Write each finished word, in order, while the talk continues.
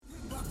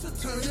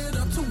turn it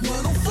up to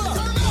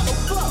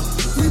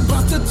 105. We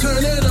about to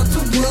turn it up to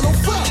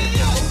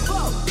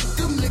 105.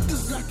 Them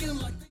niggas acting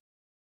like they...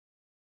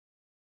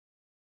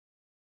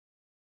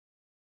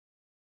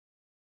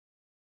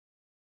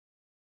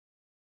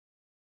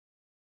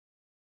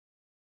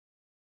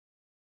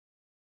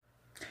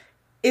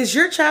 Is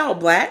your child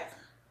black?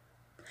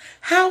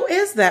 How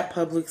is that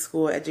public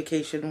school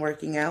education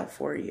working out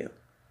for you?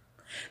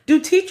 Do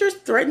teachers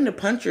threaten to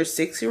punch your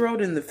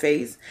 6-year-old in the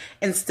face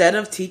instead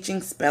of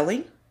teaching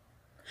spelling?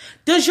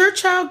 Does your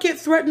child get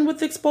threatened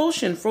with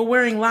expulsion for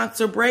wearing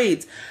locks or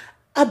braids,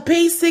 a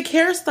basic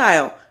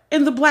hairstyle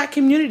in the black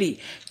community?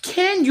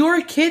 Can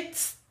your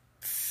kids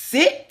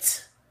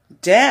sit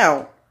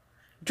down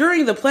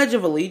during the Pledge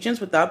of Allegiance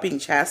without being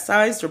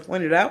chastised or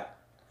pointed out?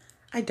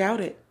 I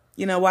doubt it.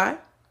 You know why?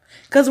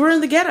 Because we're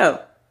in the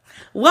ghetto.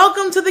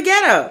 Welcome to the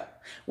ghetto,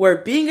 where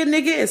being a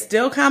nigga is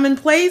still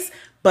commonplace,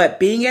 but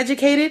being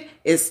educated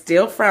is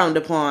still frowned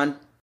upon.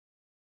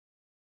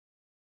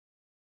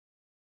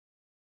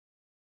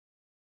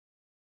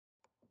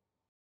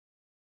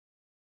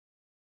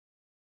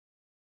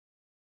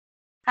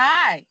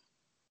 Hi,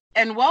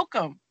 and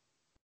welcome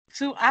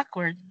to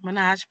Awkward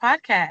Menage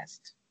Podcast.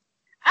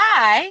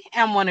 I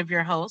am one of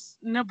your hosts,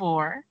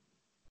 Nabor,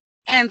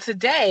 and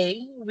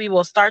today we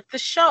will start the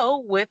show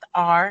with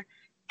our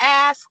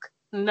Ask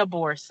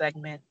Nabor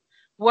segment,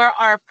 where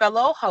our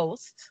fellow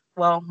host,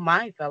 well,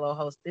 my fellow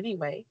host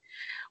anyway,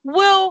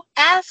 will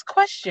ask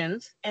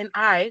questions and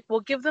I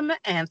will give them an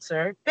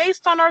answer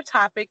based on our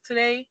topic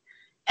today,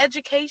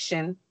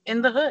 education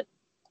in the hood.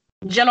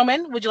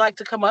 Gentlemen, would you like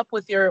to come up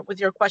with your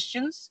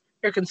questions,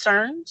 your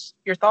concerns,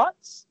 your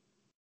thoughts?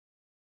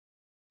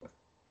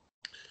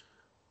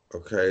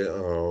 Okay,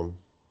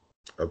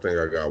 I think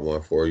I got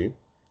one for you.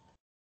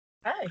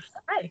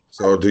 Hi.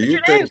 So do you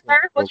What's your think name,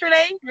 sir? What's your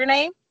name? Your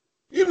name?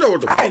 You know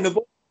what the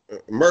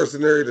fuck?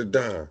 Mercenary to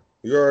Don.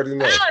 You already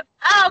know.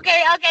 Oh,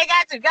 okay,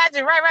 got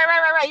you.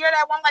 Right. You're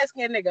that one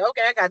light-skinned nigga.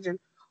 Okay, I got you.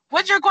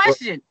 What's your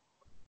question?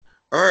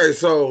 All right,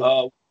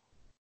 so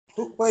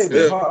wait a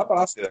minute. I thought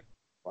I said.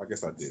 Well, I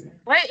guess I didn't.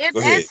 Wait, it's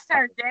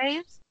Esther,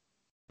 James.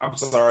 I'm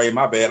sorry,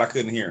 my bad. I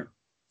couldn't hear him.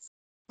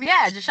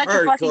 Yeah, just shut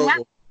your fucking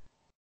mouth.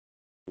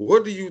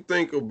 What do you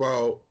think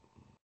about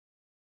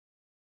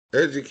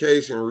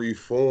education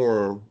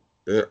reform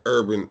in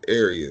urban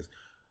areas?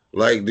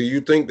 Like, do you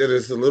think that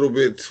it's a little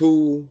bit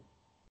too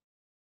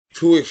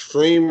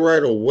extreme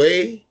right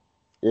away,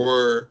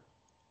 or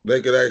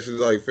they could actually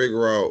like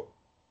figure out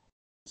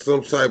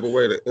some type of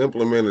way to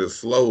implement it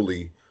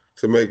slowly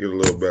to make it a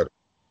little better?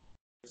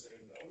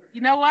 You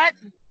know what?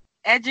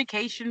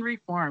 Education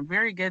reform.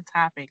 Very good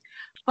topic.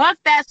 Fuck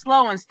that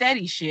slow and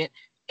steady shit.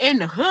 In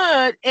the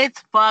hood,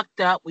 it's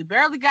fucked up. We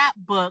barely got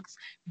books.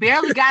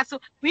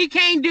 We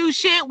can't do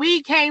shit.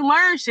 We can't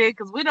learn shit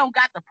because we don't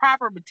got the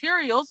proper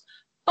materials.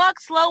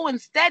 Fuck slow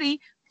and steady.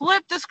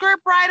 Flip the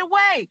script right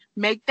away.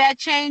 Make that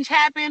change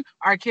happen.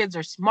 Our kids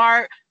are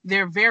smart.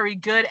 They're very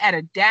good at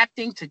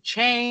adapting to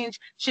change.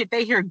 Shit,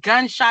 they hear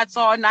gunshots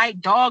all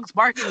night, dogs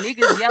barking,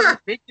 niggas yelling,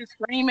 bitches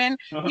screaming.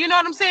 You know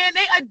what I'm saying?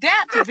 They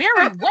adapt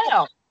very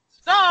well.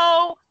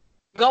 So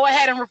go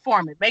ahead and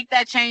reform it. Make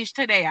that change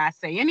today, I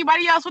say.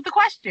 Anybody else with the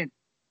question?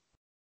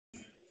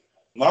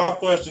 My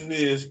question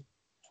is,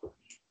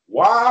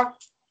 why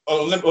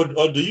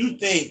or do you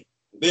think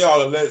they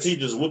ought to let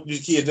teachers whoop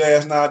these kids'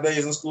 ass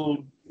nowadays in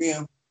school?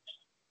 Yeah.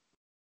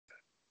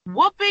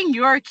 Whooping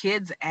your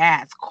kid's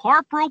ass,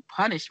 corporal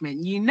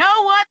punishment. You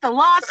know what the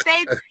law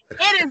states?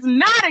 It is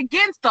not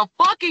against the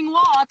fucking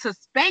law to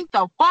spank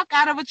the fuck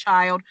out of a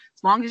child.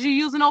 As long as you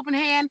use an open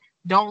hand,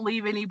 don't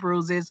leave any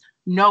bruises.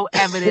 No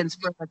evidence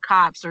for the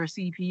cops or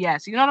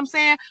CPS. You know what I'm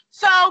saying?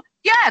 So,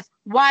 yes,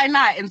 why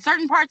not? In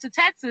certain parts of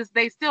Texas,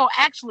 they still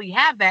actually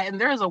have that.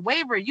 And there's a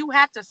waiver you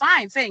have to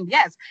sign saying,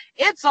 yes,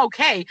 it's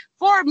okay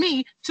for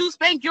me to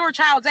spank your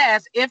child's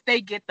ass if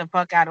they get the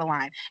fuck out of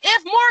line.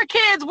 If more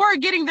kids were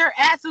getting their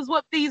asses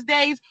whooped these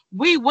days,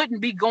 we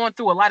wouldn't be going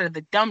through a lot of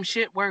the dumb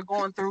shit we're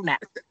going through now.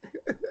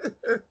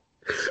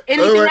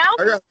 Anything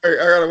else? I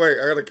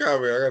gotta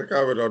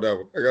comment on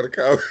that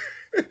one.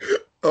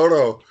 Hold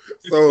on.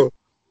 So,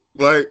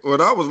 like,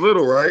 when I was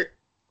little, right?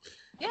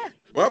 Yeah.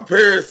 My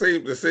parents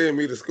seemed to send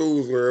me to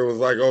schools where it was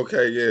like,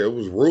 okay, yeah, it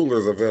was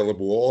rulers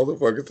available all the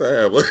fucking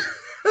time.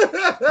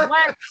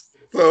 What?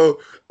 So,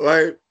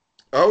 like,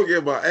 I would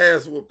get my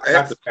ass whooped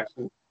after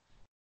school.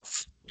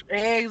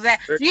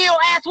 Exactly. You get your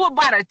ass whooped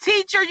by the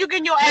teacher. You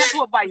get your ass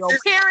whooped by your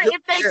parent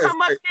if they come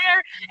up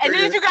there. And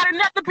then if you got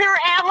another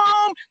parent at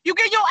home, you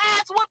get your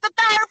ass whooped the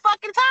third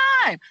fucking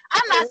time.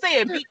 I'm not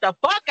saying beat the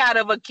fuck out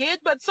of a kid,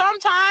 but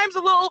sometimes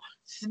a little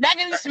smack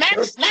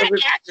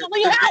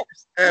actually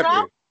helps. You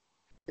know?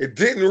 It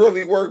didn't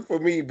really work for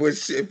me, but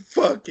shit,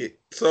 fuck it.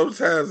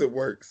 Sometimes it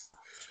works.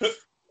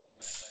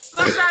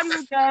 Sometimes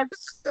it does.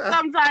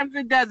 Sometimes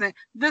it doesn't.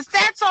 The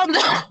stats on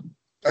the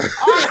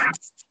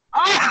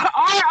are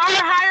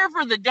higher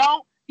for the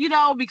don't, you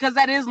know, because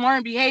that is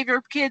learned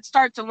behavior. Kids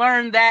start to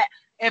learn that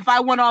if I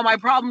want all my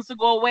problems to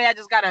go away, I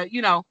just gotta,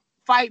 you know,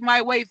 fight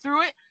my way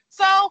through it.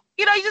 So,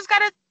 you know, you just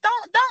gotta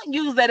don't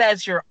use that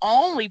as your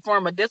only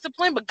form of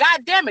discipline. But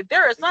God damn it,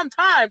 there are some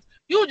times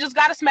you just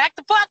gotta smack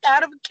the fuck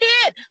out of a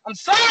kid. I'm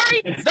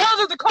sorry. Those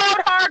are the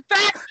cold hard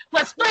facts.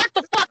 Let's start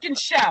the fucking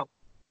show.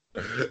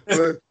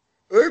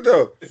 Look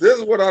though, this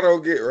is what I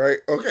don't get, right?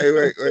 Okay,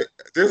 wait.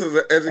 This is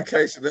an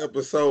education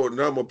episode, and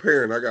I'm a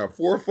parent. I got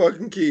 4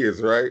 fucking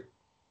kids, right?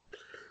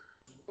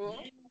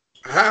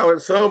 How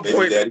at some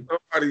point does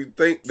somebody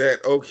think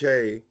that,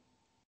 okay,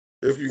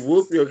 if you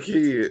whoop your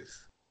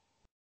kids,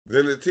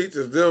 then it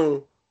teaches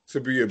them to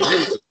be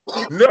abusive?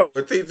 No,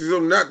 it teaches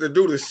them not to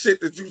do the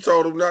shit that you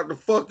told them not to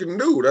fucking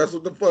do. That's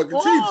what the fucking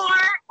teaches.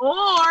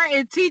 Or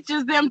it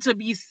teaches them to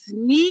be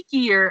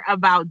sneakier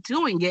about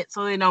doing it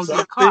so they don't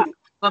get caught.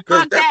 But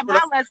fuck that,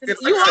 my lesson.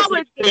 You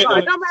always get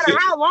caught. No matter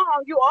how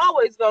long, you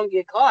always gonna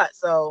get caught.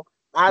 So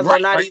might as well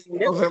not even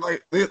do it.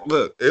 Like,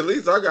 look, at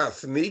least I got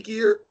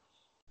sneakier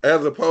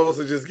as opposed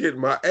to just getting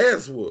my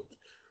ass whooped.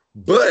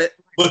 But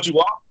you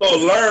also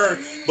learn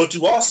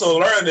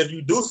that if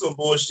you do some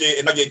bullshit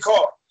and I get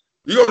caught,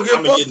 you're gonna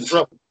I'm gonna get in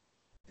trouble.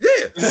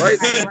 Yeah, right.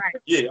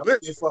 Yeah, I'm gonna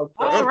get fucked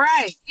up. All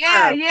right.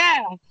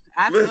 Yeah.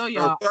 I feel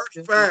y'all.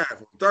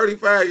 I'm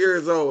 35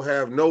 years old,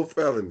 have no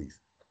felonies.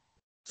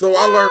 So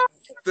I learned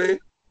something.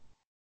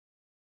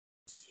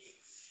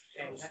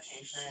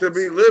 To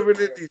be living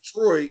in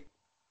Detroit,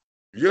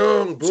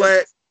 young,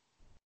 black,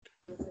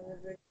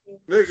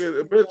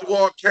 nigga, been through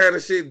all kind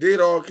of shit,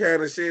 did all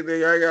kind of shit,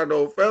 nigga, I ain't got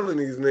no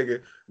felonies,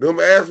 nigga. Them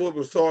ass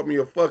whoopers taught me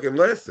a fucking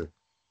lesson.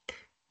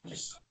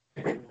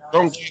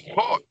 Don't get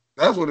caught.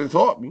 That's what it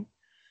taught me.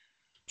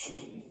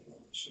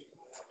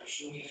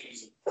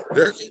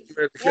 Yeah,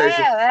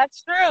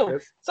 that's true.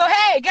 So,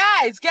 hey,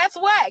 guys, guess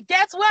what?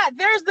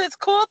 There's this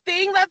cool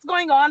thing that's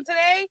going on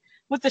today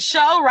with the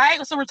show,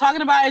 right? So we're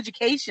talking about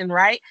education,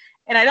 right?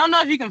 And I don't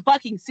know if you can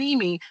fucking see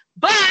me,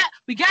 but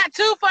we got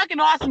 2 fucking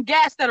awesome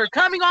guests that are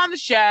coming on the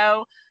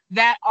show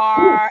that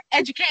are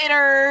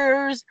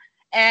educators,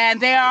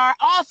 and they are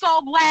also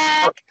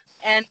black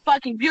and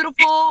fucking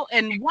beautiful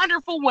and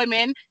wonderful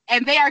women,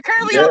 and they are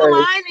currently on the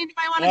line.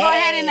 Anybody want to go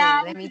ahead and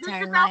let me introduce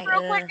turn yourself my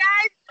real quick,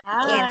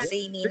 guys? Can't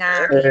see me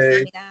now.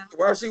 Hey.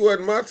 Why she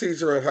wasn't my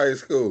teacher in high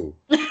school?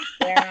 Where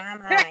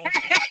am I?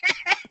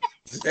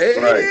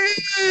 Damn. Right.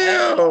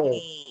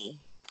 Hey.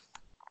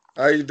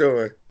 How you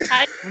doing?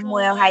 I'm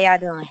well. How y'all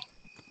doing?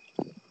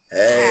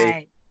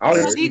 Hey. All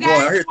right. So do you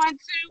guys want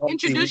to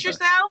introduce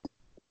yourself?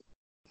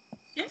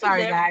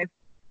 Sorry, guys.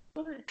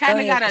 Kind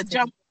of got to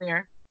jump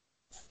there.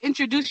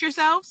 Introduce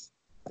yourselves.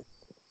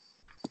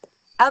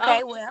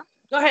 Okay, well.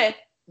 Go ahead.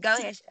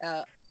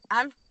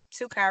 I'm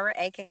Tukara,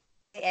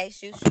 a.k.a.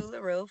 Shushu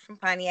LaRue from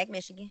Pontiac,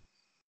 Michigan.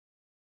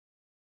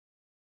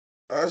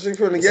 Oh, she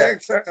from the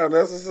Yak Town.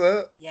 That's what's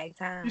up. Yak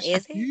Town.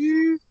 Is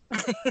it?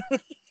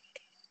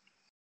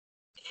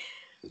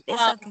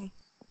 It's okay.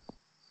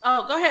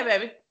 Oh, go ahead,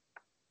 baby.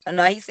 Oh,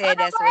 no, he said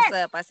that's what's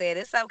up. I said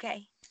it's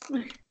okay.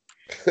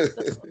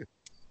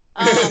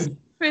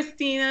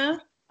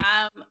 Christina,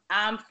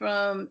 I'm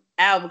from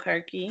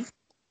Albuquerque,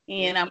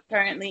 and I'm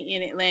currently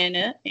in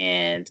Atlanta,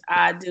 and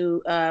I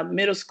do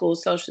middle school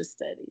social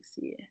studies.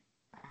 Yeah.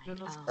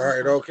 All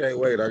right. Okay.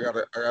 Wait. I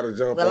gotta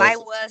jump. Well, I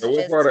was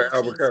just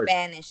teaching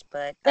Spanish,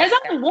 but there's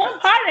only one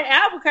part of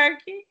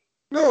Albuquerque.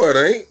 No, it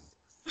ain't.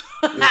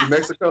 It's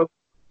Mexico.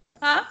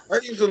 Huh? I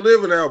used to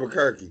live in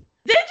Albuquerque.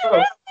 Did you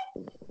really?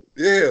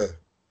 Yeah. Okay.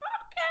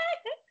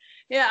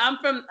 Yeah, I'm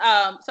from.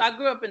 So I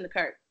grew up in the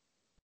Kirk.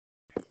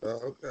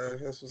 Oh,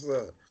 okay. That's what's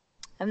up.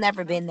 I've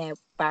never been that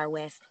far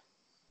west.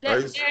 There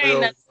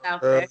ain't nothing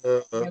out there.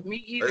 Me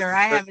either.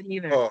 I haven't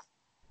either.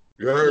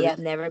 You heard me? I've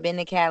never been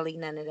to Cali.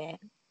 None of that.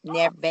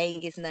 Never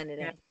Vegas. None of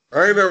that.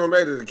 I ain't never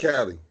made it to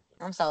Cali.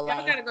 I'm so lame.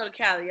 Y'all gotta go to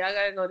Cali.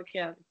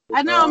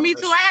 I know, me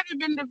too. I haven't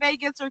been to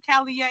Vegas or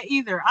Cali yet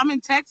either. I'm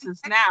in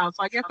Texas now,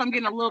 so I guess I'm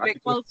getting a little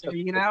bit closer,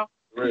 you know?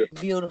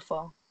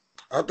 Beautiful.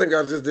 I think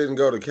I just didn't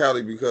go to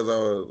Cali because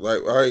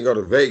I didn't go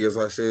to Vegas,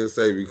 I should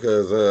say,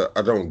 because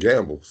I don't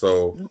gamble.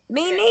 So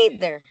me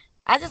neither.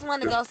 I just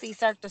want to go see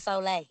Cirque du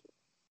Soleil.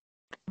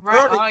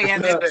 Right. Oh yeah,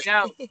 that'd be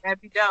dope. That'd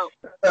be dope.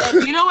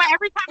 You know what?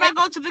 Every time I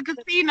go to the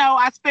casino,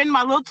 I spend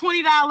my little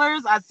 $20.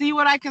 I see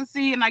what I can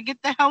see, and I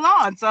get the hell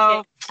on.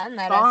 So I'm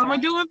that's all I'm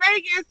gonna do in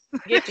Vegas.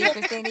 Get you,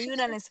 Christina. You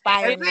done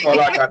inspired me. Oh,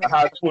 I got the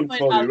high 20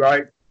 for you,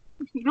 right?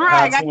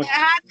 Right. I got the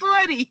high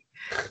 20.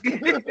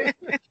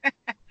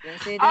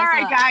 All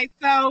right, guys.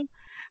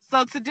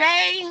 So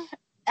today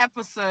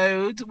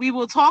episode we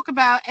will talk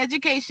about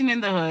education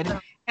in the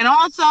hood, and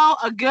also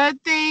a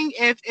good thing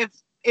if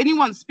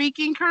anyone's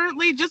speaking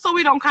currently, just so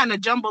we don't kind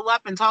of jumble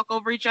up and talk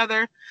over each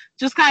other,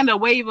 just kind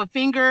of wave a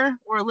finger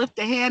or lift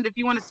a hand if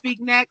you want to speak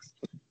next.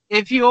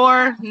 If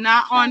you're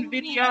not on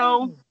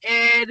video,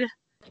 Ed,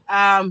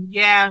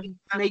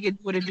 make it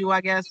what it do,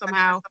 I guess,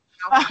 somehow.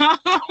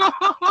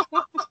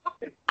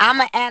 I'm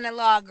an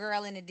analog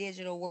girl in the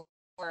digital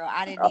world.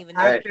 I didn't even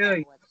know.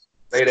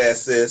 Say that,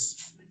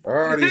 sis. I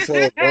already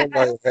told I'm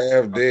like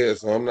half dead,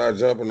 so I'm not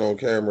jumping on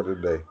camera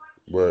today.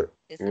 But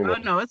oh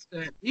no, it's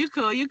good. You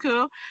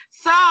cool.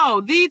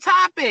 So the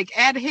topic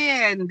at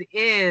hand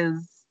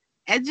is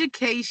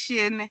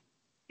education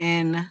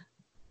in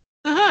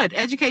the hood,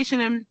 education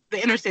in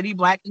the inner city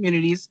Black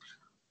communities,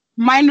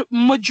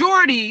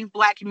 majority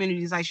Black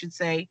communities, I should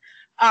say.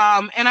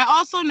 And I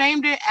also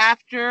named it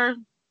after,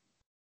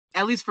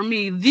 at least for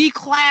me, the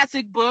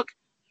classic book,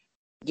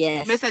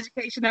 Yes.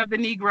 Miseducation of the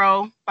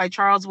Negro by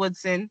Charles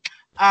Woodson.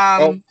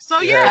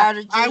 So yeah.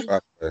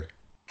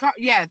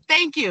 yeah,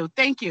 thank you,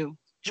 You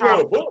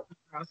Charles. wrote a book?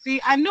 See,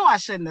 I knew I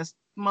shouldn't have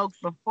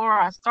smoked before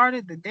I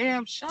started the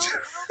damn show.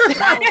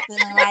 I was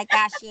feeling like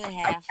I should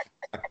have.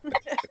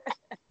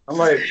 I'm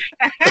like,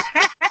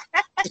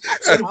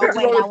 Oh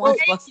wait, I wasn't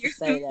supposed to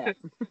say that.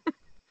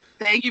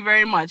 Thank you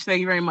very much.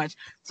 Thank you very much.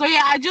 So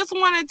yeah, I just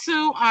wanted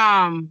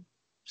to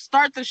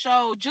start the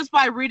show just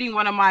by reading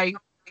one of my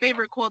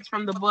favorite quotes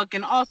from the book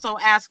and also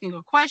asking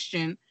a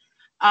question.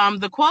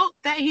 The quote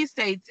that he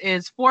states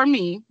is, for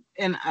me,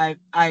 and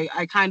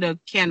I kind of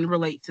can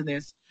relate to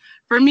this.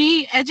 For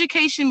me,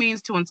 education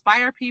means to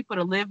inspire people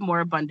to live more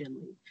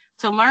abundantly,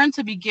 to learn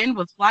to begin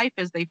with life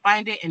as they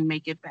find it and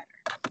make it better.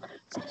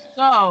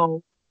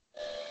 So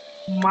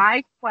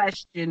my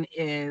question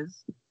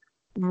is,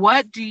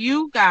 what do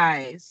you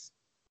guys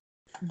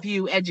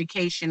view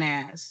education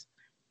as?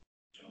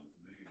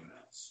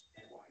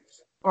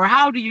 Or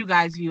how do you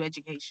guys view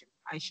education,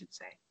 I should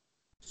say?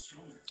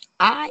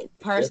 I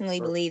personally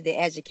believe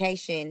that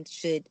education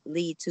should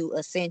lead to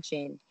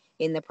ascension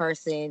in the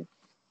person's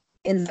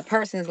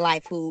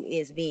life who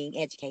is being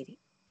educated.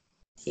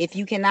 If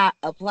you cannot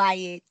apply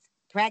it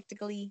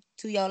practically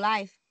to your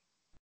life,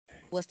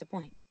 what's the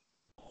point?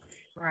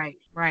 Right.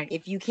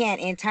 If you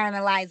can't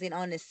internalize it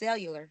on the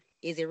cellular,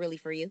 is it really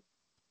for you?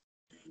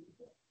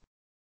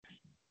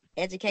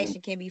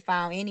 Education can be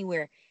found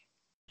anywhere.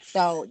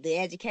 So the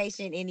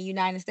education in the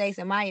United States,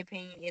 in my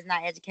opinion, is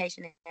not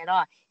education at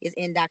all. It's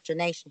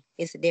indoctrination.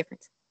 It's a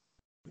difference.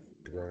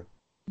 Right.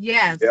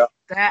 Yes, Yeah.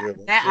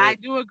 that I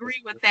do agree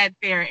with that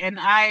there, and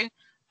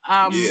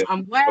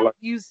I'm glad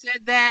you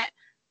said that.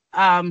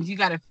 You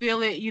got to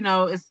feel it. You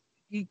know, it's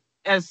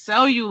a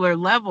cellular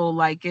level.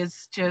 Like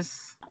it's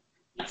just,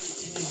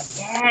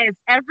 yeah, it's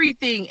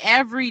everything.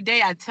 Every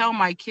day, I tell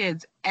my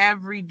kids,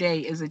 every day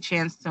is a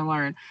chance to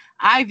learn.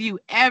 I view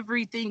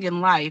everything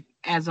in life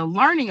as a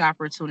learning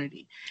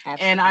opportunity.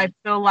 Absolutely. And I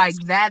feel like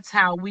that's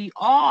how we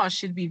all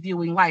should be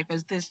viewing life,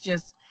 as this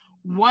just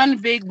one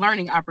big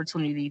learning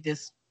opportunity,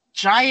 this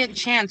giant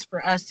chance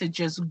for us to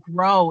just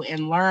grow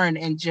and learn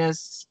and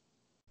just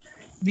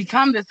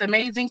become this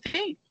amazing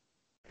thing.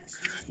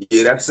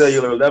 Yeah, that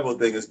cellular level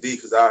thing is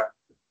deep because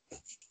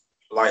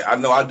I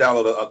know I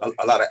download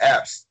a lot of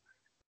apps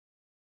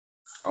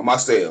on my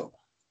cell,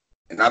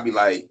 and I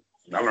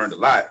learned a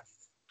lot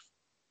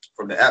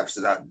from the apps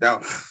that I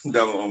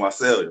download on my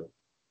cellular.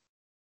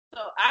 So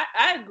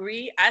I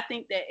agree. I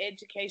think that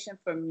education,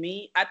 for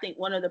me, I think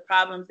one of the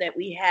problems that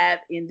we have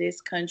in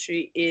this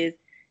country is,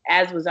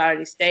 as was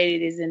already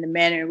stated, is in the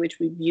manner in which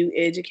we view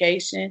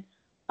education.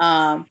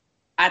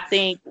 I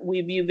think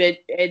we view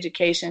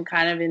education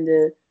kind of in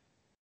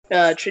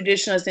the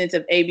traditional sense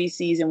of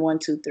ABCs and 1,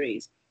 2,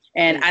 3s.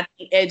 And I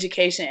think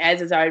education, as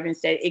has already been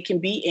said, it can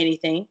be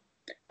anything.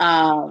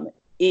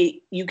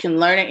 You can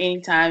learn at any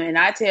time. And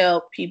I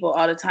tell people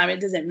all the time, it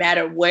doesn't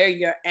matter where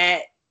you're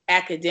at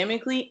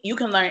academically, you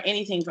can learn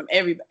anything from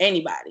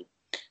anybody.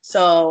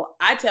 So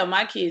I tell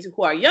my kids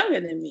who are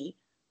younger than me,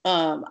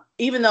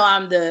 even though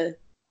I'm the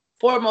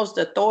foremost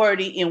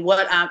authority in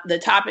the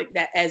topic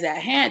that is at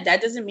hand,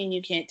 that doesn't mean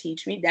you can't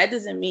teach me. That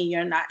doesn't mean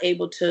you're not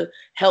able to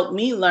help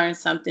me learn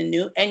something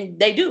new. And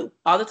they do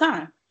all the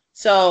time.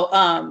 So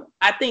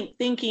I think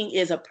education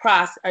is a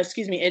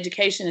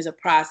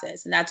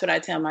process. And that's what I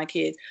tell my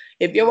kids.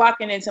 If you're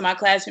walking into my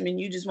classroom and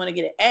you just want to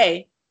get an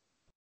A,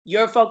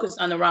 you're focused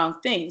on the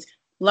wrong things.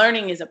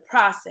 Learning is a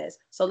process.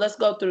 So let's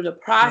go through the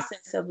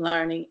process of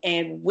learning.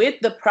 And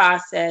with the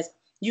process,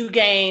 you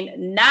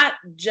gain not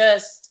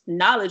just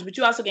knowledge, but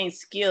you also gain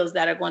skills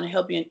that are going to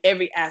help you in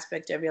every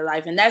aspect of your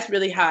life. And that's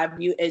really how I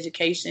view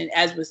education,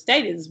 as was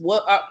stated, is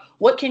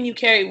what can you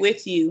carry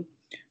with you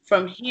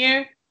from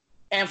here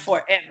and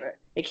forever.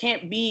 It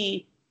can't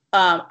be,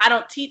 I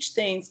don't teach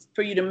things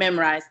for you to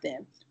memorize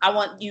them. I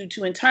want you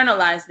to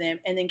internalize them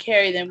and then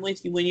carry them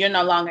with you when you're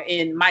no longer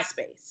in my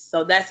space.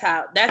 So that's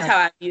how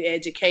I view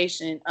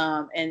education.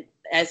 And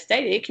as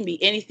stated, it can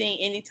be anything,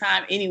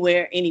 anytime,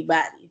 anywhere,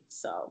 anybody.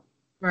 So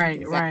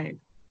right.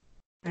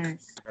 Hey,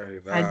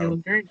 I do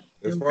agree.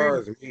 As far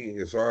as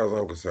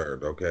I'm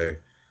concerned, okay,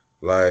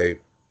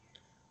 like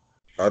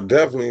I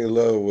definitely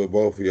love what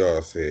both of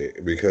y'all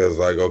said, because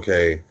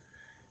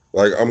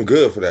I'm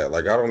good for that.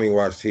 Like I don't even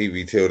watch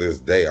TV till this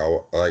day. I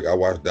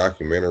watch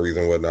documentaries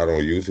and whatnot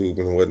on YouTube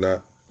and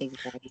whatnot.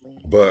 Exactly.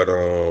 But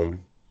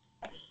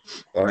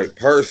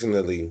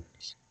personally,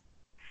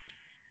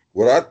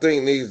 what I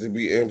think needs to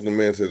be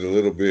implemented a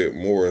little bit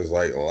more is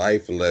like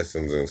life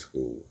lessons in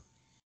school.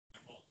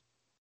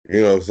 You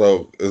know,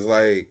 so it's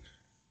like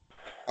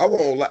I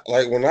won't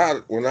like when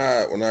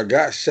I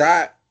got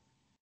shot,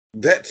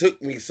 that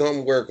took me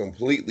somewhere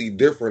completely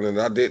different, and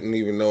I didn't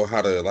even know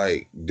how to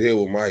like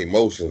deal with my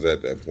emotions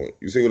at that point.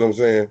 You see what I'm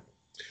saying?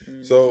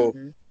 Mm-hmm. So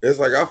it's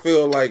like I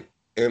feel like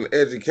in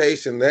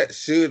education that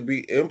should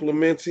be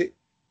implemented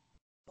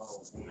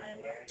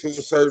to a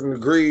certain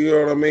degree. You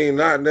know what I mean?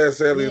 Not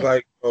necessarily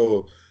like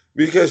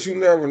because you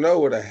never know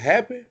what'll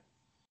happen,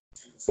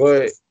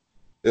 but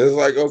it's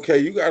like, okay,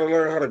 you got to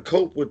learn how to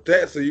cope with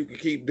that so you can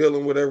keep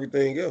dealing with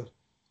everything else.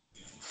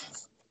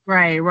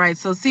 Right.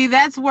 So see,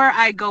 that's where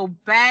I go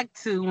back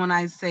to when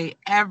I say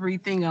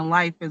everything in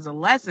life is a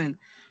lesson.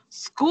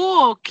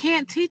 School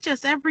can't teach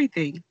us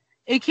everything.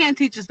 It can't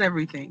teach us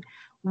everything.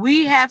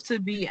 We have to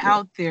be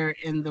out there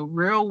in the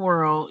real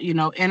world, in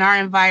our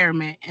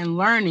environment and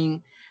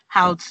learning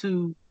how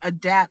to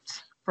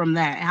adapt from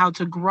that, how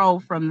to grow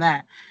from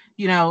that.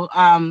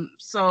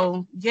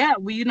 So yeah,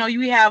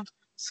 we have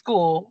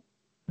school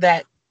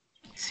that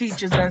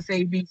teaches us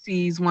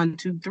ABCs, 1,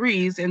 2,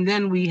 3s, and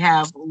then we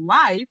have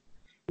life,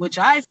 which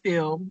I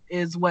feel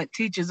is what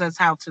teaches us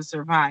how to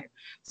survive.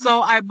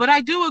 But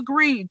I do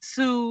agree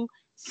to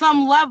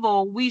some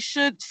level,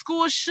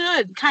 school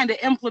should kind of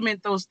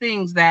implement those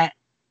things that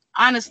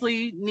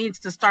honestly needs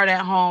to start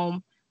at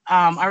home.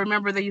 I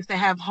remember they used to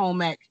have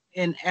home ec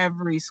in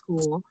every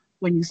school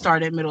when you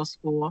started middle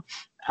school.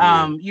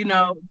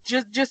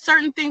 Just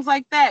certain things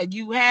like that.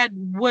 You had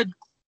wood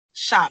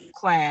shop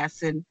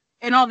class and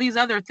all these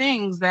other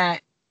things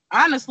that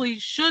honestly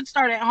should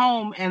start at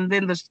home, and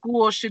then the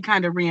school should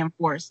kind of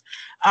reinforce.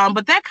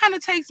 But that kind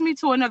of takes me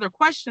to another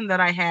question that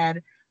I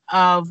had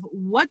of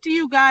what do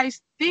you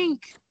guys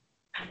think,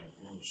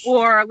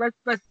 or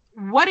let's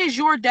what is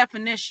your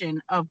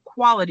definition of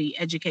quality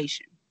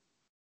education?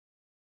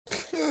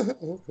 So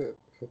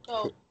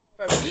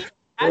for me,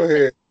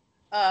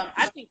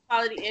 I think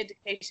quality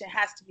education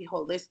has to be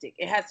holistic.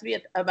 It has to be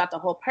about the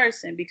whole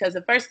person, because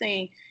the first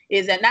thing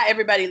is that not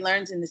everybody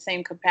learns in the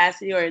same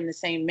capacity or in the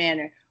same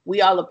manner.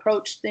 We all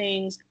approach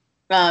things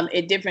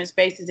at different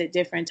spaces at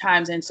different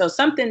times. And so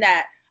something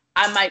that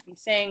I might be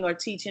saying or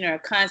teaching or a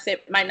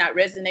concept might not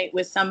resonate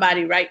with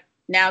somebody right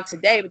now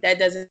today, but that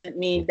doesn't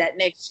mean that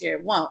next year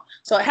it won't.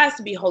 So it has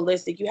to be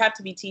holistic. You have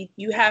to be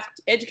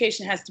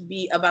education has to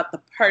be about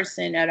the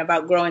person and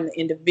about growing the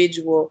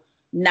individual,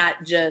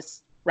 not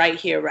just right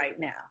here, right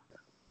now.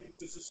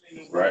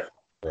 Right.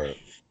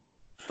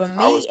 For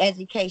me,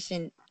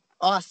 education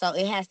also,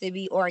 it has to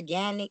be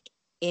organic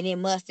and it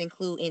must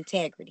include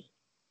integrity.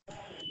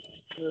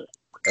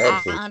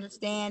 Absolutely. I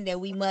understand that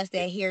we must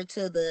adhere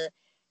to the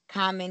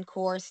Common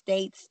Core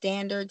state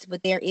standards,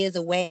 but there is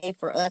a way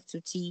for us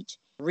to teach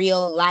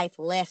real life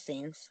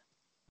lessons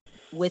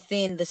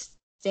within the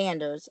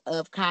standards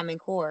of Common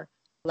Core,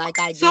 like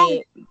I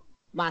did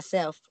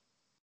myself.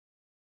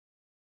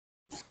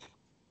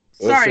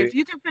 Sorry, if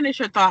you can finish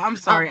your thought. I'm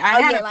sorry.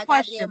 I had a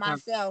question. I did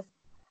myself.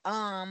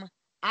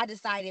 I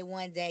decided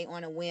one day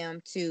on a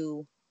whim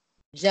to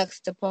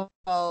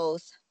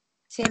juxtapose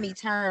Timmy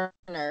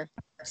Turner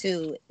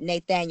to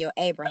Nathaniel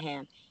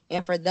Abraham.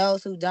 And for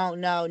those who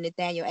don't know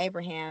Nathaniel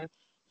Abraham,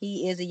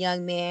 he is a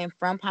young man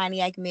from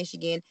Pontiac,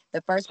 Michigan,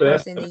 the first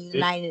person in the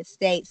United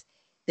States,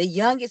 the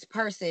youngest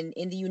person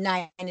in the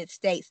United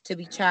States to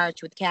be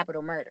charged with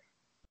capital murder.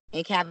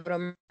 And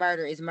capital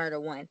murder is murder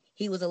 1.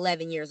 He was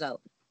 11 years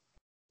old.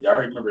 Yeah, I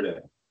remember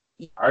that.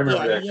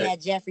 He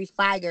had Jeffrey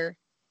Feiger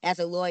as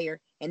a lawyer,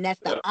 and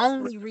that's the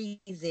only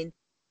reason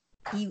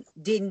he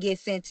didn't get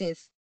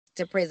sentenced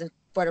to prison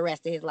for the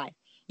rest of his life.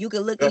 You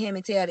could look at him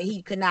and tell that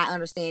he could not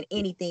understand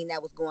anything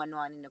that was going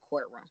on in the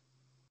courtroom.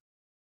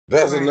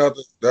 That's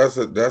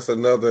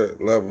another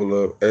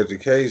level of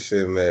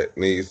education that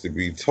needs to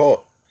be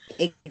taught.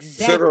 Exactly.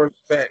 Considering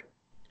the fact,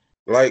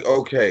 like,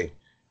 okay,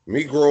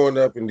 me growing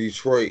up in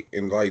Detroit,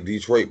 in like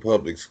Detroit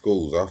public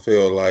schools, I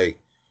feel like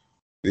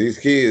these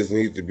kids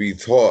need to be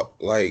taught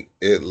like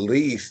at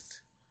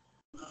least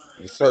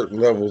certain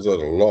levels of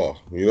the law.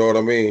 You know what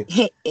I mean?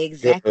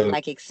 Exactly,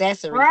 like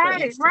accessory.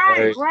 Right.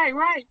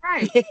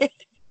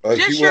 Like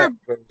just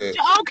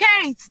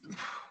okay.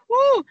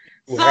 Woo.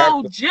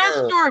 So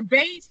just your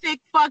basic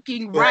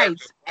fucking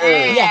rights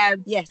as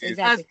exactly.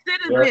 a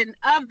citizen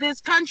of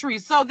this country.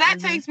 So that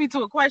takes me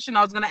to a question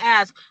I was going to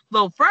ask a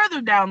little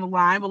further down the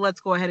line, but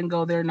let's go ahead and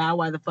go there now.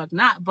 Why the fuck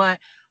not? But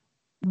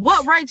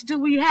what rights do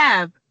we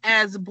have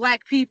as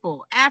Black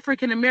people,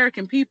 African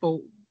American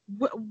people?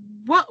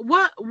 What?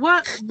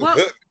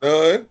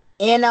 None.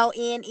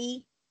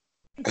 NONE.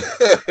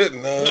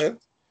 None.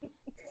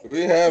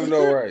 We have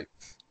no rights.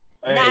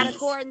 Not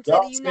according to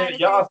the United States.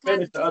 Y'all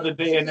said it the other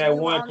day in that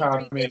one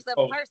comment.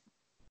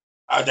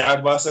 I was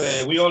about to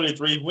say we only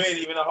 3. We ain't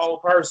even a whole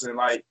person.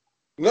 Like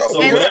no. So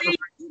you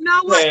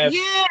know what?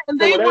 And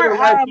they were.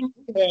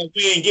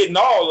 We ain't getting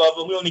all of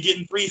them. We only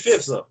getting 3/5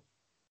 of them.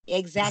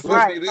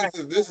 Exactly.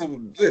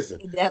 Listen.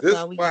 That's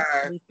why we get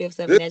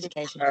 3/5 of an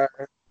education.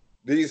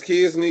 These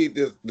kids need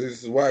this.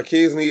 This is why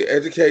kids need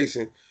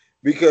education,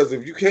 because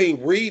if you can't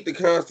read the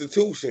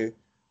Constitution,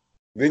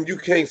 then you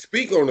can't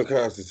speak on the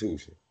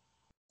Constitution.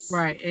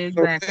 Right,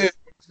 exactly.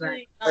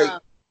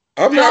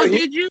 I'm not a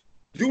human.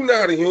 You're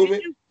not a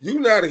human. You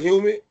not a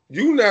human.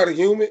 You not a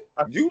human.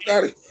 You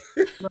not a.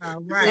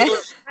 Right.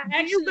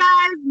 You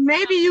guys,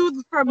 maybe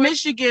you from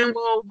Michigan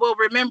will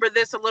remember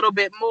this a little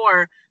bit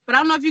more. But I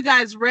don't know if you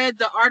guys read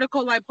the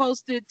article I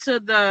posted to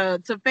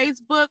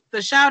Facebook,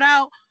 the shout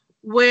out,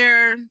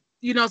 where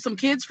some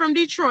kids from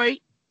Detroit,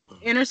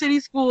 inner city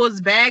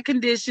schools, bad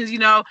conditions.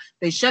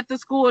 They shut the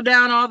school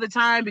down all the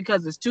time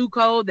because it's too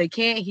cold. They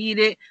can't heat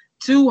it.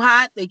 Too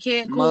hot. They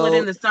can't cool it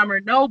in the summer.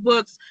 No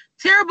books.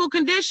 Terrible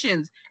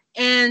conditions.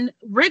 And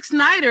Rick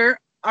Snyder,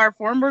 our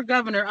former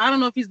governor, I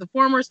don't know if he's the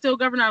former still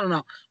governor, I don't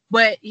know,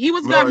 but he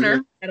was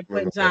governor at a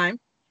point in time.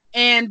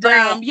 And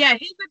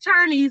his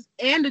attorneys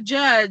and a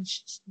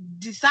judge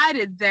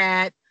decided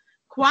that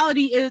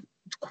quality,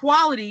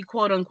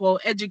 quote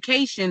unquote,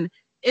 education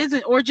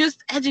isn't, or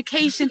just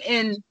education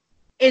in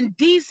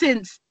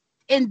decent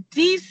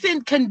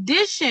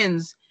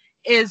conditions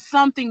is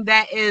something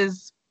that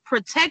is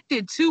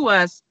protected to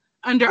us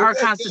under our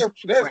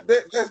Constitution.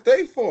 That's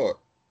their fault.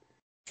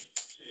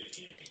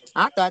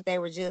 I thought they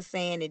were just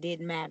saying it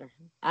didn't matter.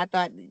 I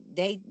thought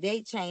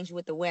they changed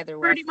what the weather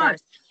was Pretty much.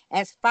 first.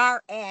 As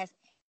far as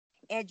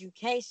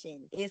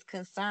education is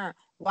concerned,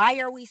 why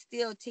are we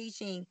still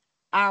teaching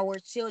our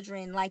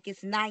children like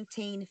it's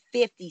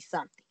 1950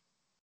 something?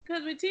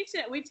 Because we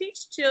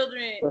teach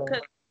children,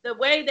 because the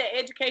way that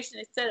education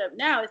is set up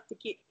now is to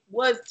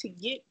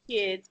get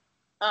kids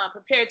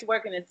prepared to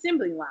work in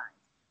assembly lines.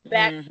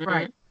 Back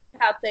right.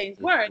 how things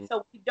were. And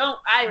so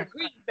I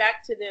agree,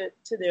 back to the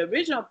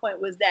original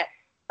point was that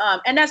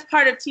and that's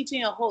part of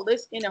teaching in a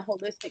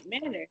holistic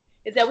manner,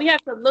 is that we have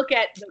to look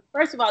at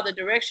first of all the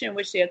direction in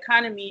which the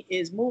economy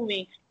is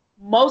moving.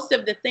 Most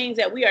of the things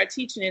that we are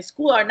teaching in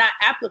school are not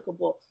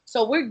applicable.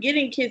 So we're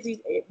getting kids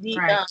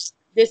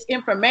this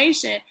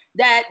information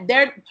that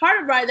they're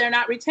part of why they're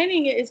not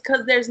retaining it is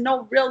because there's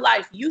no real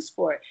life use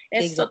for it.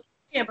 And so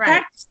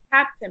practice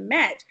have to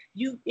match.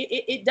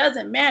 It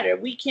doesn't matter.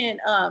 We can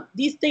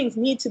these things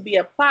need to be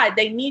applied.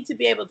 They need to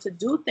be able to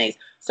do things.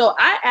 So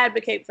I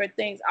advocate for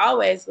things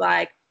always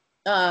like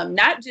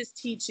not just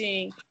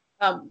teaching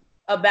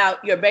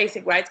about your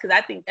basic rights, because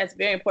I think that's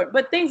very important,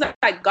 but things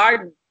like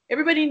gardening.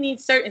 Everybody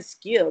needs certain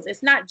skills.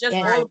 It's not just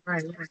right.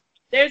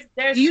 There's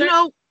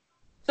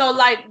so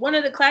like one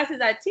of the classes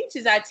I teach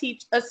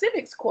a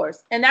civics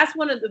course, and that's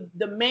one of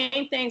the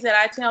main things that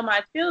I tell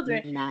my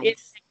children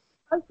is,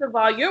 first of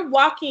all, you're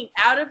walking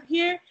out of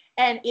here,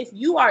 and if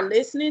you are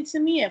listening to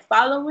me and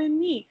following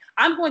me,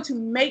 I'm going to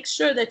make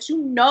sure that you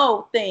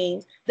know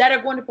things that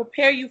are going to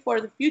prepare you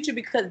for the future,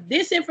 because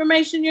this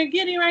information you're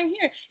getting right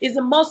here is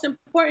the most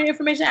important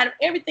information out of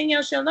everything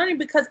else you're learning,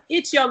 because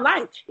it's your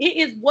life. It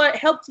is what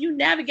helps you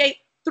navigate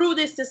through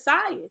this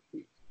society.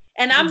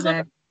 And I'm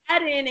going to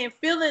add in and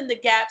fill in the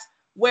gaps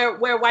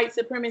where white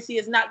supremacy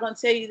is not going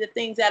to tell you the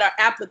things that are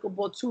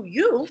applicable to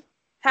you.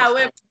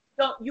 However,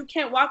 you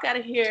can't walk out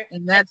of here.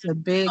 And that's a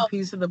big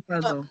piece of the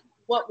puzzle.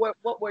 What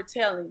I'm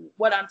telling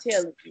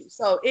you.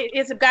 So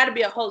it's got to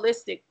be a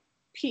holistic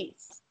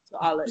piece to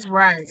all of it.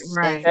 Right.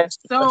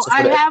 So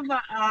I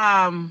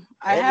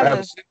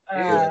have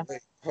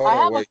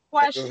a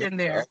question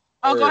there.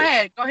 Oh, go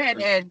ahead,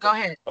 Ed. Go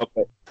ahead.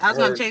 Okay. I was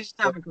going to change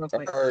the topic real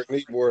quick. I heard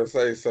Negro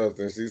say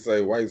something. She say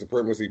white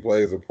supremacy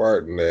plays a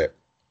part in that.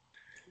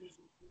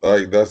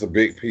 Like, that's a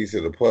big piece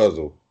of the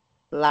puzzle.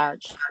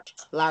 Largest.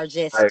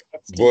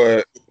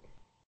 But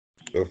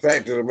the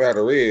fact of the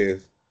matter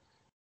is,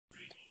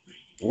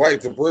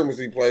 white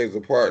supremacy plays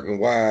a part in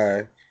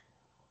why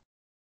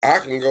I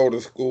can go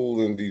to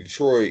school in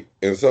Detroit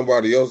and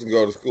somebody else can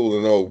go to school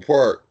in Oak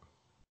Park,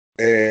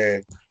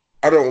 and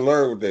I don't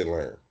learn what they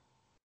learn.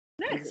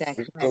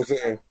 Exactly. You know what I'm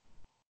saying?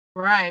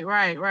 Right.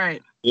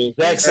 The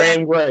exact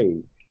same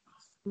grade.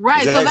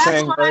 Right. So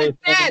that's what I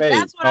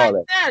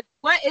said.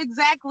 What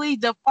exactly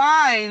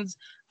defines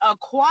a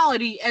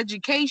quality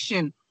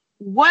education?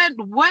 What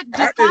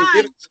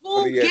defines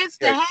who gets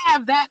to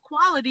have that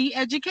quality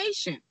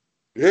education?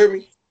 You hear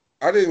me?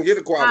 I didn't get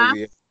a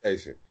quality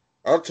education.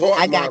 I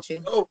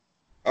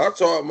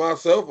taught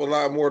myself a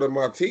lot more than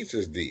my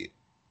teachers did.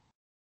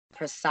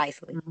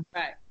 Precisely.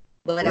 Right.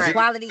 But a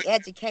quality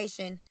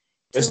education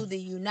to the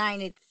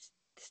United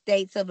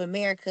States of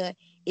America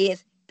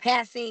is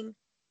passing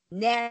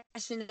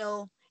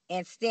national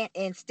and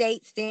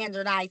state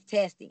standardized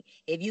testing.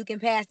 If you can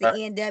pass the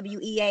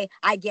NWEA,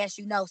 I guess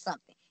you know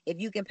something. If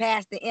you can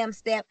pass the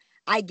M-STEP,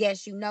 I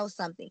guess you know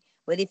something.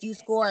 But if you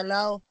score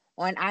low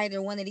on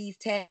either one of these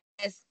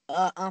tests,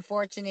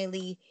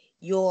 unfortunately,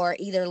 you're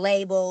either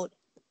labeled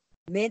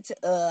CI,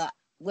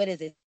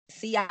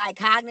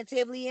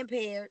 cognitively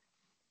impaired,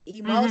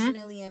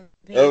 emotionally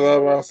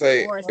impaired, or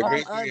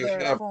some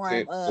other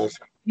form of...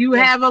 You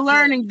have a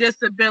learning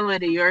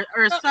disability or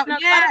something.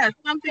 Yeah,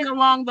 something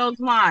along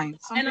those lines.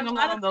 Something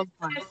along those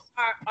lines.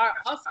 Are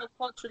also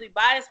culturally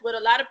biased. What a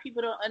lot of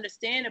people don't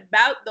understand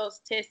about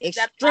those tests is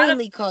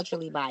extremely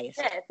culturally biased.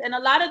 Yes, and a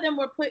lot of them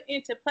were put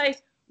into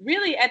place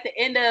really at the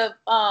end of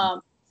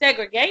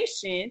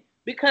segregation,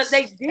 because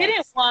they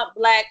didn't want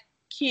Black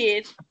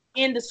kids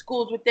in the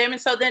schools with them.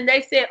 And so then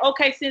they said,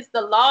 okay, since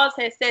the laws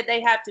had said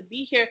they have to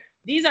be here,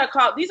 These are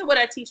what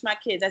I teach my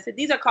kids. I said,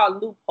 these are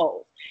called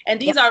loopholes. And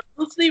these are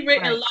loosely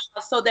written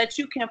laws so that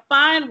you can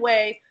find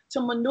ways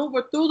to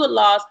maneuver through the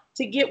laws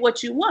to get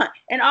what you want.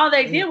 And all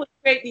they did was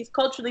create these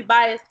culturally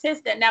biased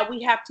tests that now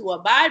we have to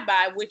abide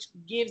by, which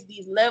gives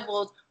these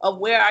levels of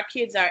where our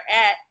kids are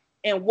at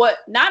and what,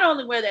 not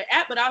only where they're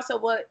at, but also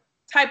what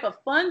type of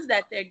funds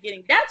that they're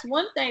getting. That's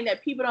one thing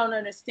that people don't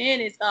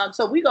understand is,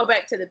 so we go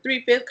back to the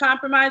 3/5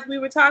 compromise we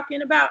were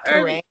talking about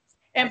earlier.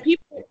 And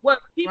what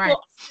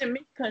people often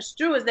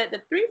misconstrue is that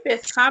the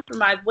 3/5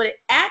 compromise, what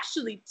it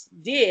actually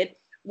did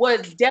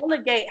was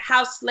delegate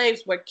how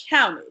slaves were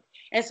counted.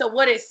 And so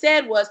what it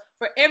said was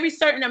for every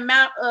certain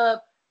amount of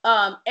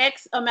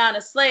X amount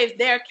of slaves,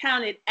 they're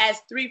counted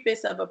as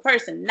 3/5 of a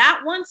person,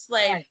 not one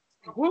slave,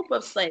 a group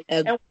of slaves.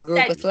 A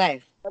group of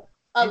slaves.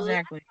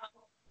 Exactly.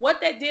 What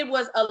that did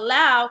was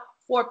allow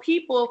for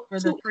people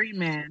for the free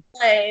man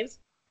slaves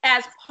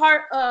as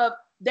part of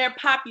their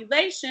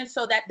population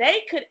so that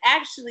they could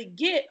actually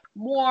get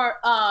more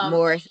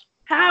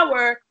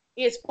power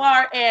as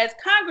far as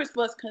Congress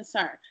was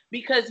concerned,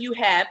 because you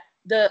have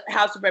the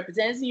House of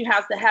Representatives and you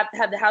have the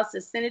House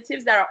of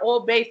Senators that are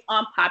all based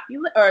on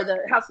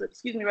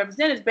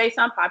Representatives based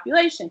on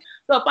population.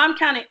 So if I'm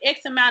counting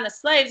X amount of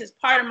slaves as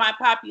part of my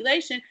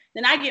population,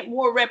 then I get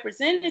more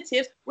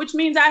representatives, which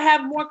means I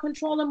have more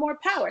control and more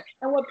power.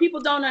 And what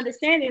people don't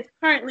understand is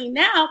currently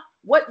now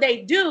what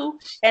they do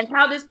and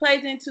how this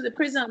plays into the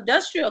prison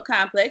industrial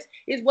complex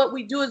is what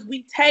we do is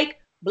we take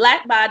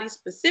Black bodies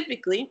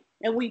specifically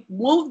and we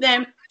move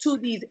them to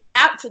the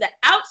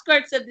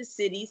outskirts of the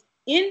cities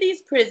in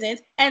these prisons,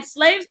 and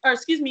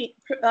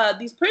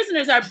these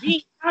prisoners are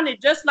being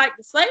counted just like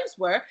the slaves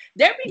were.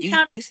 They're being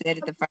counted. You said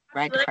it the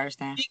first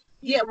time.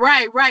 Yeah,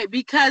 right.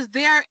 Because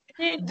their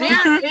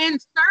in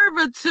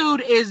servitude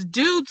is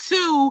due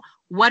to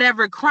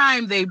whatever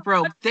crime they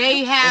broke.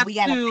 They have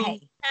to pay.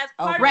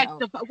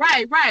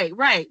 Rectify.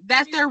 Right.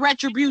 That's their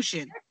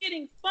retribution. They're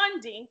getting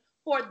funding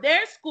for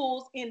their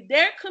schools in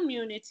their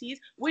communities,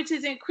 which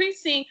is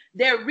increasing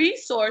their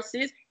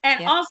resources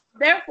and also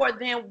therefore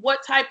then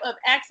what type of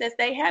access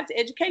they have to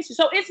education.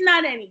 So it's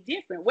not any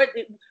different.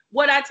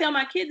 What I tell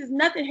my kids is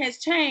nothing has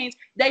changed.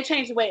 They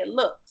changed the way it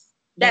looks.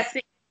 That's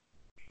it.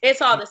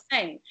 It's all the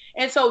same.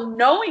 And so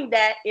knowing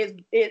that is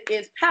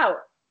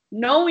power.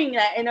 Knowing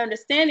that and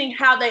understanding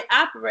how they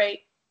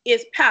operate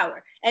is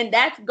power. And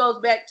that goes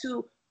back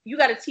to, you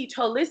got to teach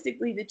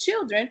holistically the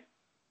children,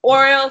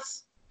 or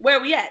else where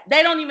we at?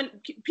 They don't even,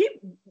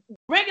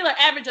 regular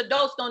average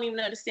adults don't even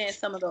understand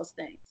some of those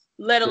things,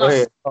 let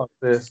alone.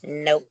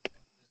 Nope.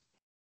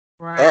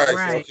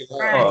 Right.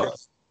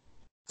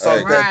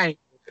 So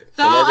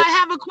I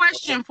have a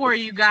question for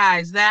you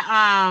guys that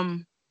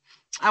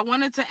I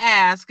wanted to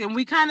ask, and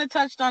we kind of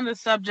touched on the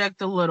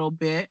subject a little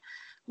bit.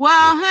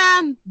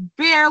 Well,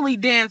 barely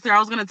danced there. I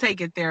was going to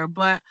take it there,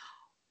 but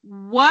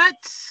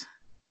what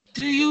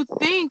do you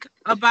think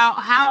about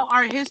how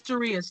our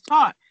history is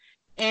taught?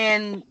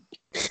 And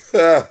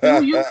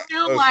do you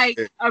feel like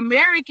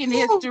American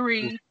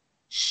history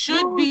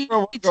should be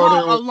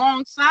taught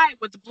alongside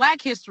with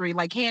Black history,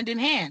 like hand in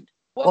hand?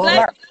 Well,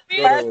 I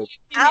was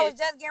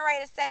just getting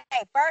ready to say,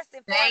 first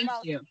and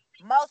foremost,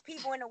 most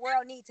people in the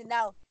world need to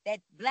know that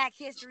Black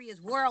history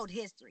is world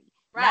history,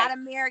 not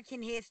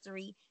American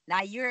history,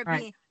 not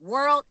European,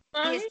 world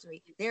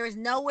history. There is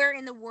nowhere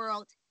in the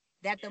world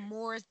that the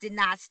Moors did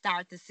not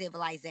start the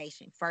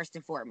civilization, first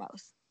and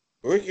foremost.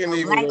 We can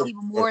even Black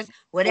people, Moors,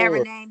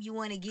 whatever name you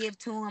want to give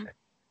to them,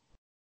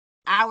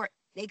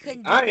 they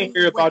couldn't do what they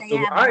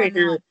have going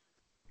on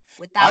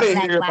without I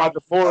didn't hear about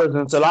the Moors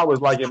until I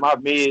was like in my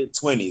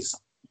mid-20s.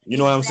 You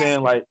know what I'm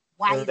saying? Like,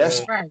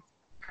 that's right.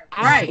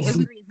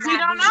 History is We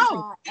don't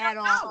know at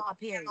all,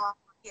 period.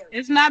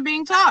 It's not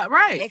being taught,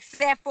 right?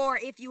 Except for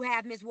if you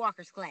have Miss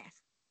Walker's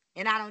class.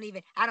 And I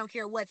don't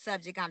care what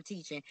subject I'm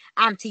teaching.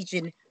 I'm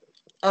teaching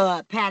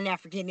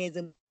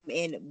Pan-Africanism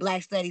and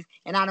Black studies,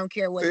 and I don't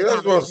care what.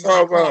 That's what I'm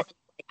talking about.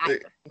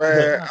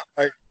 Man,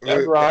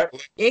 that's right.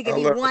 It could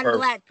be one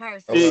Black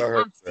person.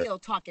 I'm still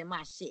talking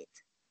my shit.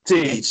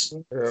 Teach.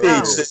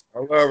 I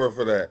love her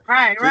for that.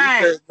 Right.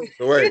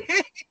 Wait,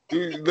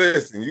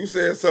 listen. You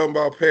said something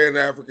about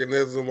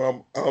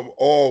Pan-Africanism. I'm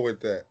all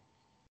with that.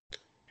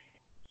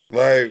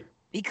 Like,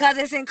 because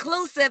it's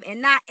inclusive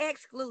and not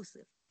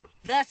exclusive.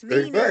 Thus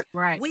meaning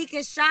we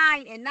can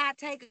shine and not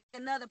take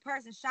another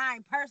person's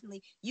shine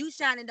personally. You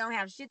shining don't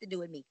have shit to do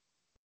with me.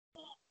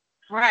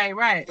 Right.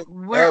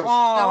 We're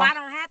all. So I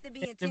don't have to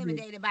be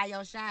intimidated by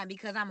your shine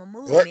because I'm a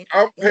movement in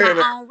my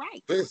own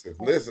right. Listen.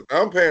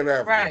 I'm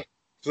Pan-African. Right.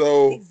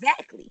 So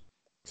exactly.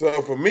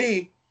 So for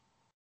me,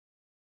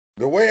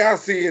 the way I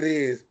see it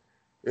is,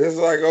 it's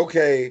like,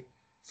 okay,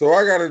 so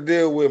I got to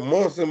deal with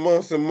months and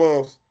months and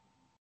months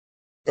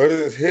of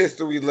this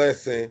history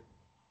lesson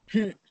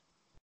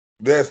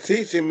that's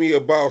teaching me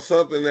about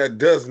something that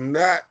does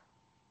not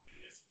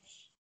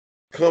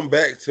come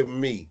back to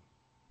me.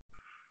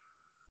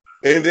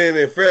 And then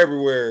in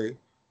February,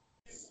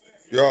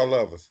 y'all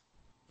love us.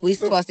 We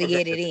supposed to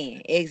get it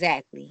in.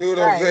 Exactly. See what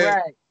I'm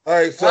saying? All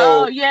right,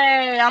 Oh so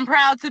yay! I'm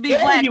proud to be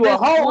Gave black. you a This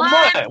whole one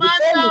month. We month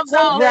gave you of 6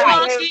 the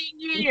Right. days. fucking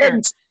We gave year.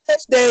 you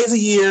 6 days a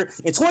year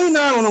and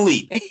 29 on the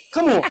leap.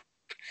 Come on.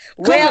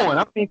 Well, Come on.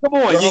 I mean, come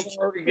on. What do you y'all want?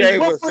 already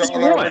gave us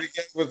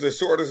the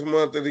shortest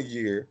month of the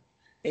year.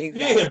 Yeah.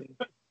 exactly.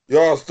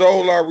 Y'all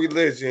stole our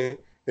religion,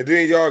 and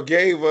then y'all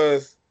gave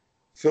us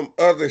some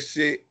other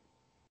shit.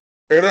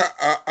 And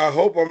I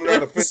hope I'm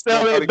not Just to offending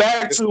sell nobody. it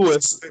back to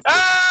us.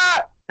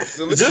 Just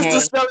to Hey,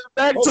 sell it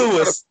back Hope to I'm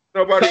not us.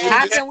 offending nobody who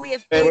how did. can we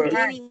offend But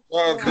Right. anyone?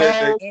 y'all said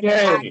that. And the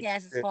Okay.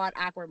 podcast is called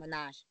Awkward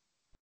Menage.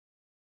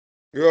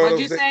 You know what What'd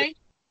I'm you saying? say?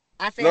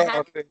 I said, No, how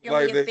I think can we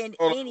like they offend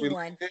stole our anyone?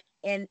 religion.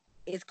 And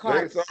it's They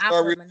called stole our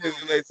Awkward religion.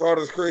 Menage. They taught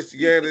us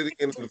Christianity,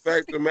 and the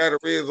fact of the matter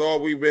is, all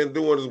we've been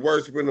doing is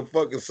worshiping the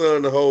fucking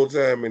sun the whole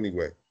time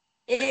anyway.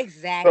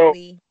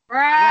 Exactly.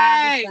 Right.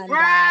 Rob the sun god.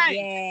 Right.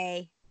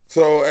 Yay.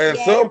 So at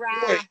Yay, some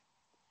Rob. point,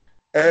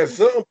 at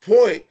some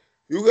point,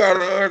 you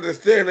gotta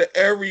understand that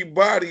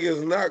everybody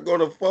is not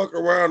gonna fuck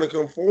around and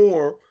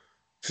conform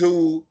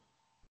to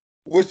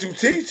what you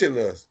teaching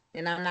us.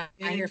 And I'm not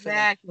here for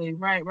that. Exactly.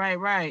 Right. Right.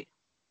 Right.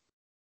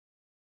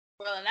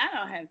 Well, and I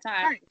don't have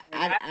time.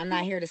 Right. I'm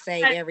not here to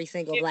save every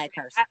single black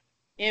person.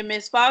 In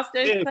Miss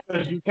Foster's Yeah,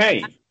 because you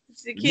can't.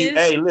 the kids,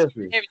 Hey,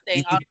 listen.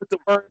 everything. You put the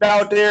word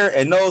out there,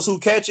 and those who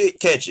catch it,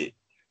 catch it.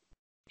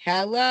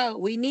 Hello.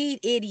 We need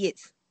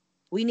idiots.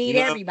 We need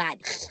You know?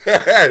 everybody. She's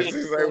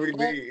like, we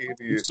need You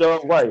idiots.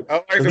 so right. I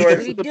like So the he way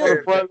can We put she them on do.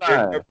 the front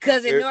line.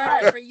 Because in order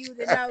Right. for you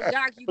to know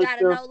dark, you Put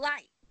gotta them- know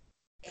light.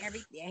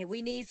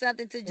 We need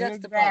something to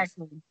juxtapose.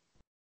 Exactly.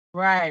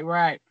 Right.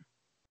 Right.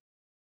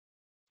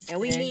 And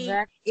we need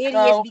Exactly.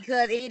 idiots So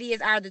because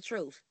idiots are the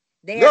truth.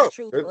 They are No, the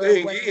truth the of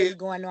thing what's is, really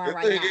going on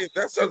right now.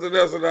 that's something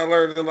else that I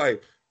learned in life.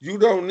 You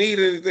don't need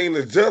anything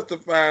to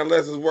justify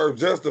unless it's worth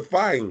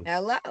justifying.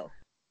 Hello.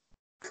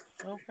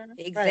 okay.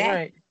 Exactly.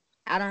 Right.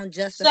 I don't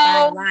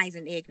justify So lies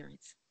and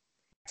ignorance.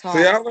 See,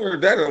 I Taught.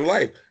 learned that in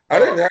life. I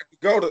didn't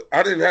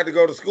have to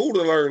go to school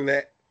to learn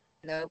that.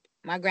 Nope.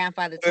 My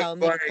grandfather It's told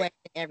me to like question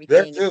that's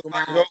everything. just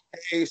like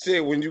okay,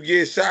 shit. When you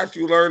get shot,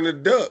 you learn to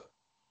duck.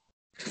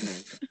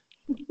 See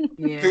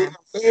yeah, what I'm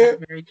saying?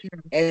 that's very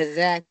true.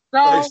 Exactly.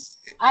 Like, So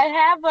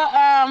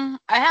I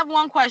have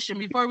one question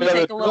before we Tell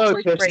take the a little drug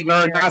quick test, break you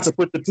learn here. not to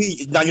put the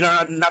pee. Now you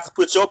learn not to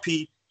put your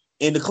pee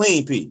in the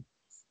clean pee.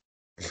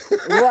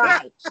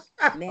 Right.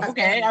 Man,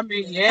 Okay, I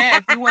mean, yeah,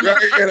 if you want yeah,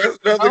 to that's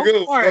another go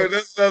good. for So it,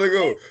 that's another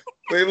good.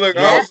 See, look,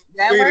 You I know? was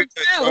that tweeting works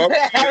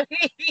that. too.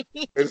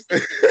 That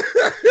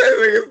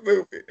nigga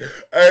stupid.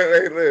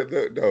 Hey,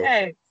 look, no.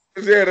 Hey,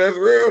 Yeah, that's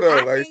real though.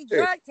 I Like, think shit.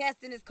 drug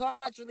testing is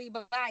culturally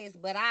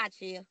biased, but I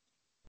chill.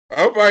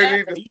 I might that's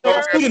need to You know,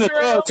 start true, speaking of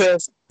drug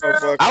tests,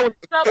 true. I was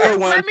So there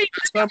one let me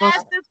summer.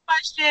 ask this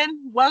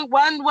question.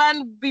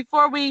 One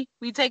before we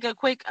take a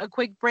quick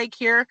break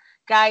here,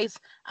 guys.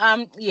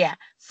 Yeah.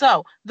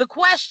 So the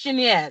question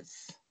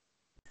is,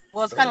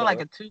 well, it's kind of like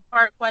a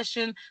two-part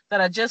question that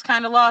I just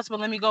kind of lost,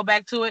 but let me go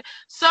back to it.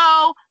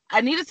 So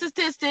I need a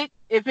statistic.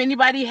 If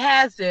anybody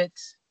has it,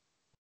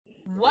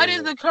 what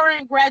is the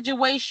current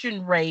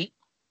graduation rate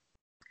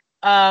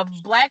of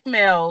black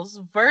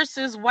males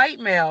versus white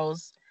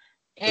males?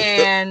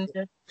 And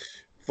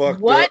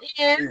what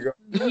is,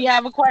 we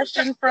have a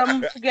question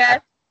from the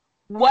guest.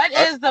 What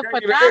is the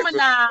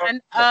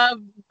phenomenon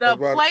of the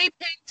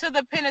playpen to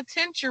the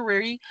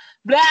penitentiary?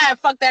 Blah,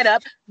 fuck that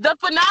up. The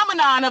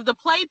phenomenon of the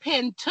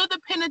playpen to the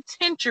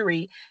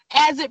penitentiary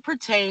as it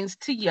pertains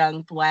to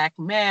young black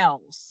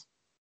males.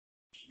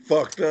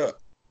 Fucked up.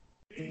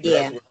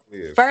 Yeah.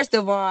 First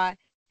of all,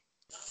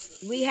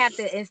 we have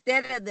to,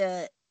 instead of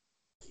the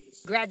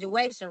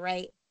graduation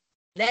rate,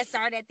 let's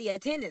start at the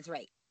attendance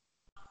rate.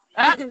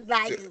 Like,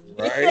 right? You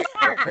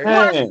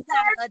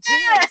gotta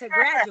attend to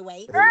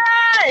graduate.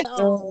 Right.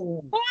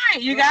 So,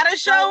 point. You gotta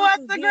show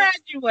up to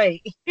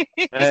graduate.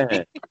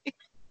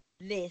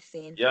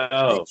 Listen, Yo,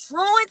 the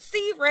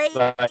truancy rate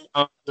like, I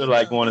don't feel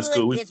like going to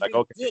school. We is like,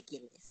 okay.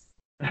 ridiculous.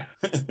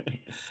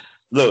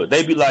 Look,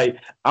 they be like,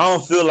 I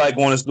don't feel like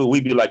going to school.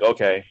 We be like,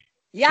 okay.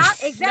 Yeah,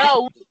 exactly.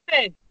 No,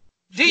 listen.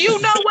 Do you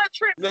know what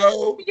trip?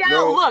 No.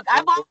 Look,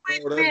 I've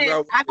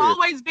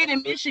always been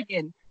in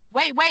Michigan.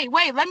 Wait.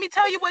 Let me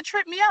tell you what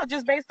tripped me out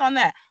just based on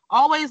that.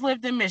 Always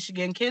lived in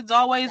Michigan. Kids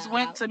always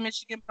went to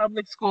Michigan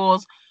public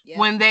schools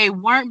when they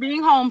weren't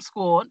being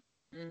homeschooled.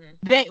 Mm-hmm.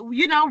 They,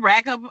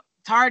 rack up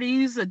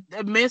tardies,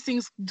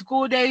 missing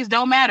school days,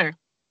 don't matter.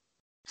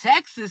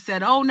 Texas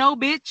said, oh no,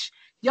 bitch.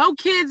 Your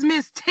kids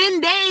missed 10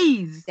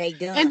 days. They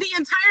done. And the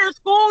entire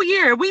school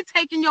year. We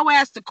taking your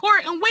ass to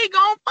court and we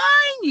gonna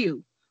find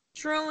you.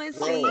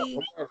 Truancy.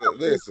 No,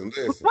 listen.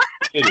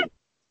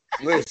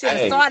 I should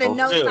have saw the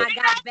notes I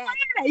got back.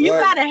 You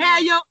gotta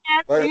have your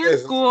ass in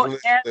school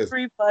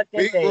every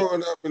fucking day.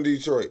 Growing up in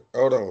Detroit.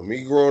 Hold on.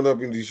 Me growing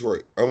up in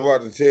Detroit. I'm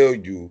about to tell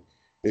you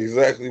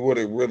exactly what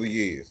it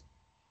really is.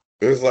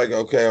 It's like,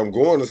 okay, I'm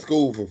going to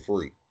school for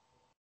free.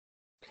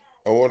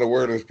 I want to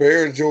wear this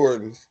pair of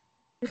Jordans.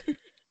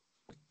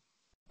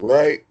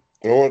 Right?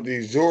 I want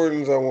these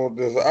Jordans. I want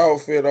this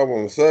outfit. I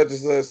want such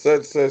and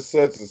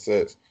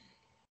such.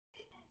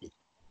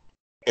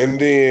 And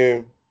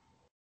then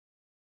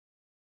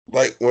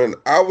like when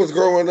I was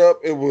growing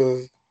up, it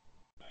was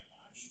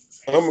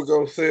I'm gonna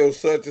go sell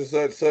such and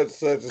such, such and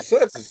such and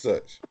such and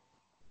such,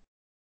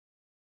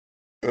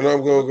 and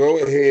I'm gonna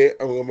go ahead.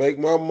 I'm gonna make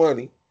my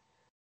money,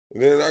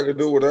 and then I can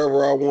do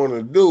whatever I want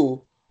to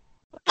do.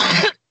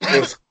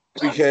 And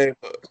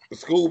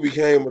school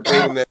became a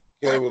thing that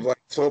became was like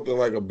something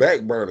like a back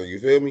burner. You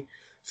feel me?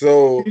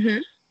 So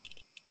you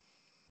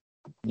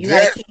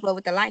got to keep up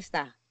with the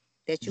lifestyle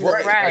that you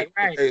right.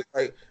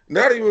 Like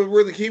not even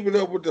really keeping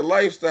up with the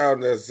lifestyle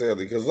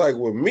necessarily, because like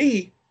with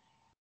me,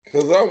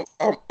 because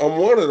I'm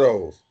one of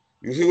those.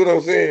 You see what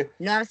I'm saying?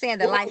 You know what I'm saying?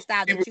 The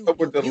lifestyle that you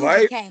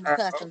became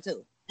accustomed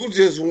to. You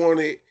just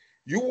wanted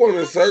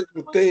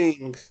certain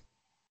things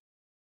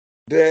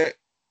that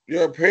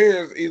your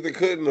parents either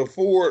couldn't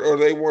afford or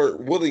they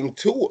weren't willing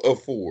to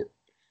afford.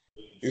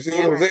 You see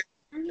what I'm saying?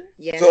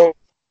 Yeah. So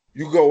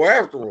you go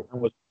after them.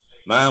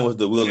 Mine was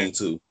the willing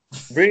to.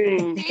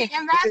 And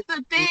that's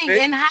the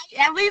thing.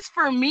 At least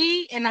for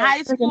me, in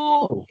high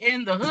school,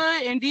 in the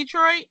hood, in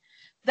Detroit,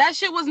 that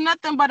shit was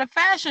nothing but a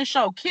fashion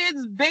show.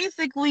 Kids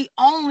basically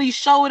only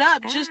showed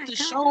up just to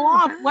show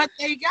off what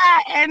they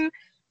got, and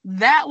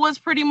that was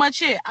pretty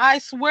much it. I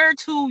swear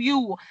to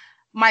you,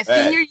 my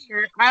senior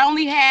year, I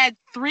only had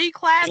 3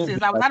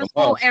 classes. I was out of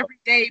school every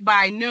day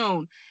by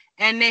noon,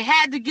 and they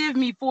had to give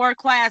me 4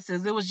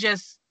 classes. It was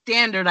just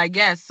standard, I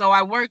guess. So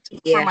I worked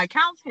for my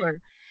counselor,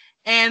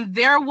 and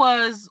there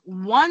was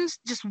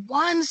just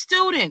one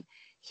student.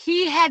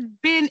 He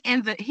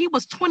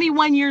was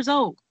 21 years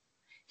old.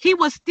 He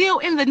was still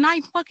in the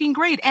 9th fucking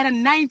grade at a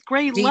 9th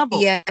grade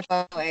level.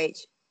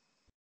 GPFOH.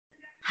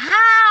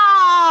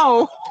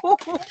 How?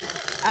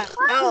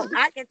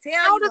 I can tell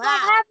how you did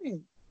that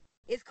happen?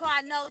 It's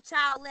called No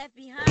Child Left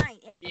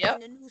Behind.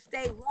 And the new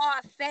state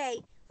laws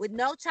say with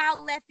No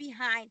Child Left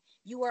Behind,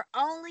 you are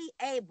only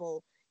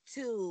able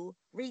to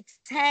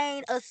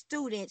retain a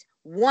student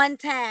one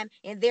time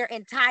in their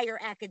entire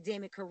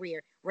academic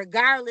career,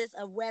 regardless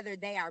of whether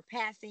they are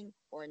passing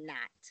or not.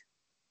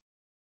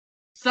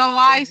 So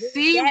I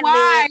see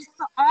why.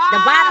 The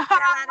bottom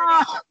fell out of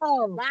that.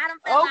 Bottom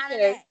fell out of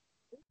that.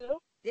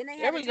 Then they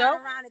had to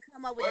turn around and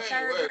come up with a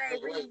third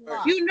grade reading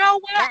law. You know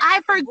what? I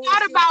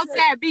forgot about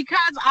that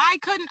because I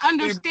couldn't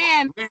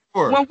understand.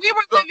 When we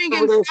were living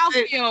in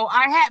Southfield,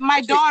 I had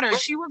my daughter.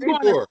 She was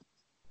going to...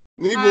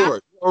 Nebor,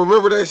 you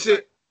remember that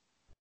shit?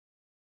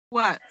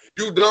 What?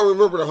 You don't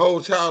remember the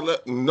whole child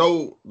left?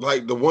 No,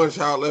 like the one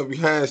child left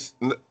behind,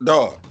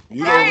 dog.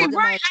 You don't remember?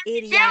 Right. I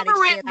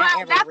remember it,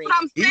 but that's what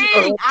I'm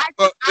saying.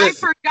 I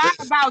forgot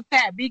about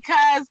that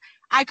because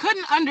I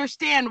couldn't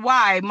understand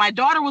why my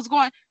daughter was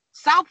going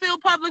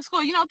Southfield Public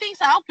School. You know, think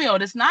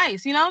Southfield is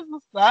nice. You know, it's the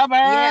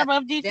suburb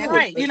of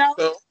Detroit. You know,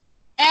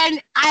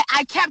 and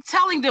I kept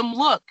telling them,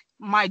 look,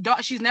 my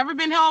daughter, she's never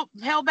been held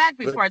back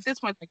before. At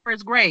this point, like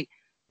 1st grade.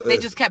 They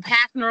just kept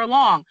passing her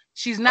along.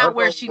 She's not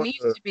where she needs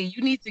to be.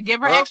 You need to give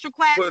her extra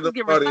classes,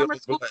 give her summer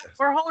school,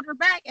 or hold her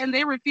back. And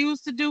they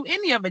refused to do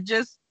any of it.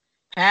 Just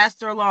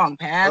passed her along.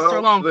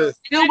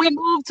 Then we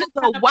moved to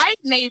the white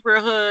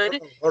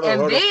neighborhood,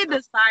 and they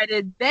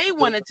decided they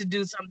wanted to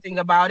do something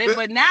about it.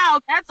 But now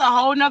that's a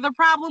whole nother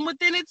problem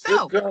within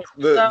itself.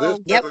 This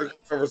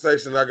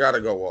conversation I gotta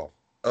go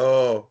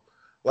off.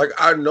 Like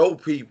I know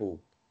people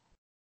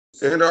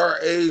in our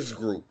age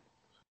group.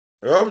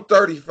 I'm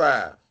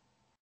 35.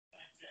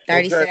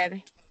 37.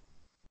 Okay.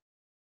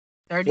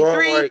 33. So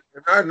like,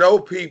 and I know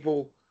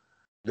people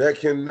that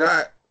can't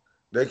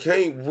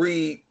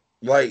read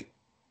like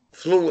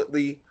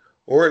fluently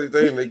or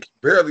anything. They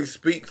barely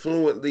speak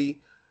fluently,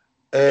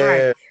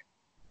 and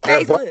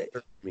that bothers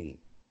me.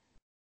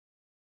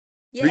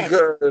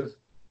 Because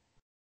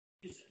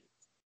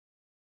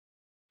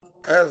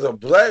as a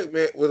black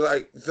man,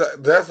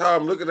 that's how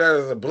I'm looking at it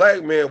as a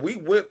black man. We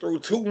went through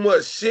too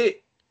much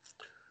shit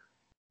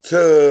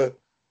to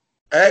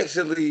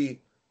actually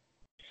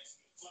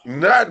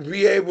not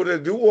be able to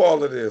do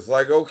all of this.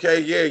 Like,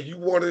 okay, yeah, you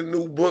wanted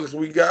new books.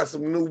 We got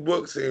some new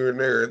books here and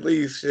there, at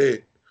least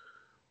shit.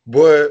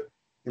 But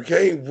we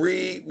can't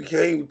read, we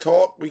can't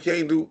talk, we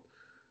can't do.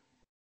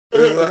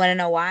 You want to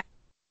know why?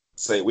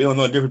 Say, we don't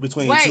know the difference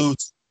between two.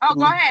 Oh,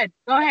 go ahead.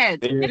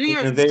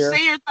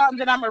 Say your thought,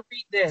 then I'm going to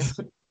read this.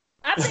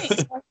 I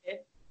think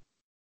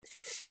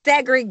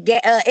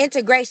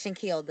integration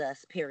killed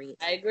us, period.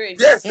 I agree.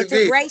 Yes,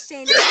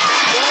 integration.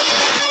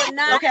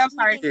 Okay, I'm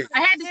sorry.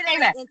 I had to say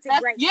that.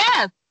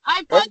 Yes,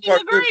 I fucking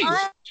agree.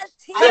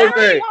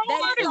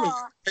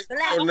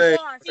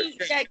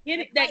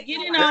 That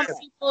getting on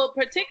people,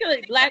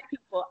 particularly black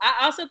people. I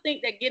also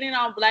think that getting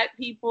on black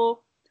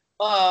people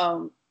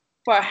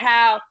for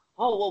how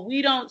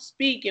we don't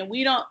speak and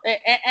we don't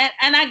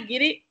and I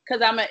get it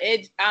because I'm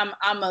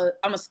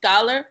a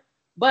scholar.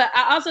 But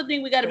I also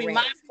think we got to be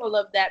mindful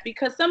of that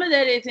because some of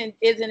that is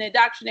an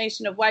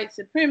indoctrination of white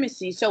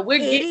supremacy. So we're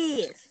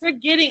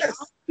getting on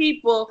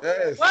people.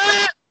 Yes.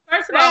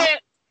 First of all,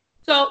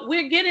 so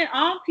we're getting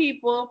on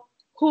people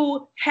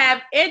who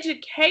have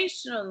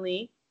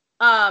educationally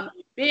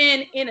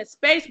been in a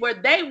space where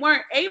they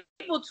weren't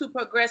able to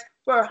progress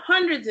for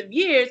hundreds of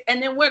years,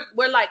 and then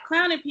we're like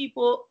clowning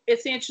people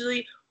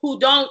essentially who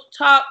don't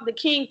talk the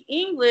King's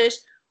English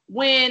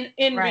when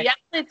in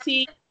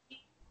reality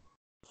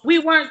we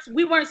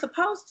weren't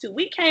supposed to.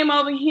 We came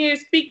over here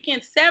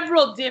speaking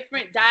several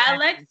different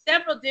dialects,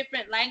 several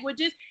different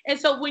languages, and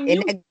so when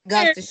you it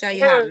goes to show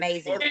you how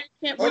amazing.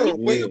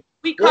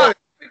 We call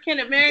African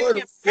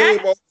American came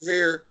over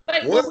here,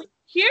 but when we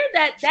hear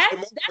that's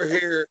over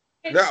here,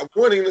 not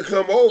wanting to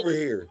come over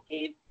here,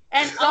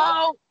 and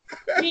all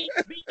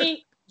being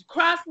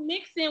cross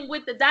mixing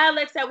with the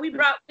dialects that we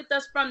brought with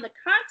us from the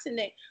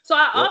continent. So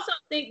I also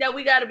think that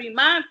we got to be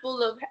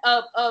mindful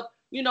of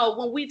you know,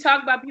 when we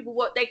talk about people,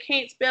 what they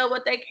can't spell,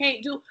 what they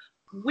can't do,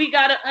 we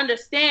got to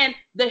understand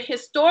the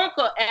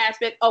historical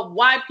aspect of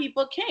why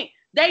people can't.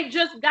 They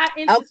just got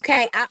into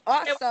okay. I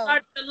also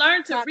started to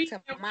learn to read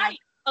and write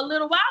a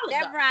little while ago.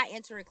 Whenever I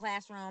enter a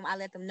classroom, I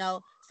let them know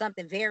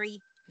something very,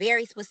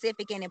 very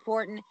specific and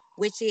important,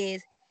 which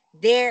is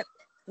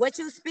what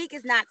you speak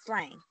is not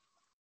slang.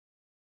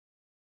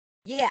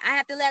 Yeah, I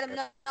have to let them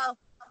know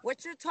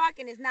what you're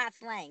talking is not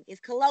slang.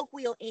 It's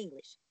colloquial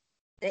English.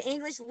 The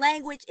English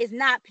language is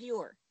not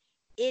pure.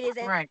 It is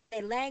a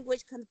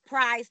language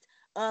comprised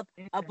of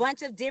a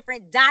bunch of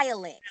different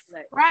dialects.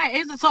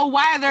 Right. So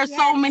why are there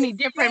so many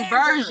different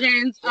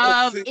versions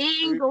of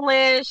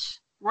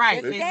English?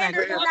 Right.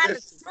 Exactly.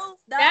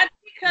 That's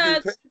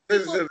because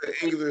the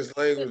English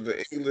language.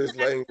 The English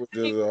language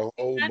is a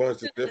whole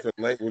bunch of different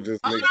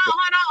languages. Hold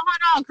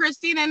on.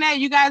 Christina and Nate,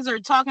 you guys are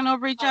talking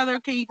over each other.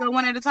 Can you go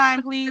one at a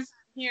time, please?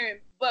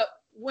 But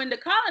when the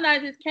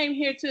colonizers came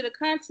here to the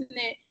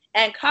continent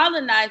and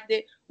colonized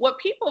it, what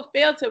people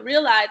failed to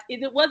realize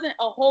is it wasn't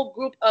a whole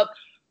group of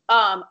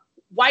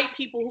white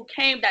people who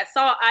came that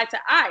saw eye to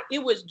eye.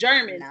 It was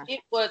Germans,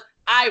 it was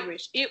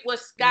Irish, it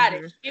was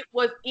Scottish, it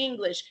was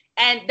English,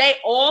 and they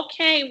all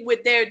came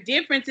with their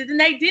differences, and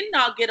they didn't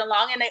all get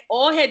along, and they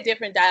all had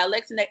different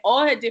dialects, and they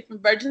all had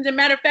different versions. As a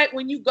matter of fact,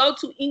 when you go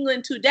to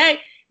England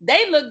today,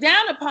 they look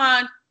down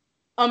upon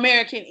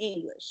American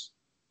English.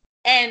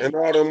 And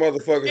all them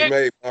motherfuckers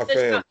made my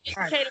family.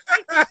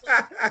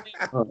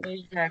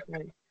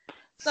 Exactly.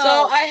 So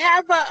I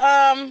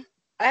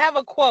have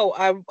a quote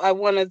I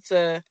wanted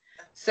to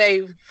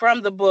say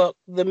from the book,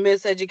 The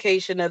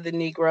Miseducation of the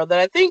Negro, that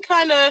I think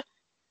kind of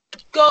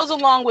goes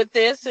along with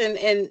this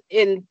and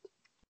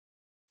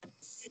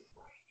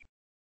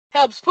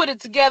helps put it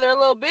together a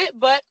little bit.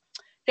 But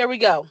here we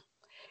go.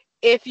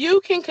 If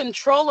you can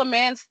control a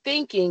man's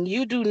thinking,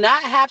 you do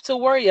not have to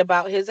worry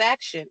about his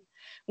action.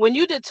 When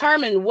you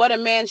determine what a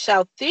man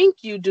shall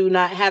think, you do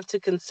not have to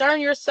concern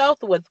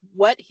yourself with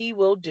what he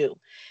will do.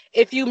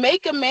 If you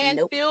make a man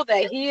feel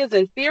that he is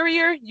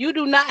inferior, you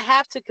do not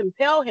have to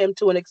compel him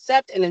to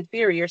accept an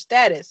inferior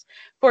status,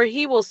 for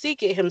he will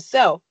seek it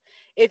himself.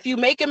 If you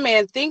make a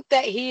man think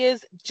that he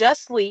is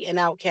justly an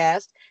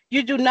outcast,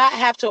 you do not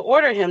have to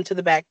order him to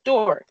the back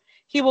door.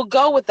 He will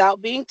go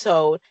without being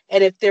told,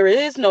 and if there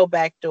is no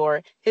back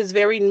door, his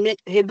very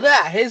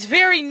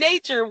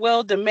nature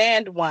will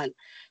demand one.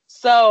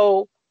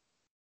 So,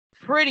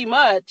 pretty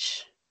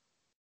much,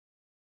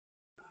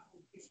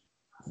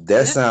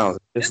 this sounds.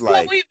 It's this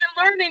like what we've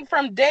been learning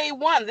from day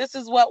one. This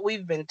is what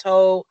we've been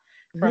told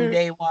from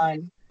day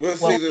one.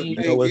 What we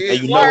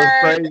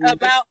learned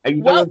about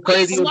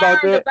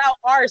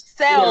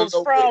ourselves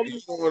from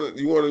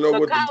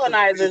the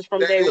colonizers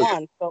from day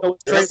one. So,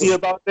 what's crazy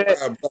about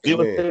that? You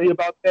know what's crazy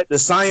about that? The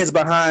science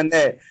behind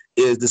that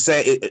is the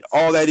same.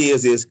 All that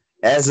is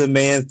as a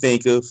man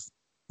thinketh,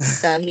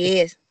 so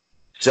he is.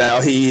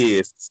 Shall he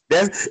is.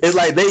 It's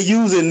like they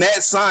using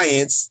that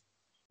science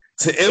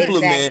to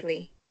implement.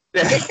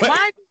 Exactly.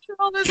 Mind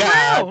control is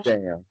God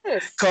real.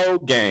 damn.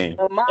 Cold game.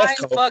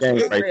 That's cold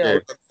game right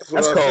there.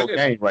 That's cold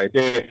game right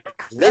there.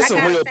 That's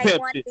some real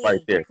pimp shit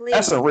right there.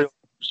 That's some real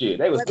shit.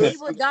 What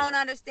people don't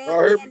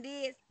understand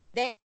is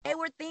they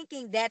were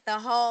thinking that the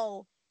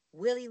whole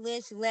Willie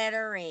Lynch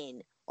letter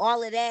and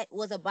all of that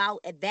was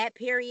about at that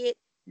period.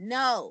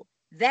 No,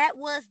 that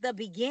was the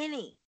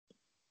beginning.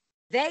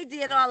 They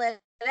did all of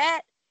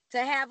that to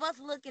have us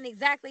looking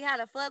exactly how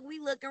the fuck we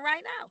looking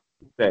right now.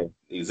 Okay,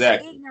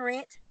 exactly.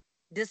 Ignorant,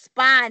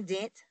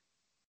 despondent,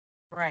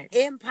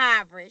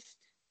 impoverished,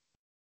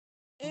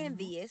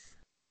 envious,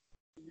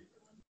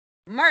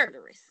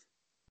 murderous.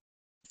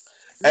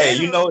 Hey,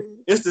 you know,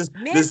 it's this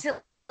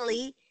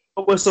mentally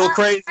what's so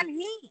crazy?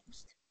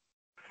 Unhinged.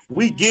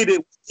 We get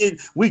it.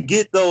 We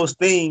get those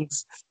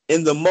things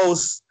in the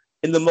most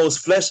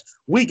flesh.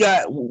 We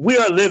are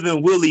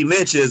living Willie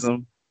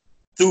Lynchism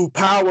through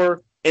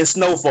Power and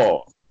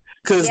Snowfall.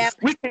 Because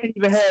we can't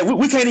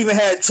even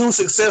have two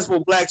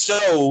successful black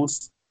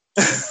shows.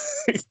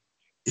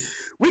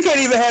 We can't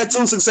even have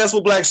two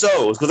successful black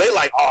shows because they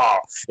like,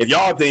 if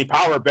y'all think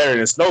Power better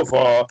than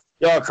Snowfall,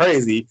 y'all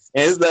crazy.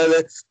 And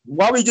it's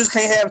why we just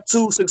can't have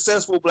two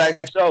successful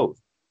black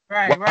shows?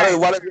 Why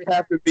does it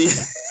have to be?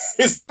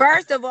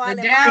 First of all, in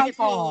my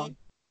opinion,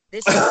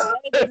 the show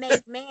David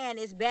Makes Man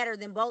is better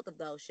than both of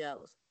those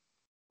shows.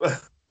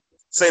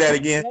 Say that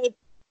again.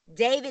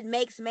 David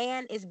Makes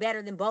Man is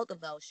better than both of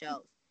those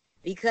shows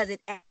because it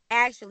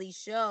actually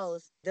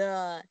shows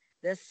the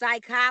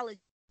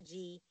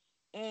psychology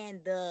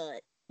and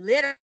the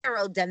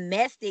literal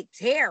domestic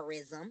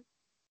terrorism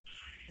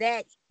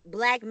that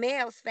black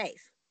males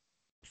face.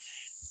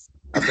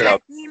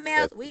 Black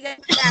females, we got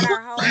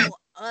our whole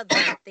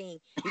other thing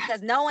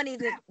because no one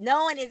is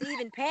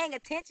even paying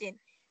attention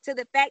to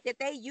the fact that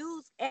they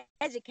use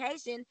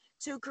education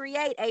to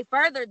create a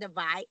further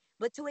divide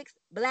betwixt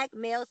black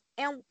males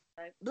and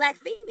black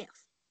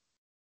females.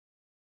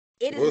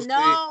 It is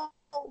no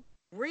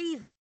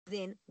reason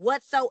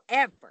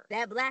whatsoever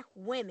that black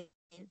women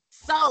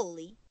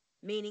solely,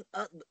 meaning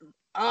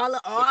all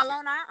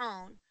on our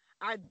own,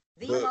 are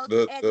the most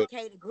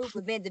educated group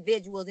of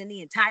individuals in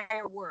the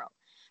entire world.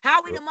 How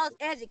are we the most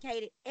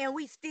educated and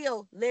we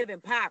still live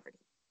in poverty?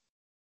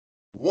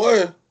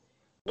 One.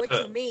 What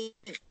you mean?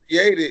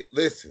 Created.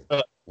 Listen.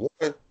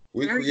 One.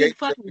 We Very created good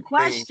fucking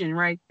question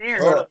right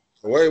there.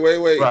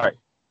 Wait. Right.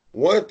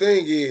 One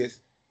thing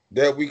is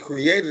that we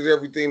created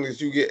everything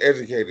that you get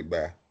educated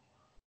by.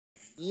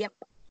 Yep.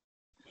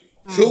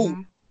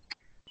 Two.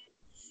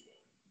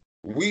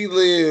 We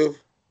live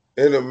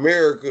in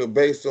America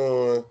based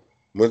on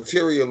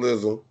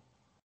materialism.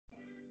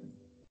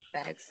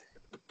 Facts.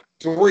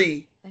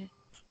 3.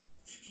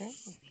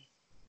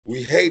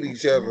 We hate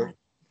each other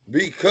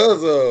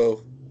because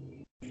of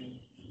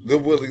the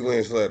Willie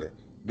Lynch letter.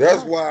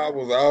 That's why I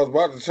was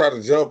about to try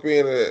to jump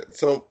in at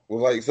some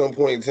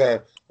point in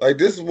time. Like,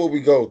 this is what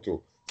we go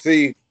through.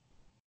 See,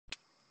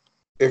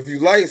 if you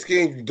light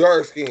skin, you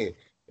dark skin.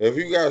 If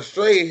you got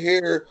straight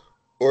hair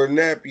or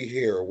nappy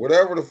hair,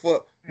 whatever the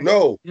fuck,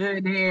 no.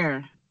 Good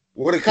hair.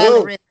 What it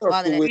comes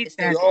down to is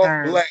we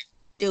all black.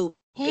 Dude,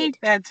 hate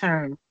that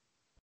term.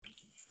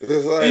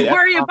 It's like, you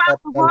worry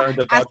about the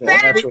world. I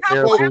said it a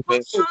couple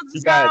episodes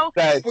ago.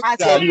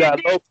 You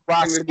got low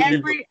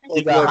porosity,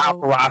 you got high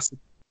porosity,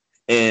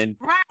 and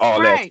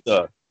all that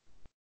stuff.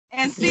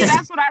 And see,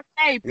 that's what I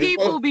say.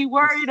 People be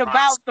worried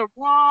about the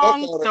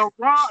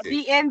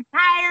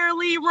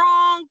entirely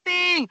wrong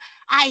thing.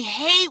 I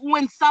hate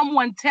when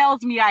someone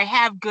tells me I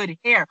have good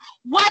hair.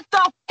 What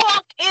the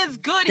fuck is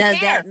good hair?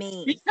 Does that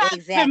mean?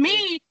 Because to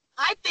me,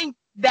 I think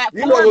that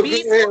you know what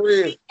good hair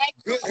is?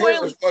 Good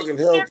hair is fucking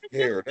healthy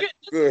hair. That's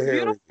good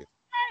hair.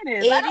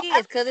 It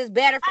is because it's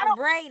better for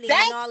braiding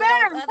and all of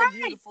those other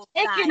beautiful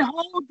styles. It can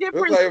hold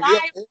different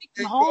styles. It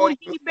can hold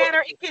heat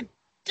better. It can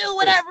do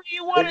whatever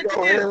you want it to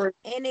do.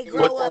 And it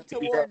grow up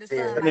toward the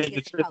sun.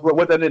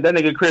 What that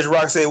nigga Chris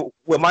Rock said,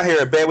 well, my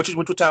hair is bad. What you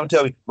trying to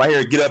tell me? My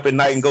hair get up at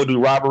night and go do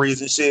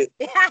robberies and shit.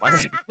 You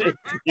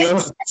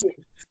know,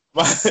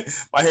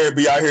 my hair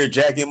be out here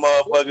jacking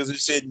motherfuckers and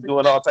shit and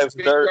doing all types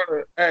of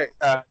dirt. Hey,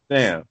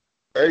 damn.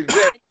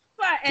 Exactly.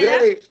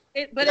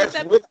 But it's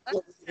up to us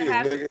to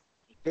have.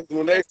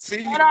 When they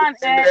see you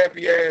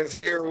happy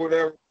ass hair or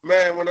whatever,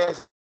 man, when I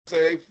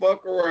say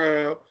fuck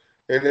around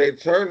and they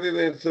turned it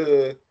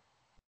into,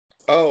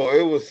 oh,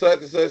 it was such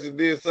and such and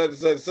did such and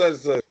such and such and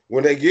such.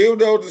 When they give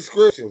those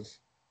descriptions,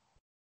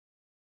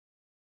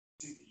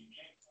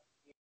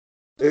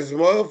 this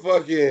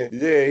motherfucking,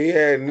 he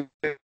had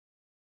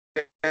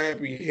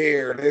happy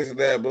hair, this and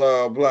that,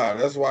 blah, blah.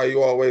 That's why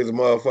you always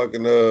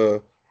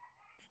motherfucking,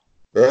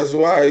 that's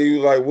why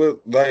you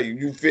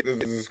you fit the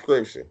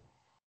description.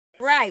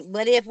 Right,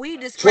 but if we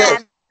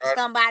describe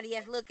somebody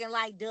as looking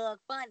like Doug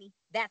Funny,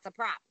 that's a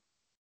problem.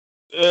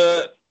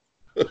 That's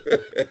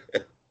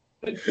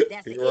the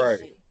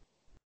issue.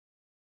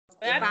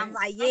 If I'm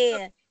like,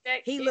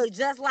 he looked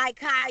just like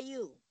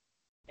Caillou.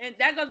 And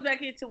that goes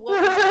back into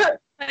what we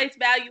place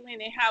value in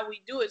and how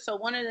we do it. So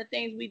one of the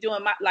things we do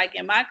in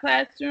my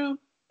classroom,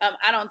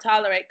 I don't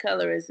tolerate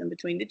colorism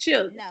between the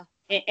children. No.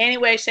 In any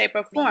way, shape,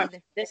 or form.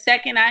 The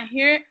second I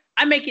hear it,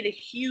 I make it a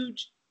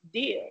huge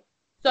deal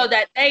so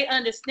that they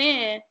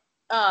understand.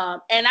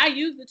 And I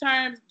use the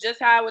terms just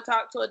how I would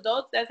talk to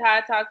adults. That's how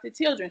I talk to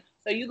children.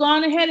 So you go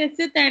on ahead and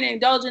sit there and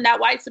indulge in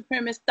that white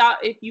supremacist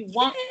thought if you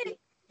want to.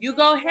 You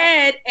go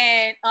ahead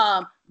and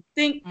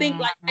think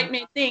like white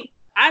men think.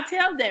 I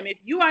tell them, if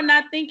you are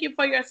not thinking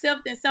for yourself,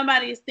 then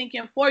somebody is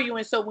thinking for you.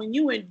 And so when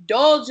you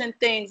indulge in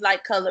things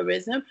like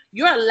colorism,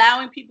 you're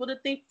allowing people to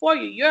think for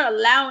you. You're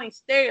allowing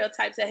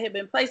stereotypes that have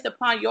been placed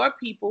upon your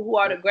people, who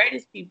are the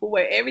greatest people,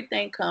 where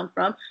everything comes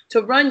from,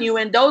 to run you.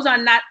 And those are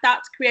not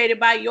thoughts created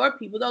by your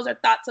people. Those are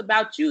thoughts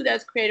about you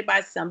that's created by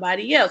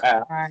somebody else.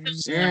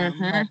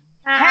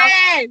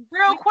 Hey,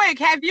 real quick,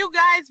 have you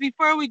guys,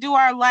 before we do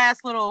our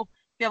last little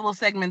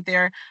segment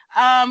there,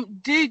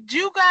 did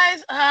you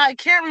guys, I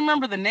can't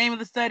remember the name of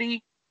the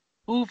study,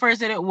 who first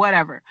did it,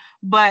 whatever,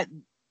 but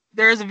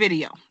there's a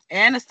video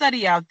and a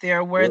study out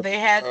there where they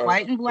had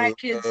white and black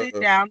kids sit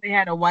down. They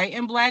had a white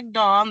and black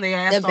doll, and they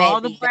asked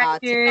all the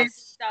black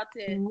kids.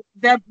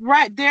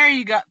 Right there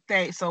you go.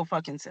 They so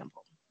fucking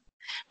simple.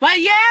 But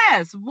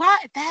yes,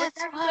 what?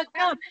 That's fucked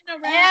up.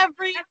 That's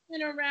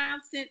been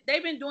around since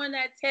they've been doing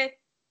that test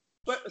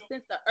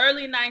since the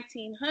early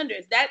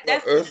 1900s.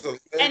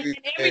 And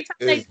every time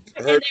they get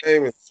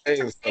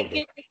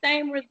the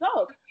same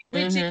result,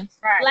 which is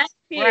black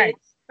kids,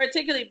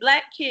 particularly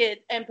black kids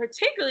and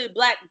particularly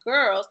black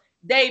girls,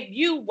 they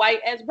view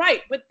white as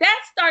right. But that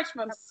starts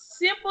from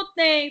simple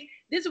things.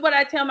 This is what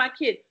I tell my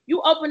kids.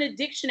 You open a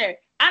dictionary.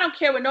 I don't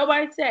care what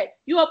nobody said.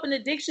 You open the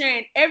dictionary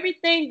and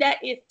everything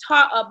that is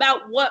taught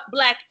about what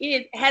black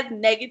is has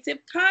negative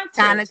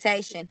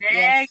connotation.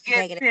 Yes,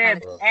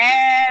 Negative.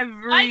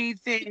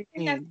 Everything.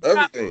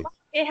 Everything.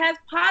 It has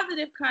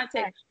positive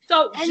context.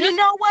 So, and you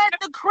know what?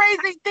 The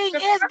crazy thing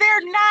is,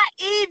 they're not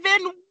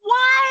even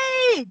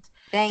white.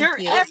 They're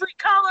every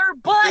color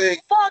but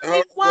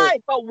fucking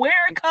white. But wear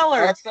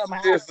color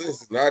somehow.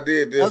 Listen, I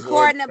did this.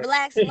 According to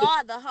Black's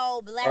law, the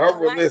whole black and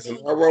white thing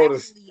I wrote a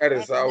is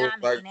status. I was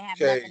like, and have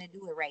nothing to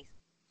do with race.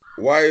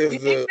 Why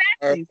is the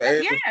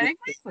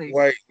exactly.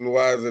 white and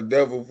why is the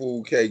devil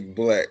food cake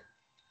black?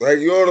 Like,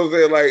 you know what I'm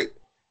saying? Like,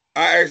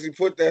 I actually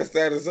put that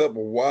status up a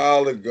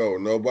while ago.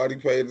 Nobody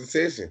paid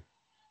attention.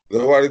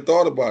 Nobody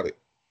thought about it.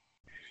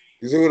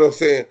 You see what I'm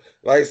saying?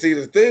 Like, see,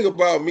 the thing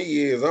about me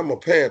is I'm a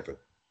Panther.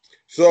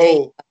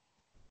 So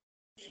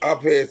I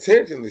pay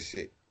attention to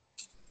shit.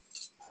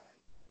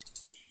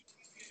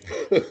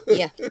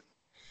 Yeah.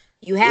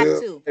 You have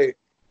to. Hey,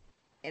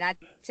 and I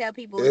tell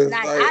people it's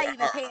not. Like, I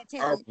even pay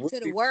attention to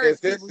the words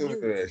people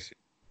use.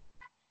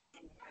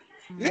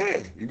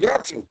 Yeah, you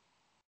got to.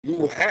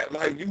 You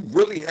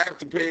really have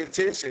to pay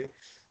attention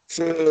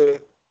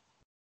to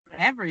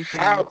everything,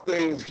 how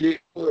things get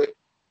put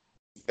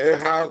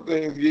and how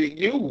things get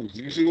used.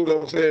 You see what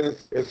I'm saying?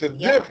 It's a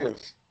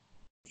difference.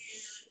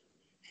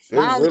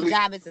 My only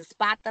job is to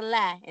spot the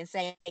lie and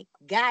say,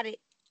 got it,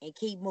 and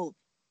keep moving.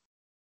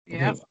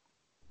 Yep.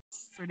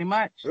 Pretty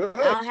much. I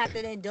don't have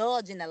to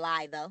indulge in the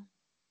lie, though.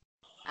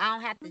 I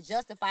don't have to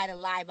justify the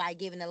lie by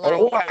giving the lie.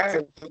 I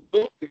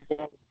absolutely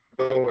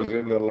indulge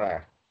in the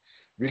lie.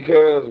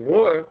 Because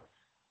one,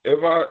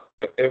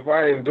 if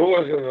I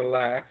endorse in a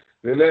lie,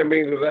 then that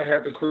means that I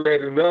have to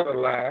create another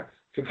lie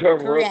to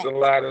cover up the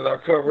lie that I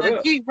covered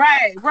up.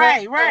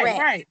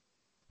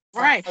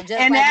 Right. So just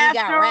and like we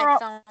got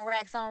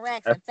racks on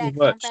racks and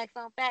facts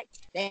on facts,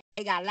 they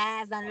got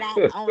lies on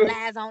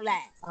lies on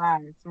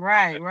lies.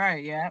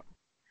 Right. Yep.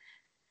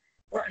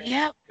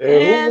 Yep.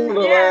 And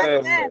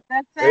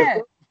that's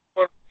it.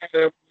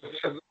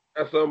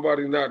 That's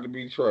somebody not to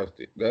be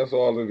trusted. That's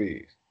all it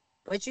is.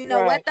 But you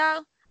know what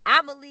though?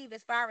 I believe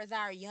as far as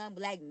our young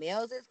black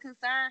males is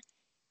concerned,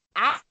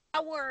 our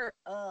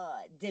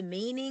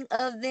demeaning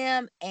of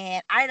them,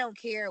 and I don't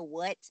care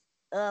what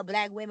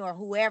black women or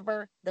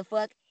whoever the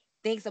fuck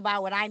thinks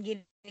about what I'm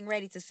getting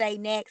ready to say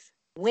next.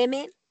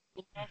 Women,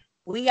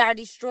 we are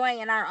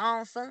destroying our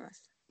own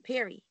sons.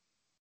 Period.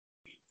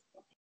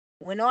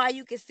 When all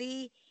you can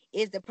see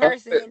is the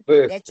person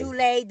that you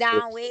laid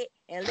down with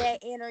and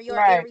let enter your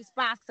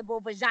irresponsible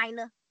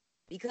vagina,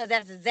 because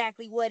that's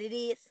exactly what it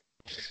is.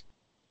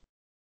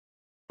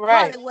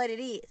 Call it what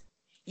it is.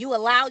 You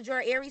allowed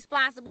your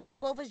irresponsible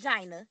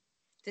vagina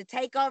to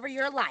take over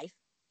your life,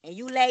 and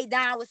you laid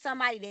down with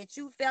somebody that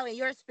you felt in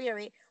your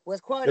spirit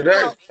was quote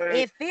unquote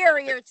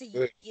inferior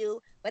to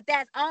you, but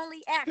that's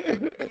only after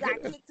you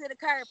got kicked to the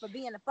curb for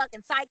being a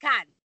fucking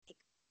psychotic.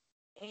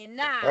 And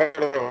now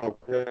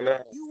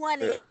you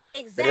want to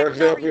exact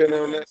your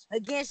revenge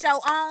against your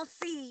own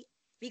seed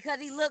because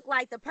he looked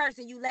like the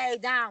person you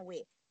laid down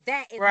with.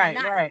 That is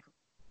not.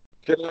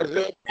 Can I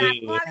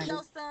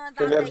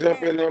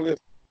jump in on this?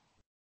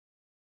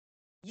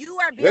 You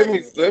are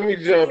building let me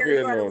jump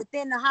in on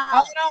within the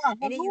house,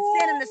 and then you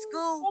send them to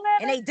school,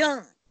 and they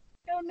done.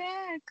 Go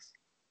next.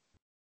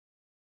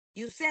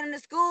 You send them to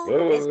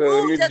school, and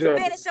school just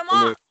finish them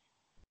off.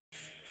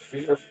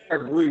 I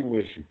agree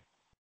with you.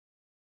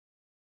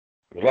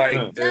 Like,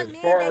 as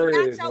far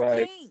as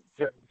like,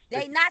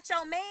 they not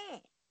your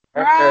man.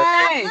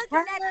 Right. Stop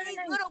looking at these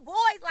little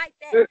boys like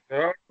that.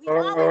 We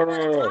always want to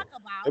talk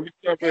about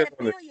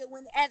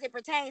pedophilia as it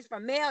pertains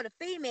from male to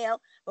female,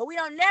 but we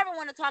don't never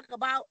want to talk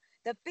about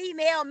the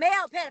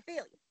female-male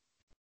pedophilia.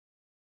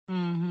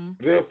 Mm-hmm.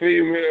 The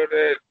female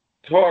that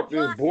taught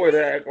this boy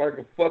to act like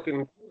a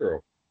fucking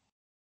girl.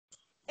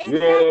 You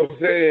know what I'm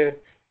saying?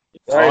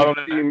 Like,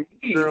 doing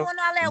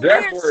all that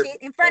weird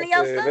shit in front of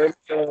your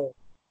son.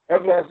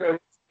 That's why I said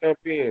jump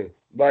in.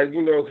 Like,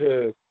 you know,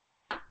 because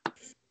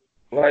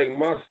like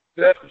my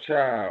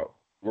stepchild,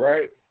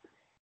 right?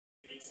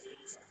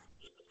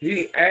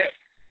 He acts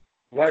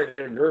like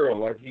a girl,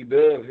 like he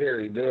does hair,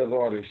 he does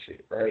all this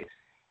shit, right?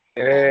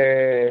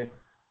 And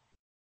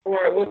I'm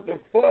like, what the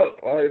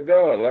fuck? Like,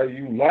 dog, like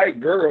you like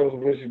girls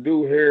when you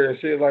do hair and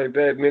shit like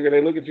that, nigga,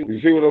 they look at you.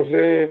 You see what I'm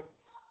saying?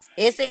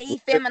 It's an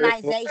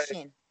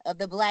effeminization of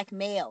the black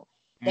male.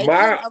 This is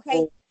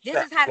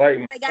how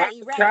they gotta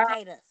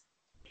eradicate us.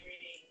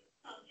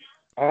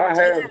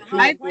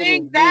 I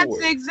think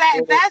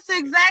that's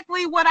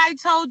exactly what I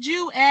told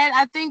you, Ed.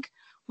 I think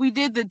we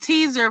did the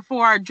teaser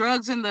for our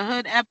Drugs in the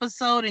Hood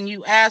episode, and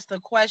you asked a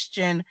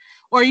question,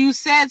 or you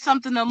said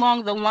something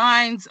along the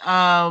lines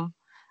of,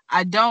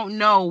 I don't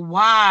know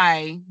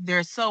why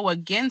they're so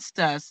against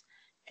us.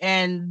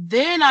 And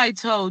then I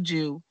told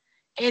you,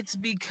 it's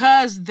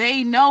because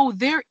they know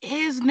there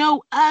is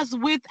no us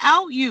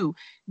without you.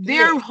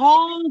 Their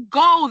whole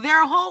goal,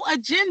 their whole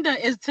agenda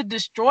is to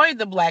destroy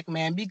the black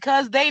man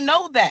because they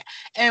know that.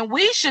 And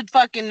we should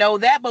fucking know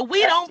that, but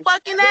we don't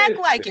fucking act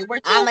like it. We're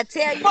too I'm gonna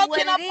tell you what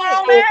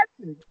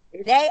it is.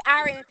 They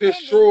are intended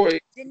destroy,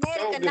 genetic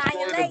don't destroy the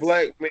annihilation.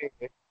 black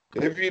man.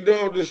 If you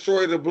don't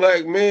destroy the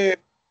black man,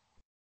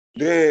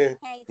 then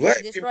Can't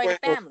black destroy people the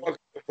ain't gonna family. fucking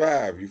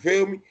survive. You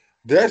feel me?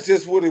 That's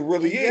just what it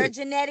really Your is.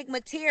 genetic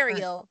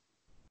material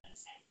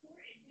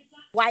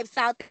wipes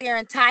out their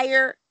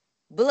entire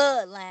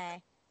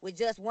bloodline with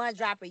just one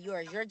drop of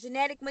yours. Your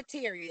genetic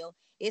material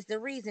is the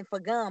reason for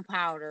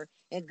gunpowder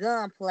and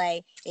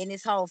gunplay and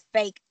this whole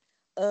fake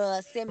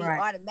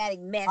semi-automatic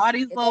mess All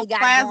these that little they got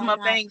plasma going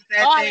on. banks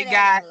that All they of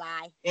that got. is a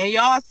lie. And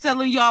y'all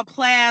selling y'all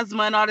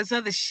plasma and all this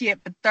other shit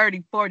for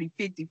 30, 40,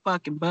 50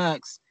 fucking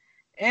bucks.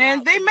 And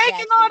Right, they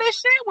making all this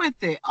shit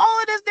with it.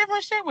 All of this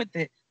different shit with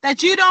it.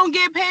 That you don't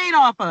get paid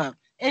off of.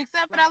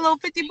 Except for that little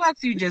 50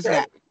 bucks you just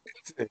got.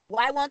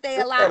 Why won't they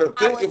You allow gotta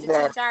think us to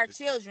about teach our it.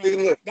 children See,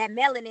 look, that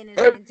melanin is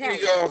let me give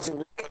intelligent? y'all some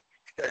real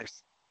education.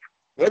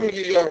 Let me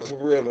give y'all some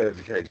real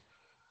education.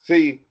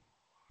 See,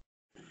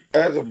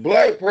 as a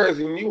black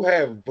person, you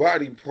have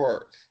body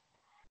parts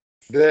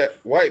that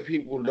white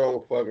people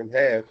don't fucking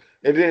have.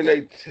 And then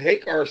they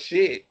take our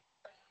shit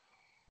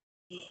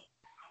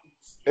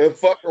and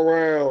fuck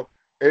around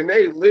and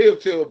they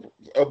live till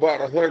about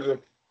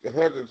 100,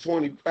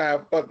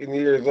 125 fucking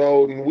years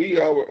old and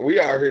we out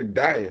here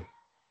dying.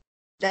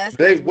 That's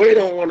They because wait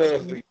on one of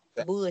us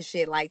to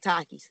bullshit like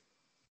Takis.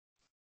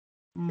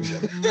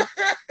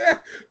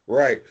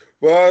 right.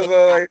 But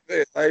also like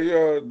that,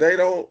 like they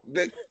don't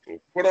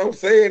what I'm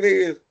saying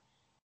is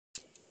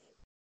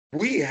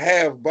we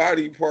have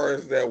body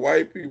parts that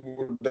white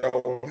people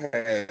don't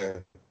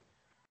have.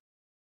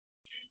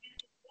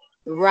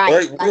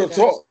 Right. Like real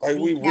talk. Like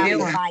we really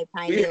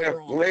have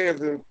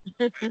glands and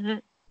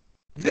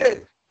yeah,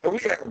 and we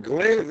have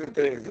glands and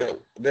things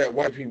that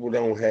white people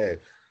don't have.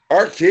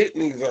 Our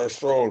kidneys are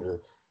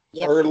stronger.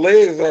 Yep. Our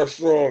legs are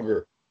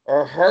stronger.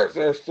 Our hearts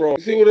are strong.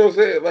 You see what I'm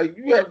saying? Like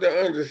you have to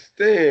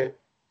understand.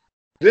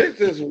 This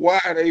is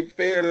why they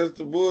fed us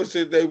the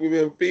bullshit they've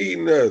been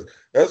feeding us.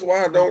 That's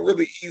why I don't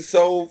really eat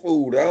soul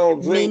food. I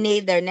don't drink. Me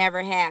neither.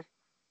 Never have.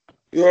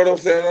 You know what I'm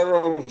saying? I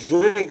don't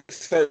drink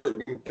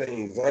certain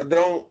things. I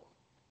don't.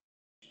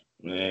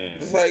 Man,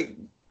 it's like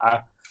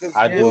I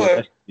do.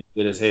 That's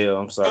good as hell.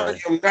 I'm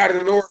sorry. I'm not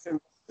an orphan.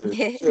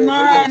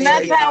 Man,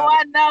 that's how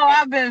I know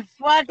I've been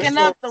fucking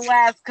up the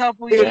last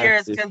couple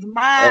years because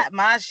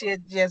my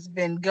shit just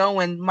been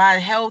going. My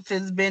health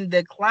has been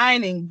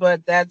declining,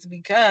 but that's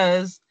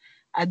because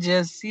I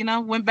just,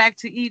 went back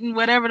to eating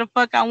whatever the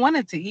fuck I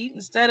wanted to eat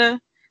instead of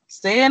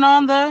staying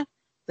on the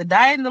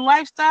diet and the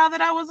lifestyle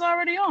that I was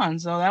already on.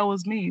 So that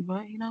was me,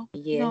 but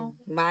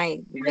my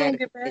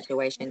medical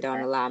situation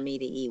don't allow me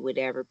to eat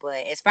whatever.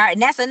 But as far,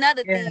 and that's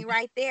another thing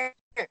right there.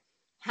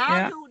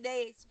 How do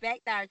they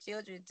expect our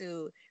children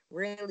to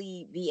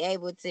really be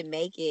able to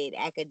make it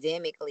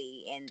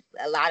academically? And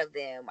a lot of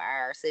them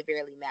are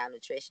severely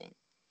malnutrition.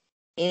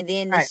 And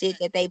then the shit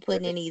that they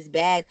put in these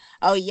bags.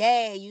 Oh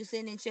yeah, you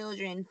sending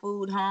children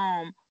food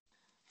home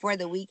for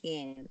the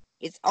weekend.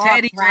 It's all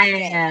Teddy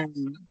processed.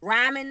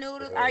 Ramen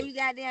noodles. Are you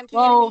goddamn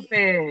kidding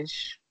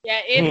Goldfish. me? Yeah,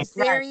 it's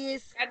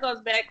serious. That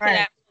goes back to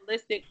that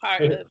holistic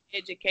part of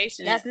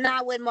education. That's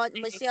not what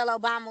Michelle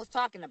Obama was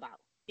talking about.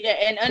 Yeah,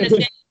 and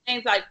understanding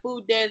things like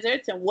food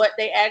deserts and what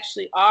they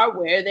actually are,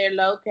 where they're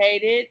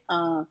located,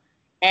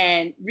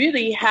 and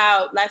really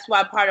how that's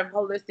why part of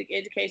holistic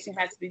education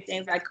has to be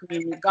things like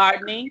community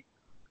gardening,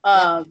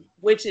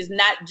 which is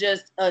not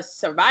just a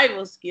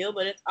survival skill,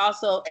 but it's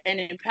also an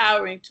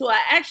empowering tool.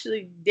 I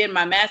actually did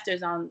my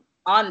master's on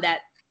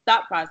that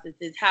thought process: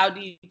 is how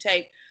do you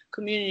take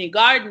community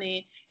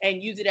gardening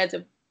and use it as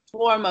a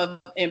form of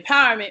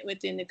empowerment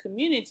within the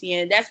community.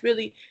 And that's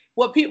really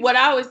what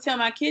I always tell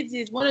my kids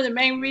is one of the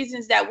main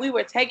reasons that we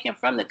were taken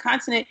from the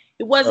continent.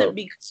 It wasn't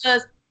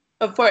because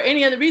for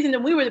any other reason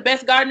than we were the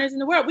best gardeners in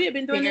the world. We have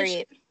been doing this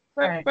shit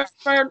for a long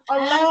time.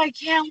 I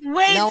can't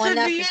wait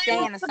to be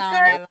stay in the sun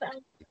that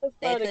long.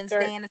 They couldn't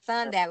stay in the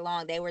sun that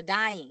long. They were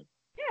dying.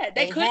 Yeah,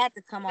 they had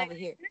to come over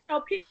here.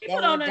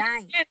 People don't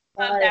understand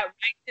that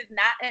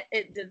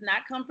rice does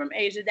not come from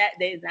Asia. That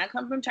does not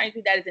come from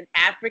Chinese. That is an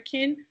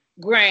African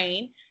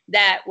grain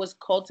that was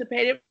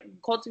cultivated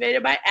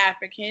by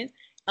Africans.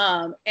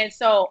 And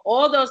so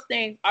all those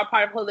things are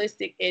part of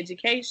holistic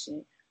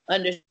education,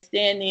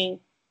 understanding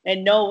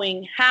and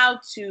knowing how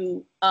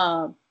to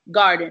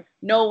garden,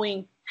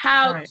 knowing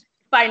how to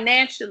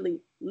financially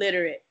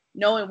literate,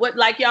 knowing what,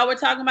 like y'all were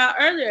talking about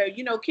earlier,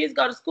 kids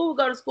go to school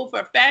for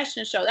a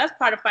fashion show. That's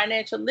part of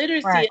financial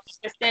literacy,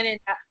 understanding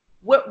that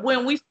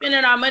when we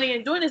spending our money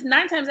and doing this,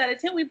 9 times out of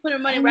 10, we put our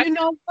money right in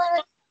our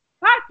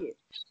pocket.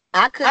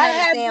 I couldn't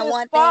understand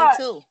one thing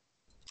too.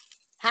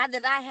 How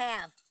did I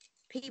have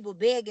people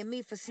begging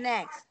me for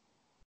snacks,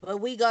 but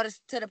we go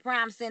to the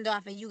prom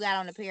send-off and you got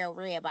on a pair of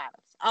red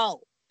bottoms?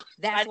 Oh,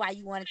 that's why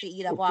you wanted to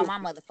eat up all my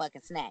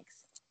motherfucking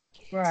snacks.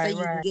 So you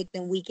can get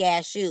them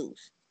weak-ass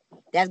shoes.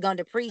 That's going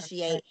to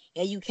depreciate,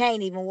 and you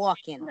can't even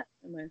walk in them.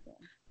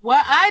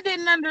 Well, I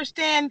didn't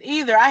understand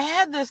either. I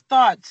had this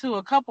thought, too,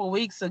 a couple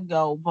weeks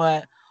ago,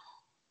 but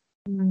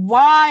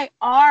why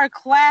are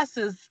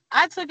classes...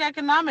 I took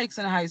economics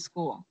in high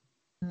school.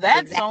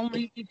 That's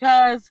only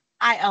because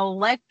I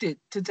elected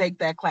to take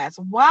that class.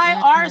 Why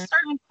are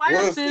certain Well,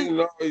 classes see,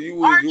 no,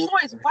 our you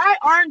choice? Why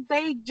aren't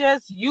they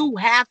just, you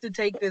have to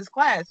take this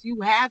class? You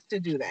have to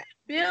do that.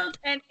 Build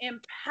an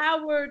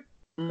empowered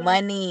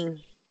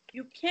Money.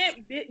 You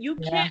can't Yeah.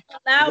 can't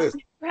allow Listen,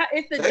 people.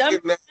 It's the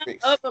dumbest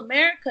economics of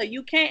America.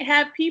 You can't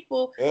have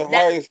people in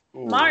that high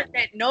school. smart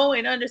that know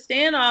and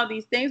understand all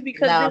these things,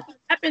 because No. then what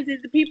happens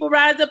is the people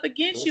rise up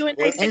against you and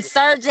they take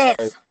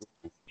Insurgents.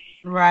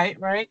 Right,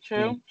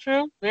 true,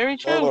 very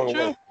true, Hold on,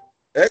 true. wait.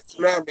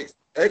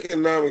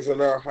 Economics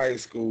in our high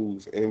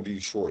schools in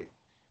Detroit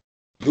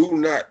do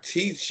not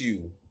teach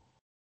you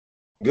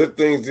the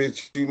things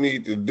that you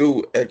need to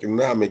do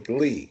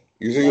economically.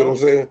 You see what I'm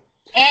saying?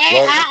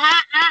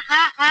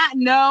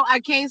 No, I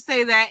can't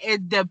say that.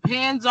 It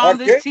depends on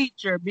the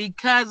teacher,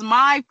 because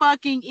my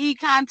fucking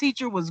econ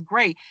teacher was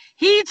great.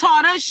 He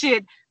taught us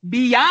shit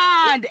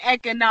beyond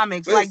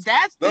economics. Like,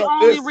 that's the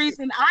only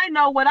reason I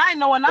know what I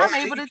know, and I'm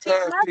able to teach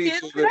my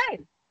kids today.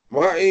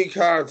 My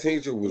econ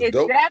teacher was It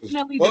dope.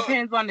 definitely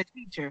depends on the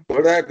teacher.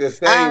 But at the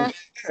same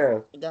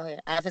time, go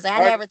ahead. I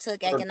never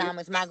took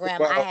economics. My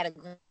grandma,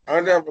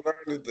 I never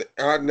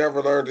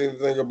learned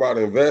anything about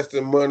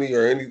investing money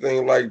or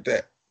anything like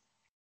that.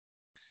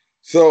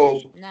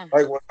 So,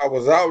 like when I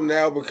was out in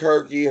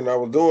Albuquerque and I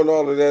was doing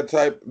all of that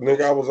type,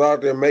 nigga, I was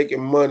out there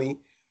making money.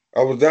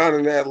 I was down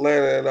in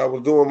Atlanta and I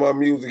was doing my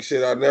music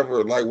shit. I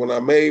never, like when I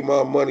made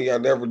my money, I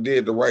never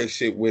did the right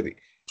shit with it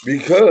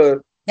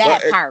because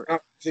that part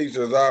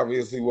teachers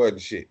obviously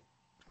wasn't shit.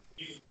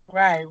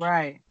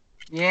 Right.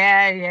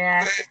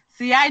 Yeah.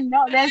 See, I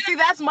know that. See,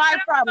 that's my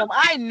problem.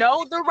 I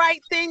know the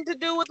right thing to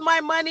do with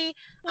my money.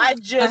 I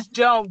just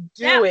don't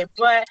do it.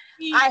 But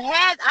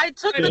I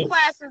took the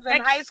classes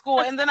in high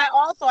school, and then I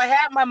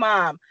had my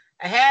mom.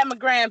 I had my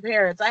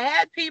grandparents. I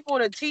had people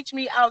to teach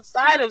me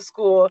outside of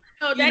school,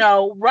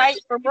 right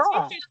from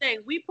wrong.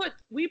 We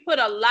put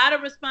a lot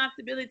of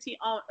responsibility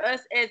on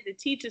us as the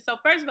teachers. So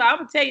first of all, I'm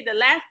gonna tell you, the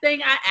last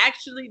thing I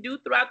actually do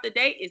throughout the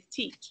day is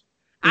teach.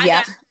 I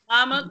got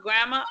mama,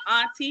 grandma,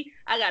 auntie.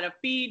 I gotta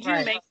feed you,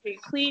 make sure you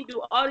clean,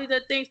 do all these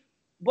other things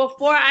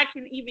before I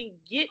can even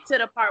get to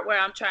the part where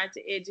I'm trying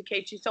to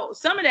educate you. So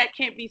some of that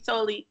can't be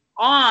solely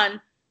on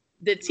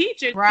the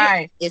teachers.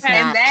 Right.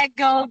 And that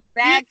goes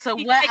back to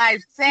what I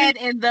said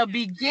in the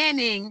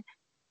beginning.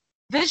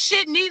 This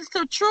shit needs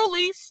to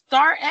truly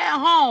start at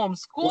home.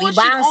 School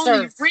should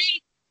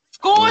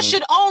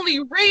only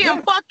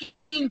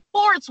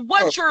reinforce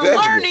what you're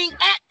learning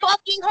at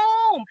fucking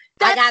home.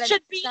 That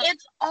should be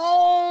its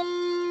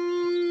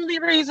only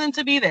reason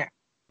to be there.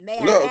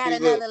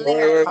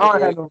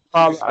 I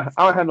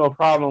don't have no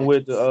problem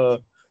with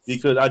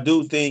because I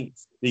do think,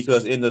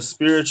 because in the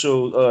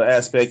spiritual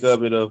aspect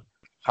of it, of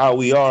how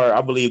we are,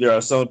 I believe there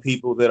are some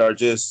people that are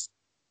just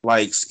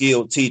like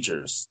skilled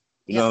teachers.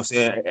 You know what I'm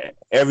saying?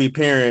 Every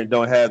parent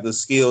don't have the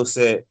skill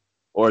set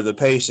or the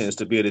patience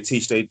to be able to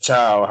teach their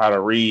child how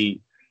to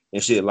read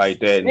and shit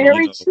like that.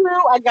 Very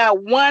true. I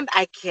got one.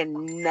 I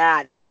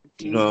cannot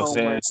do. You know what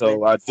I'm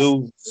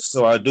saying?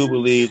 So I do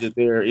believe that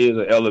there is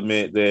an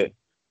element that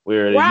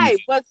where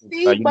but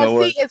see,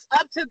 it's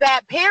up to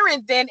that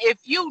parent then. If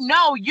you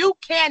know you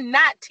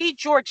cannot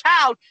teach your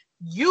child,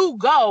 you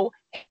go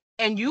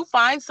and you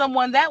find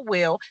someone that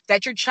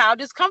your child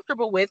is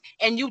comfortable with,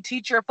 and you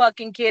teach your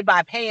fucking kid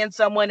by paying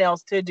someone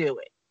else to do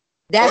it.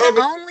 That's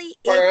only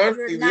if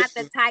you're not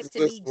the type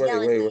to be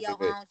jealous of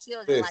your own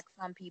children like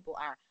some people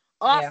are.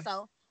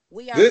 Also,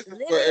 we are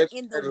living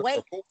in the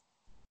wake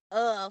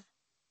of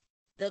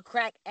the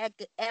crack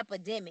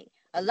epidemic.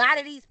 A lot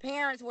of these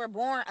parents were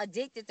born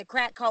addicted to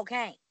crack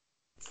cocaine.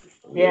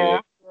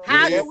 Yeah.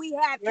 How do we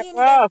have any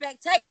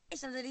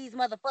expectations of these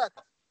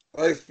motherfuckers?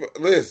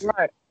 Listen,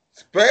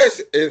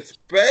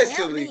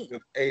 especially the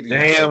 80s.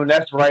 Damn,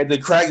 that's right. The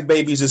crack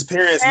babies is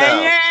parents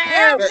now.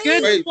 Yeah,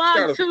 good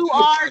luck to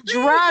our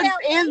Drugs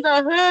in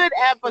the Hood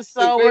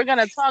episode. We're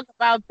gonna talk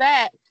about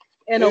that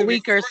in a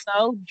week or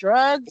so.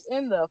 Drugs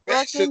in the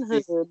fucking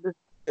hood.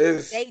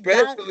 They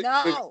don't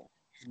know.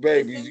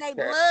 Babies, it's in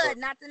their blood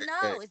not to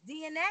know. It's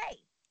DNA.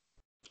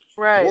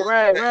 Right.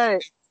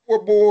 We're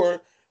born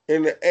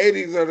in the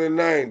 80s or the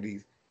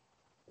 90s.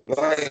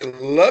 Like,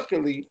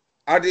 luckily,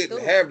 I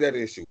didn't have that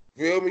issue.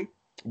 Feel me?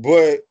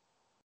 But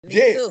in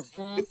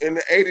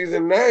the 80s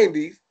and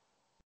 90s,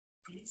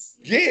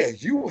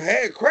 you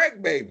had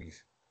crack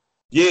babies.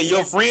 Yeah,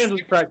 your friends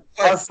was crack.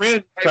 Our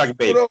friends was crack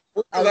babies.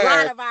 A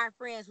lot of our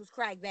friends was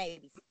crack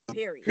babies.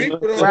 Period. People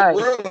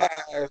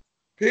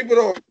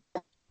don't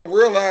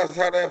realize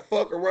how that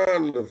fuck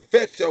around and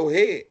affects your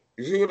head.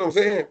 You see what I'm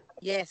saying?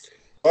 Yes.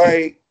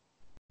 Like,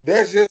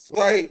 that's just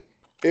like,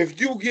 if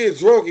you get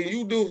drunk and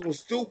you do some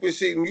stupid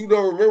shit and you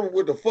don't remember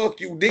what the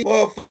fuck you did,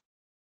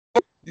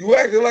 you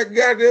acting like a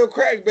goddamn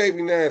crack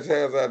baby 9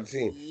 times out of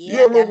 10. You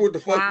don't remember what the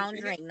fuck I don't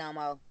drink no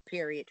more.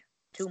 Period.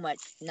 Too much.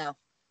 No.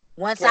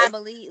 Once I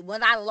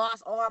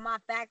lost all my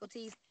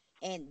faculties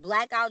and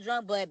blackout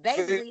drunk, but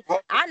basically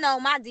I know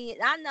my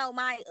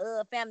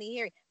family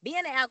here.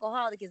 Being an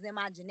alcoholic is in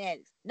my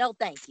genetics. No,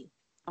 thank you.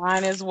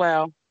 Mine as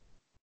well.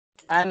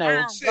 I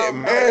know. Shit,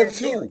 mine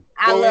too.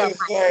 I love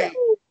myself.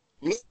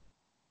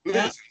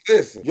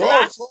 Listen.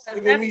 Y'all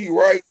talking to me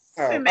right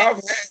now. Man. I've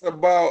had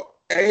about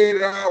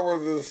 8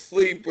 hours of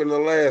sleep in the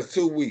last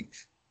 2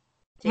 weeks.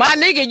 My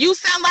nigga, you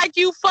sound like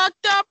you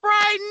fucked up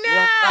right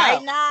now.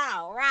 Right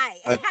now,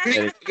 right.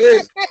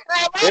 Listen,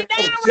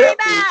 right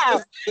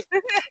now.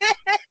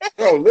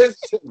 No,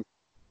 listen to me.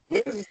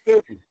 Listen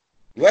to me.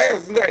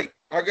 Last night,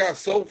 I got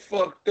so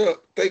fucked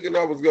up thinking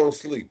I was gonna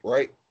sleep,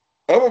 right?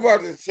 I'm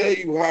about to tell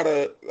you how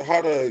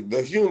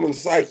the human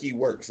psyche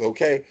works,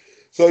 okay?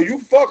 So you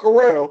fuck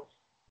around,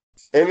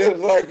 and it's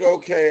like,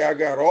 okay, I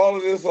got all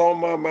of this on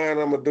my mind.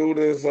 I'm gonna do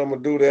this, I'm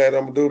gonna do that,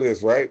 I'm gonna do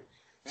this, right?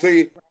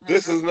 See,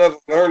 this is another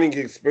learning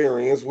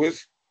experience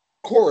which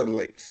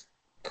correlates,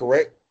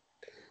 correct?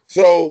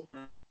 So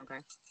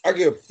I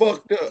get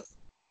fucked up.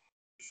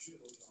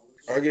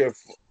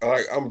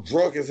 I'm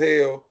drunk as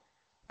hell.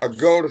 I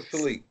go to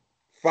sleep,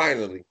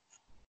 finally.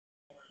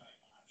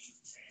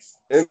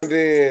 And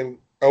then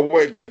I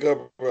wake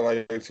up at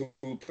like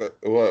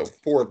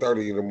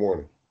 4:30 in the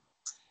morning.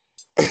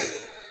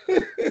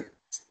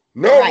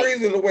 No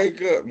reason to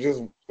wake up,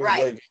 just wake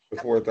up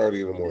at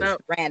 4:30 in the morning.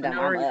 Random,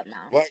 I'm up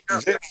now.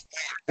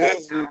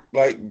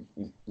 Like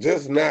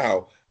just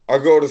now, I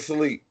go to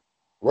sleep.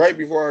 Right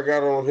before I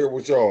got on here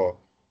with y'all,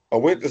 I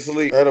went to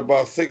sleep at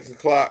about 6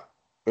 o'clock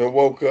and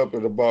woke up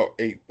at about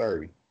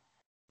 8:30.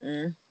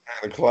 9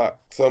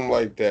 o'clock, something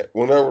like that.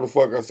 Whenever the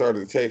fuck I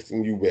started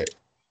texting you back.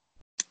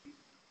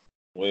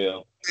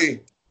 Well,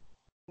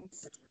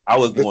 I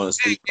was going to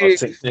sleep.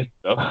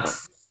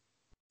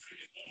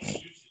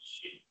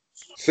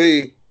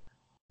 See,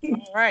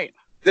 right.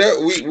 That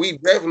we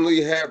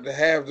definitely have to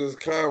have this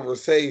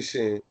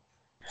conversation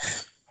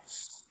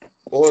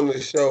on the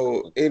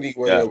show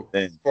anyway,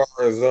 as far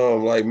as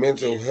like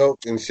mental health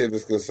and shit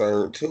is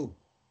concerned too.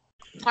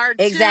 Part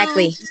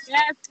exactly. 2.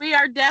 Yes, we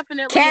are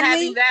definitely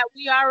having that.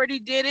 We already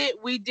did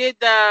it. We did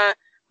the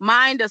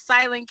Mind a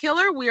Silent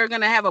Killer. We are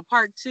going to have a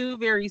part 2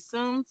 very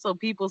soon, so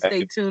people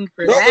stay tuned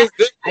for that.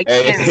 I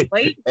can't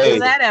wait for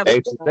that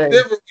episode. It's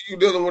different when you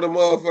dealing with a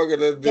motherfucker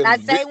that Can I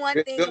say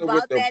one thing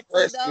about that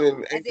too,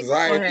 though? And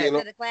anxiety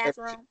to the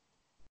classroom.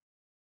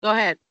 Go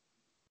ahead.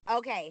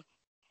 Okay,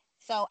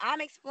 so I'm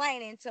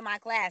explaining to my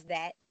class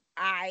that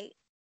I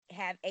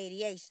have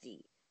ADHD.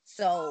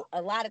 So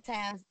a lot of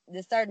times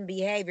the certain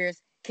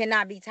behaviors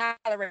cannot be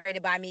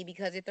tolerated by me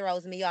because it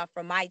throws me off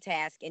from my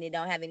task and it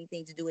don't have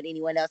anything to do with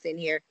anyone else in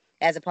here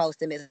as opposed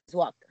to Mrs.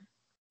 Walker.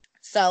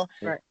 So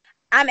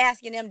I'm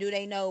asking them, do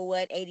they know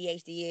what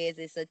ADHD is?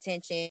 It's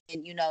attention,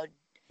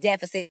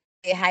 deficit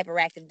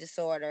hyperactive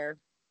disorder,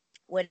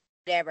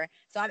 whatever.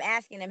 So I'm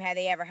asking them, have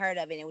they ever heard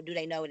of it and do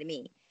they know what it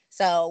means?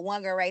 So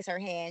one girl raised her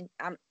hand.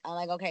 I'm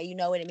like, okay, you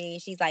know what it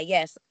means? She's like,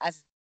 yes. I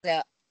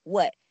said,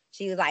 what?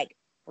 She was like,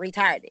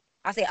 retarded.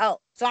 I said, oh,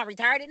 so I'm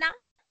retarded now?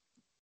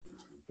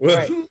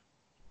 Right.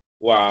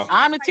 Wow.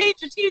 I'm a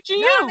teacher teaching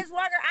you. No, Ms.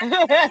 Walker,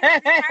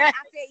 I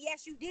said,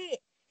 yes, you did.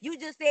 You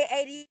just said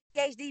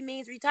ADHD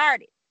means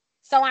retarded.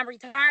 So I'm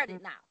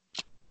retarded now.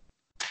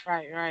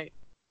 Right.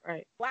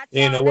 Watch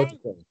you know what to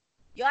say.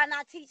 Y'all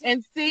not teaching.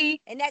 And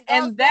see, and that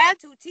goes back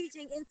to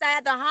teaching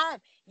inside the home.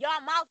 Y'all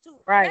mouth too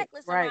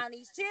reckless around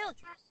these children.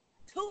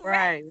 Too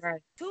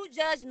reckless. Too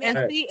judgmental.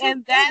 And see,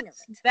 and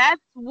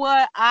that's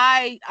what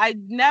I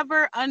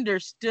never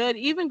understood.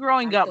 Even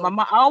growing up, my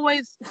mom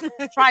always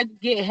tried to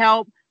get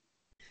help.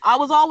 I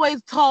was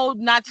always told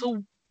not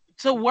to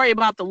worry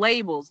about the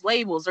labels.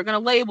 Labels are gonna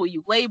label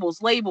you.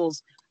 Labels.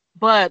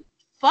 But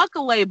fuck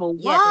a label.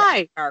 Yes,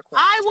 why?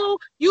 I will.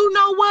 You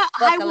know what?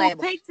 I will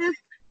take this.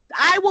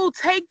 I will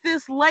take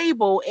this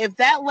label if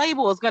that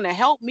label is going to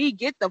help me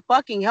get the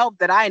fucking help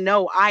that I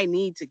know I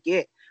need to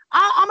get.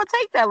 I'm going to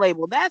take that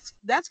label. That's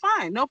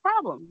fine. No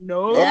problem.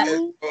 No.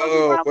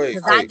 Wait.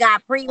 I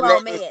got primo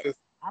meds.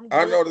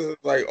 I know this is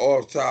like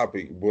off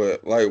topic,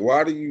 but like,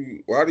 why do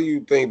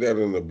you think that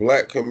in the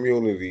Black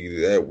community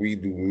that we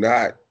do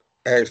not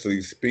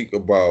actually speak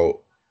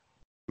about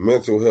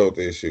mental health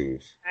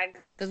issues?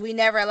 Because we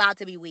never allowed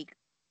to be weak.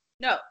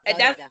 No,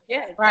 that's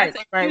right.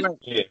 Yeah.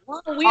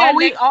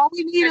 All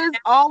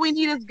we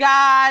need is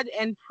God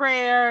and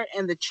prayer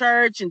and the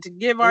church and to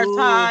give our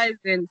tithes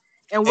and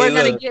we're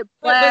gonna get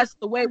blessed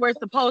the way we're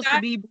supposed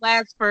to be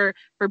blessed for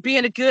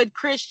being a good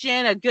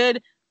Christian, a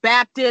good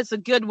Baptist, a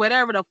good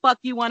whatever the fuck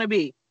you want to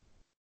be.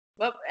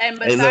 Look,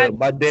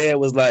 my dad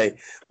was like,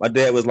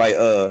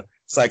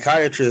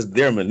 psychiatrists,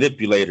 they're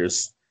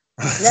manipulators.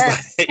 Yeah.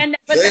 I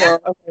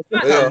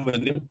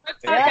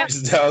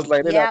was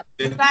like,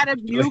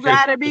 you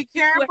gotta be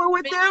careful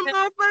with them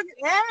motherfuckers.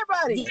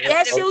 Everybody.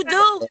 Yes, you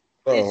do.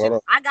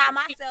 I got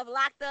myself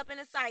locked up in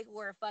a psych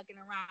ward fucking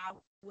around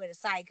with a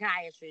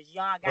psychiatrist.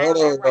 Y'all got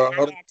hold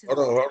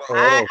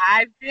on.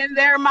 I've been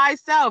there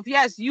myself.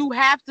 Yes, you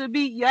have to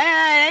be. Yeah,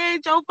 they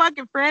ain't your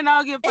fucking friend. I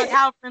don't give a fuck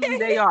how friendly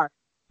they are.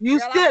 You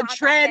still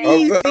tread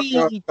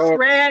easy.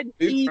 Tread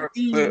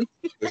easy.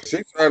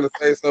 She's trying to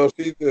say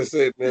something. She just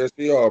sitting there.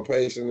 She all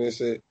patient and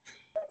shit.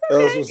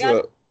 That's what's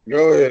up.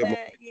 Go ahead.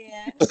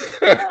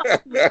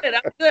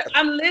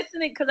 I'm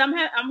listening because I'm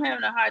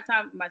having a hard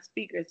time with my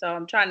speaker, so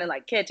I'm trying to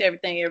like catch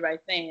everything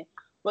everybody's saying.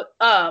 But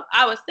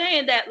I was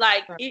saying that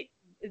like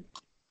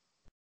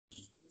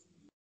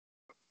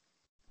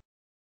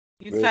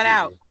You cut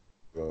out.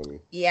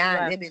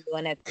 Yeah, they've been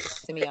doing that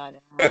to me all the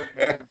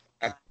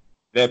time.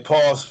 That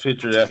pause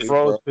picture, that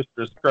froze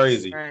picture is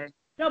crazy. Right.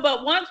 No,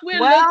 but once we're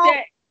looked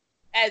at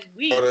as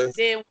weak,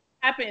 then what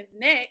happens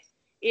next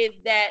is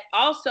that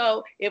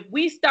also if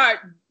we start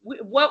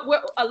what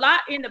we're a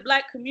lot in the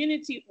Black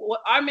community,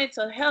 what our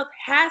mental health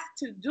has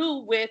to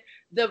do with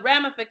the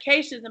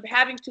ramifications of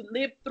having to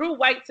live through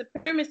white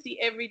supremacy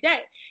every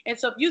day. And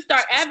so if you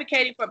start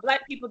advocating for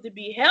Black people to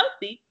be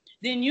healthy,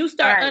 then you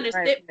start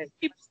understanding.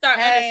 People start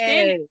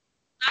understanding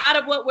out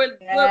of what we're.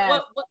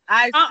 What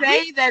I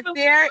say that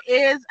there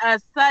is a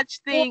such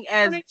thing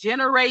as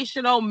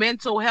generational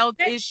mental health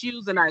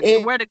issues, and I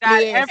swear to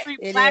God, every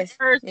Black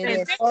person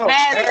has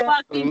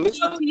fucking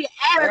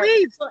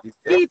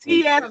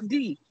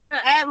PTSD,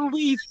 at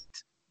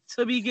least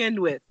to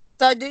begin with.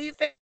 So, do you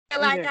feel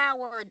like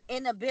our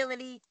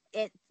inability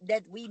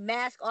that we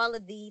mask all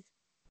of these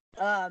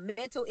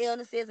mental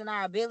illnesses and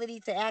our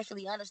ability to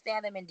actually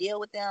understand them and deal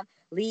with them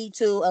lead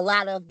to a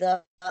lot of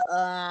the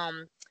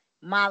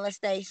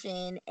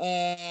molestation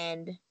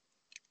and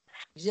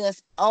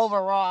just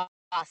overall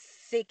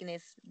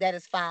sickness that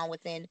is found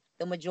within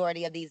the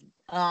majority of these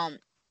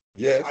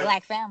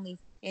Black families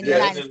in the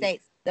United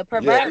States? The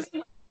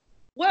perversion.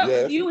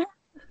 Well, you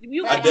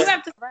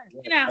have to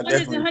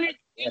hundreds and hundreds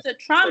of years of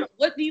trauma.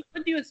 What do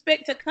you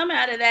expect to come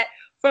out of that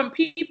from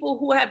people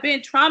who have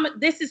been trauma?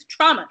 This is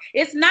trauma.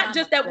 It's not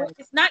just that.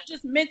 It's not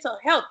just mental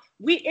health.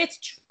 It's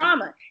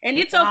trauma, and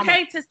it's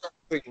okay to say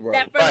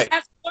that for the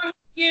last 400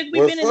 years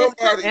we've been in this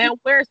country, and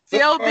we're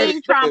still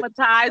being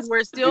traumatized.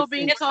 We're still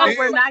being told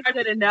we're not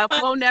good enough.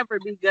 We'll never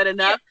be good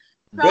enough.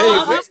 So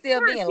I'm still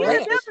being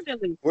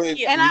definitely.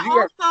 And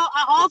I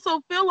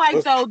also feel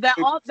like though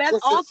that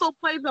also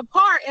plays a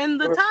part in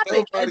the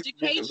topic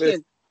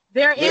education.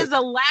 There is a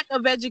lack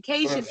of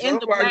education in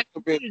the Black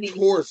community.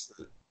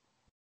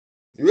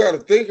 You got to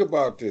think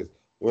about this.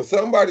 When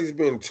somebody's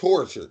been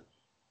tortured,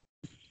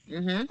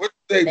 what do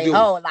they do?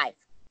 Whole life.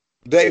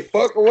 They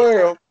fuck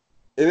around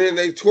and then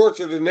they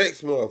torture the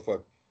next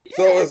motherfucker.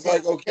 So it's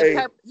like,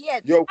 okay,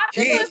 your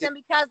kids,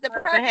 because the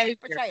perpetrator.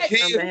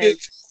 kids get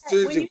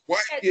tortured, white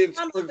kids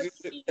tortured,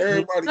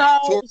 everybody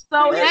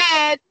So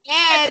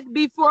Ed,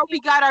 before we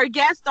got our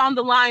guest on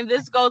the line,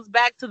 this goes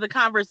back to the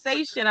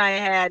conversation I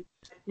had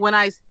when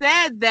I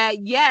said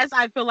that, yes,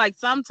 I feel like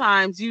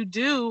sometimes you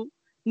do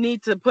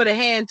need to put a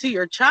hand to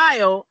your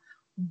child,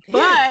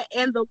 but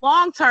in the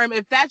long term,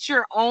 if that's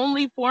your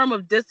only form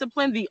of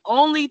discipline, the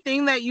only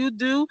thing that you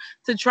do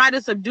to try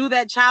to subdue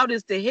that child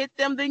is to hit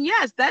them, then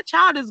yes, that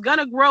child is going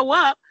to grow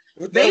up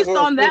based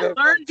on that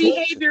learned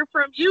behavior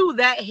from you.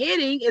 That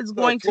hitting is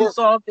going to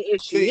solve the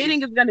issue.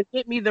 Hitting is going to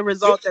get me the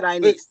result that I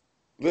need.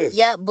 Listen.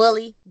 Yeah,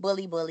 bully.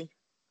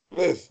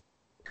 Listen,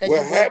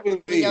 what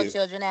happens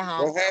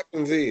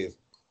is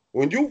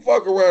when you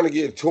fuck around and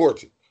get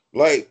tortured,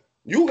 like,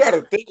 you got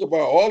to think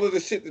about all of the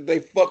shit that they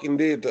fucking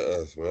did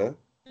to us, man.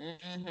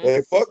 Mm-hmm.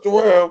 They fucked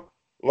around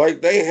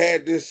like they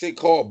had this shit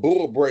called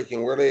bull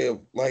breaking where they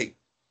like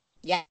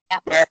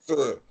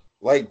master,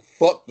 like,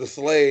 fuck the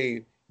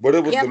slave, but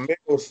it was the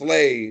male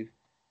slave.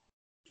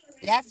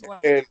 That's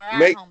what and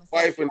make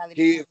wife and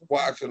kids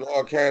watch and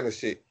all kind of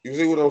shit. You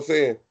see what I'm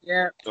saying?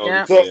 Yeah.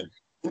 So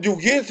you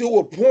get to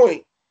a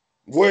point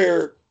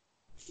where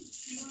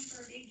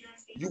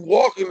you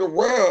walking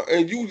around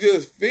and you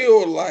just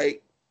feel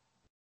like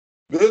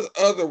this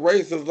other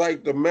race is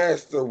like the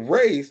master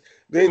race,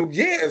 then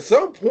at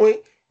some point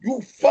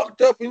you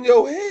fucked up in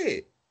your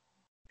head.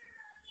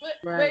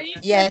 But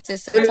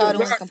it's a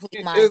total and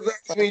complete mind.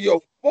 It's not even your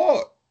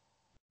fault.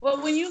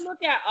 Well, when you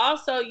look at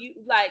also,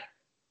 you like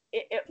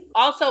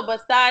also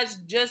besides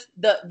just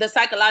the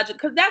psychological,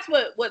 because that's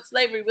what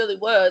slavery really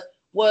was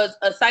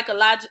a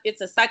psychological.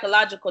 It's a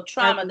psychological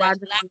trauma that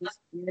allows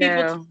people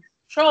to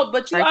control.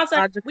 But we also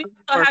have to look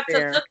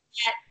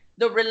at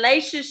the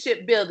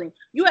relationship building.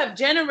 You have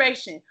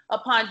generation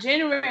upon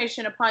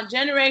generation upon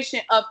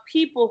generation of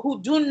people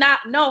who do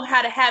not know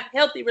how to have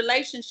healthy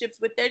relationships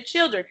with their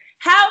children.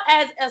 How,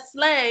 as a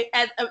slave,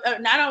 I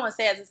don't want to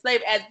say as a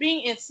slave, as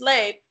being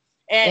enslaved,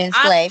 and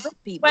I'm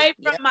away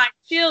from my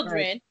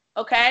children,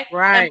 okay?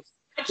 Right.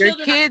 Your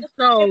kids'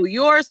 soul,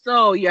 your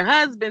soul, your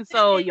husband's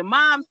soul, your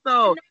mom's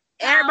soul.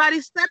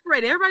 Everybody's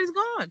separated. Everybody's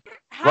gone.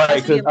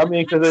 Right,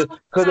 because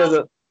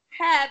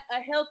have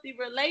a healthy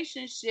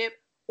relationship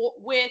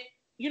with,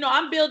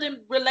 I'm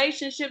building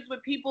relationships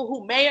with people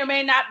who may or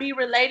may not be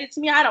related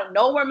to me. I don't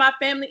know where my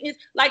family is.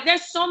 Like,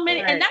 there's so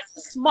many, and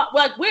that's smart.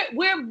 Like,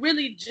 we're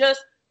really just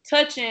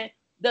touching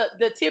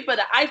the tip of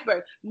the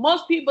iceberg.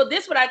 Most people,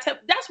 that's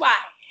why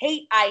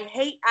I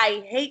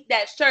hate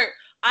that shirt.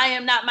 I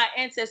am not my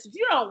ancestors.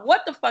 You don't know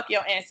what the fuck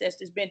your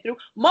ancestors been through.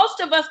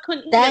 Most of us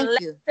couldn't even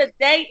live the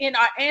day in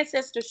our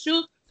ancestors'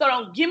 shoes. So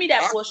don't give me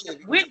that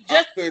bullshit. We're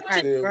just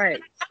right.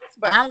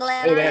 I'm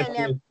glad I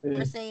ain't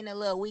never seen a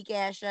little weak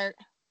ass shirt.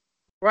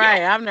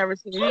 Right, I've never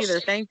seen it either.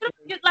 Thank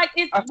you.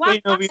 I've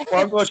seen them before.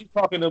 I know what you're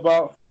talking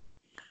about.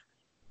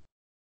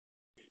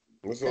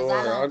 It's all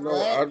right. I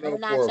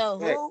know for a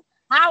fact.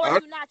 How I are know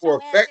you not for your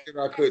a fact that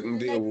I ancestors couldn't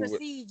and they deal with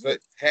precede you?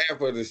 like half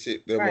of the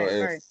shit that my Right.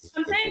 ancestors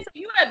I'm went saying, through. so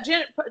you have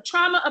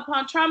trauma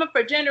upon trauma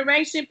for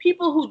generation.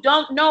 People who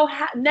don't know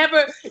how,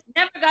 never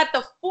got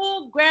the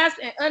full grasp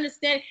and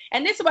understanding.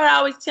 And this is what I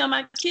always tell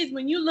my kids: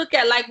 when you look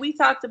at, like we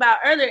talked about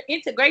earlier,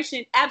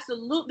 integration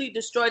absolutely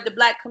destroyed the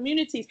Black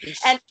communities,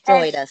 and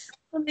Destroyed us.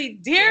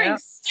 during Yep.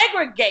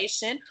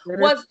 segregation Should have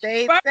was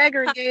stayed first time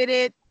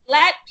segregated.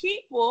 Black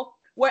people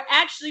were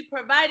actually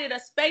provided a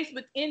space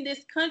within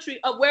this country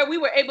of where we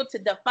were able to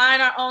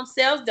define our own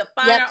selves,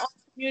 define Yep. our own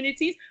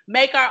communities,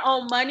 make our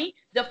own money,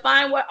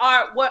 define what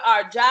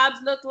our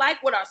jobs look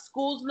like, what our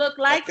schools look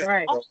like. Okay.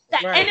 Right. All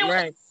that. Right. And it was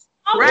Right.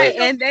 so Right,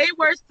 real. and they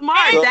were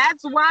smart. So-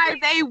 That's why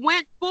they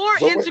went for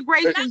But wait,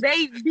 integration.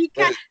 wait.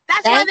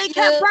 That's why Thank they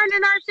kept you.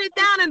 burning our shit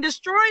down and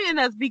destroying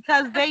us,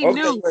 because they Okay,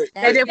 knew wait,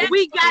 that if wait.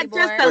 we got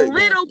Exactly, just boy. a Wait.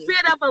 little Thank you.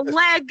 bit of a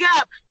leg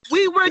up,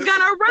 we were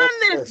gonna run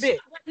this bitch.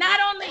 But not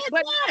only,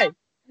 That's why.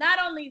 not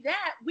only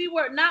that, we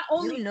were not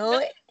only You know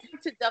it.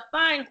 to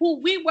define who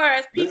we were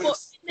as people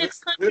in this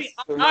country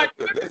This on is our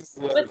another, terms, this is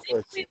another but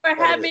then we question. were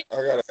having I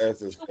gotta ask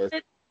this question.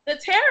 with the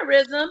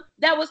terrorism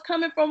that was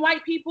coming from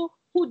white people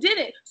who did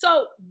it.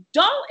 So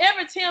don't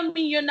ever tell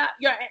me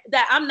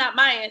that I'm not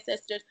my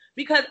ancestors,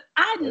 because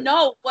I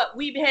know what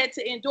we've had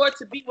to endure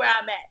to be where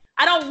I'm at.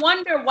 I don't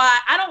wonder why.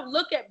 I don't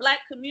look at Black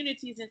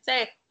communities and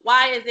say,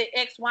 why is it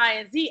X, Y,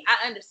 and Z?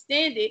 I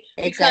understand it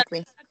because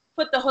Exactly. I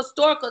put the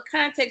historical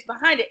context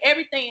behind it.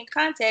 Everything in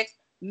context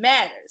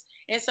matters.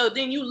 And so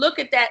then you look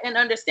at that and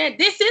understand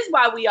this is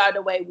why we are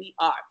the way we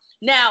are.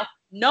 Now,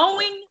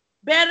 knowing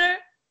better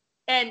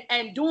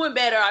and doing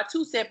better are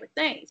two separate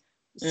things.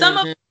 Some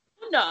of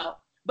you know,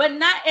 but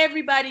not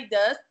everybody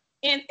does.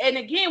 And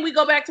again, we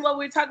go back to what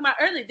we were talking about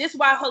earlier. This is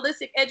why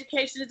holistic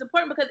education is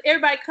important, because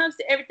everybody comes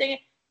to everything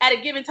at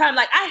a given time.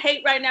 Like, I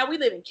hate right now, we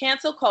live in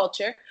cancel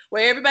culture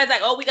where everybody's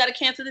like, oh, we got to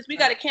cancel this, we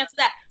got to cancel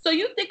that. So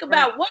you think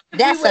about what if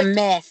That's we a would,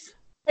 mess.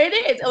 it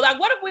is. Like,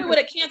 what if we would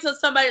have canceled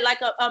somebody like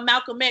a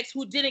Malcolm X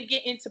who didn't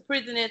get into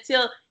prison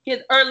until his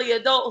early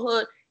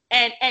adulthood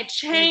and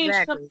change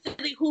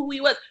completely who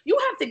he was? You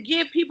have to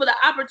give people the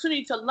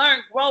opportunity to learn,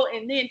 grow,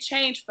 and then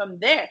change from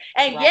there.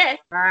 And yes,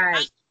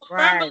 as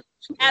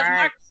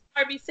Mark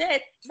Harvey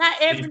said,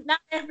 not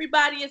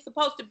everybody is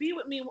supposed to be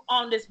with me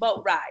on this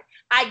boat ride.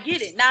 I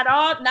get it. Not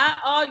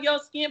all your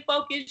skin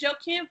folk is your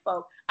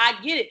kinfolk. I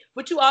get it.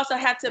 But you also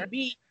have to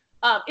be.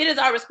 It is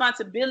our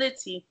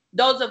responsibility,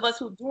 those of us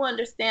who do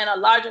understand a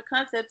larger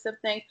concepts of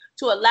things,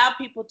 to allow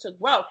people to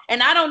grow.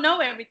 And I don't know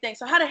everything,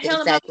 so how the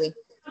hell am I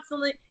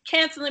constantly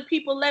canceling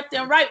people left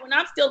and right when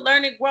I'm still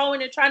learning,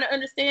 growing, and trying to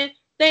understand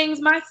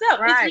things myself?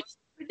 Right. It's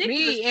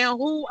ridiculous. Me and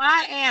who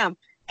I am.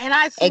 And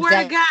I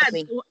swear to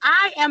God,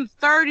 I am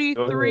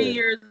 33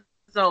 years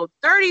old.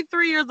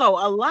 33 years old.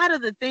 A lot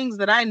of the things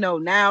that I know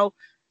now,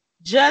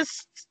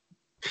 just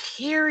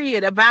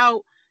period,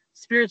 about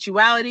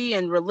spirituality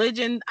and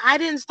religion, I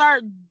didn't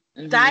start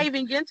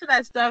diving into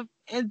that stuff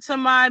into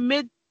my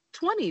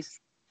mid-20s,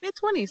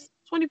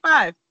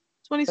 25,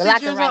 26 Well, I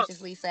years can old.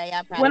 righteously say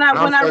I probably When I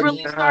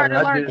really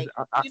started learning.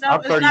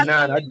 I'm 39.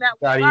 I just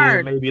got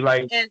in maybe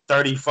like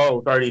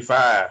 34,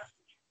 35.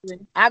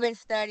 I've been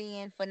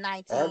studying for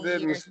 19 I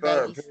didn't years,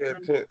 start baby. paying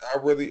attention. I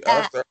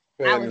started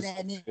paying I was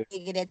that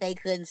nigga that they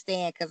couldn't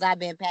stand because I've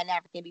been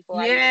Pan-African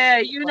before. Yeah,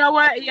 you know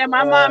what? Yeah,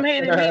 my mom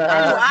hated me too.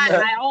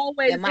 I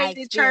always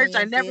hated church.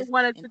 I never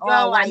wanted to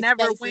go. I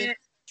never went.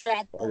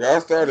 Like, I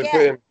started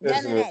paying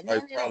attention in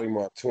like probably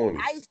my 20s.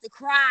 I used to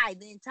cry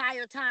the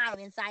entire time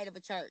inside of a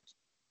church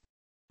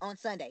on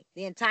Sunday.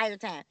 The entire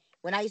time.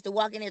 When I used to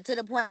walk in there, to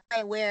the point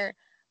where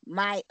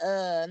my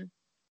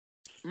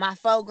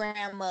faux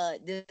grandma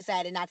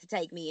decided not to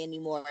take me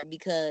anymore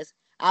because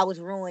I was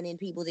ruining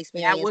people's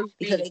experience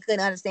because they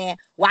couldn't understand,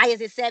 why is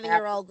this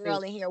 7-year-old girl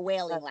in here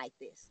wailing like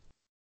this?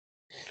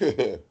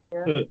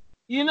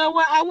 You know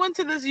what? I went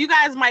to this, you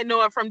guys might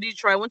know it from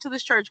Detroit. I went to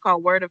this church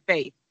called Word of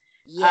Faith.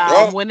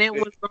 When it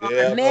was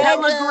on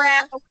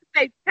Telegraph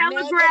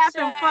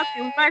in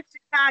fucking West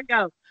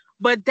Chicago.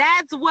 But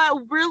that's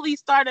what really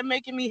started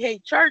making me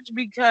hate church,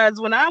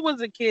 because when I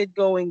was a kid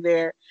going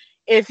there,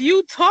 if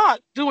you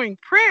talked during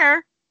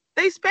prayer,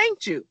 they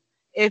spanked you.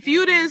 If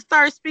you didn't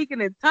start speaking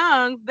in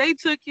tongues, they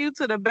took you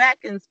to the back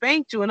and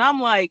spanked you. And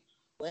I'm like,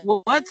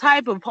 well, what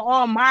type of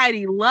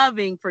almighty,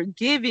 loving,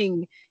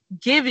 forgiving,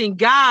 giving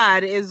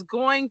God is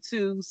going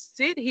to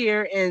sit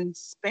here and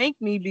spank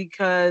me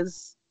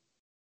because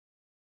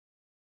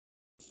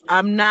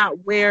I'm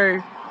not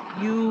where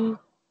you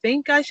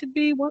think I should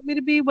be, want me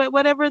to be,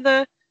 whatever,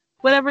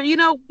 you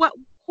know,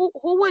 who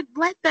would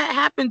let that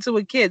happen to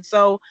a kid?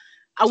 So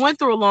I went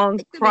through a long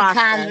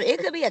process. It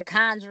could be a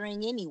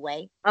conjuring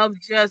anyway. Of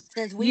just,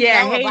 since we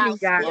know about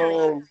God.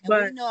 spirits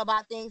and we know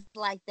about things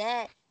like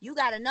that, you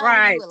got to know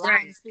who you allow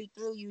to speak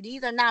through you.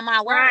 These are not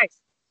my words.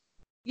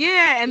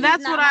 Yeah, and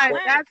that's what I've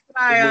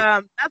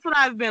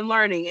been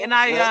learning. And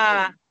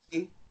I've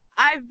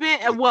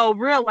been,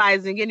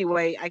 realizing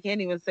anyway, I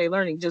can't even say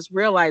learning, just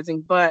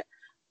realizing, but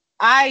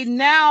I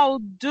now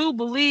do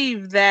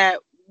believe that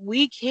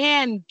we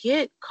can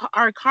get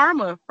our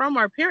karma from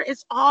our parents.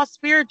 It's all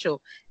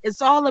spiritual.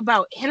 It's all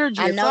about energy.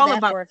 I It's know all that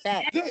about for a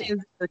fact.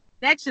 the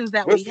connections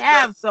that we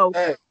have. So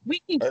we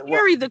can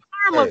carry the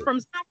karma from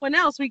someone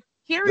else. We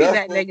carry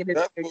that negative.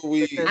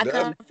 I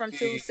come from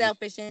two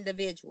selfish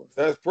individuals.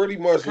 That's pretty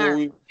much what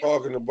we were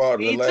talking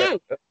about in the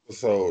last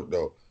episode,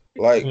 though.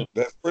 Like,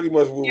 that's pretty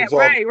much what we were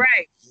talking about.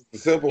 Right. The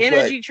simple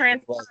energy fact,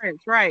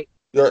 transference, right.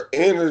 Your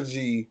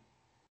energy,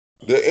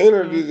 the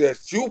energy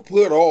that you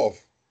put off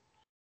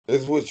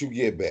is what you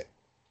get back.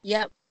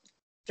 Yep.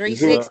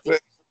 360.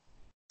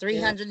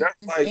 300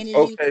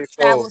 energy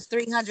travels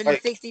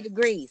 360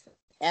 degrees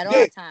at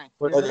all times.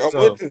 Like,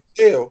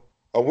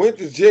 I went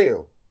to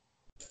jail.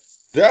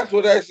 That's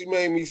what actually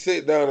made me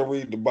sit down and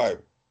read the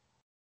Bible.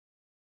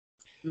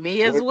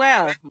 Me as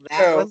well.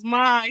 That was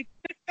mine.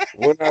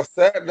 When I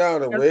sat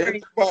down and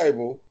read the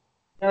Bible,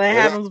 that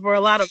happens for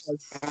a lot of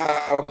us.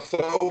 How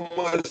so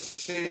much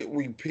shit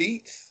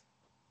repeats.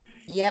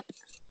 Yep.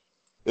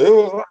 It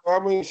was. I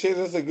mean, shit.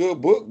 It's a good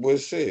book,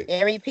 but shit.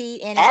 It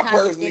repeat and it's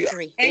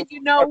contradictory. And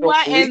you know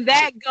what? And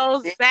that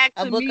goes back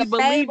to me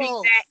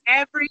believing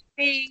that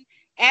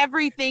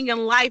everything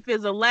in life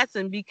is a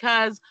lesson,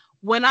 because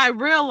when I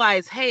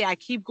realize, hey, I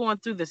keep going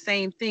through the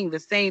same thing,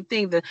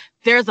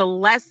 there's a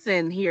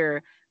lesson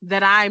here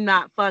that I'm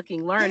not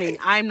fucking learning.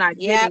 I'm not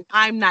getting,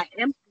 I'm not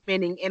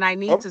implementing, and I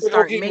need to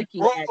start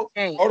making that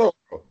change. Hold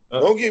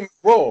on. Don't get me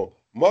wrong.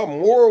 My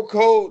moral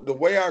code, the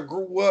way I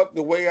grew up,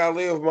 the way I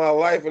live my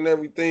life and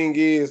everything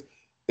is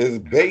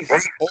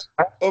based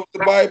of the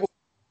Bible.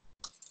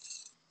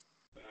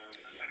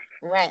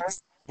 Right.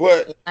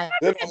 But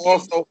then I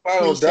also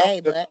found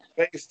out that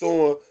based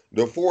on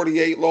the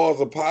 48 laws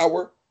of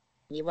power.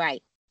 You're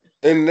right.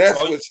 And that's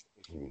what.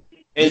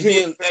 And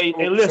then, hey,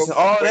 listen,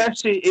 all that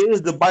shit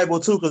is the Bible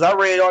too, because I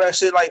read all that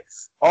shit. Like,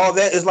 all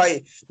that is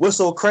like, what's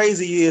so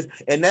crazy is,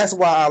 and that's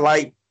why I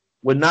like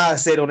what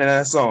Nas said on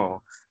that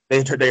song.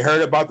 They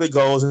heard about the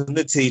goals and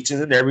the teachings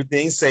and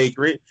everything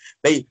sacred.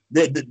 The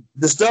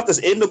stuff that's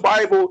in the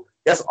Bible,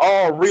 that's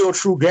all real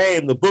true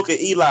game. The book of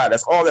Eli,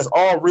 that's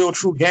all real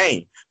true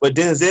game. But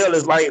Denzel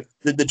is like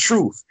the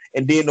truth.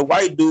 And then the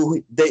white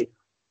dude, they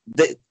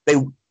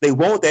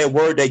want that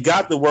word, they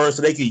got the word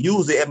so they can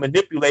use it and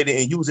manipulate it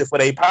and use it for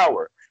their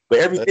power. But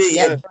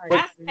everything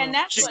and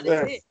that's what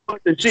it is.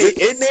 But the shit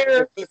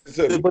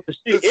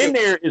in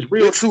there is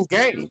real true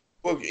game.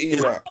 Book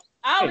Eli.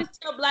 I always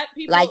tell black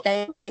people, like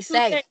they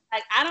say,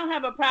 like, I don't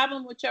have a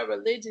problem with your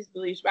religious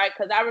beliefs, right?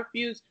 Because I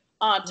refuse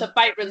to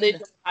fight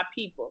religion with my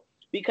people,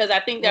 because I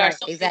think there are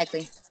some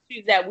issues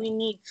that we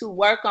need to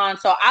work on.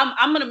 So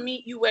I'm going to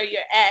meet you where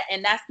you're at,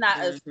 and that's not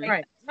a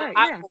space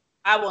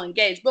I will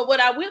engage. But what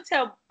I will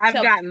tell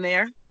gotten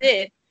there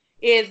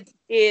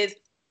is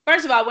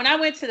first of all, when I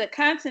went to the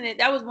continent,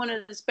 that was one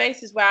of the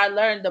spaces where I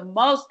learned the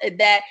most,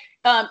 that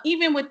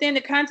even within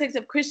the context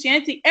of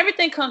Christianity,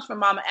 everything comes from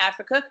Mama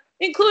Africa,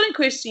 including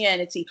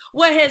Christianity.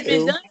 What has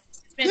been done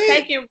has been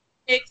taken.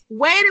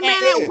 Wait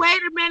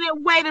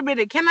a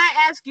minute. Can I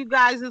ask you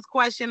guys this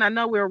question? I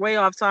know we're way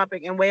off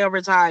topic and way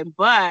over time,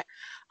 but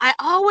I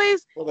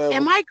always,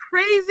 am I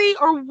crazy,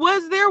 or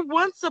was there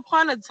once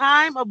upon a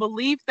time a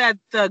belief that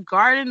the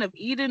Garden of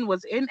Eden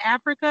was in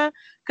Africa?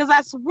 Because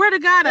I swear to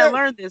God, I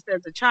learned this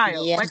as a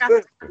child. Yeah. Like, I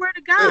swear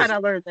to God, I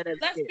learned that as a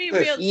kid. Let's be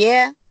real.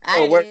 Yeah,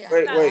 I wait.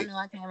 I know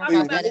I can't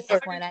remember, but at some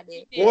point I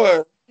did.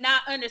 One,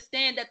 not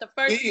understand that the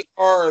first we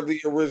are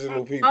the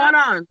original people. Hold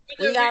on.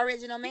 We are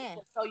original man.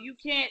 So you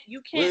can't.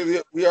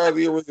 We are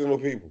the original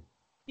people.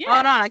 Yeah.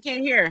 Hold on, I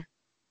can't hear.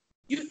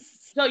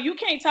 So you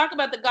can't talk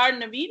about the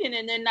Garden of Eden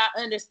and then not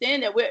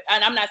understand that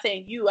and I'm not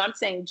saying you, I'm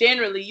saying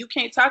generally, you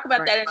can't talk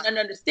about that and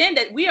understand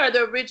that we are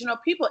the original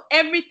people.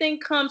 Everything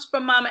comes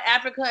from Mama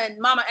Africa, and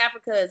Mama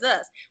Africa is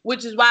us,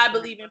 which is why I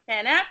believe in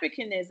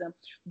Pan-Africanism.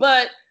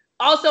 But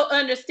also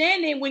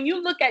understanding, when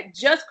you look at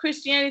just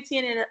Christianity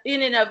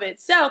in and of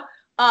itself,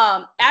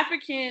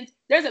 Africans,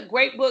 there's a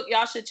great book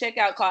y'all should check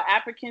out called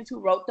Africans Who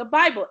Wrote the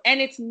Bible.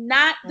 And it's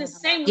not the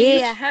same.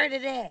 Yeah, I heard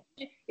of that.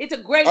 It's a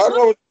great book. I know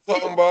book. what you're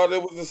talking about.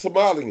 It was the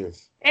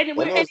Somalians.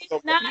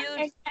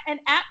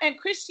 And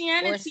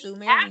Christianity,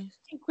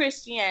 African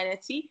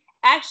Christianity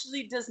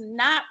actually does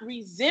not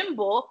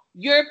resemble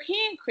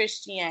European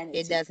Christianity.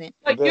 It doesn't.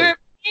 But European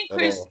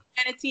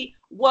Christianity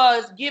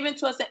was given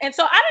to us. And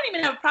so I don't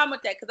even have a problem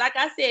with that, because like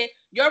I said,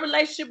 your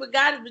relationship with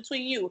God is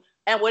between you.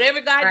 And whatever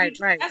God you do,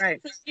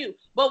 that's between you.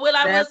 But what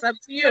I will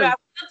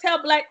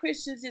tell black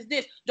Christians is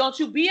this: don't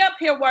you be up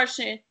here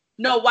worshiping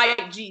no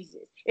white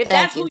Jesus. If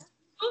that's who you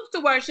choose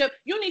to worship,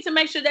 you need to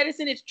make sure that it's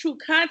in its true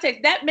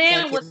context. That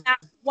man was not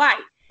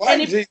white.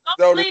 White Jesus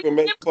don't even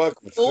make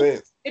fucking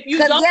sense. If you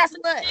don't, guess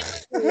what?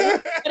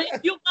 but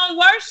if you gonna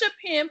worship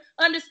him,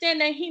 understand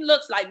that he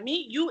looks like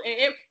me, you,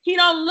 and he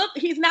don't look.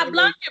 He's not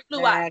blonde and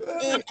blue eyes.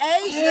 In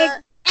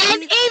Asia,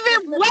 and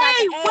even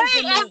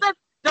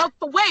But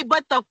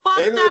the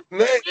fucked up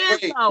thing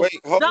is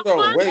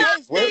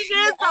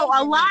though,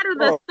 a lot of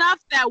the stuff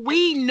that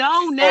we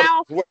know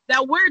now,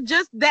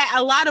 that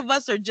a lot of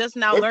us are just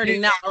now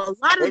learning now. A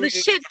lot of the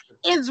shit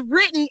is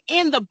written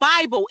in the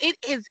Bible. It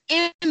is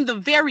in the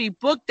very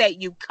book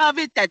that you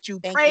covet, that you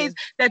praise,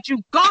 that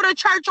you go to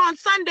church on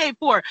Sunday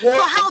for.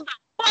 So how the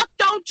fuck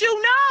don't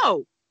you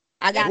know?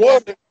 I got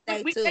that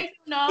too.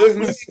 This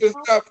nigga's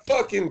not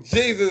fucking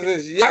Jesus,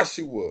 it's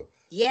Yeshua.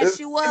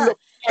 Yeshua.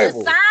 The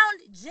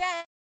sound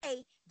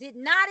J did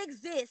not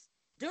exist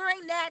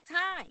during that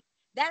time.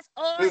 That's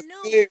all I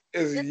knew.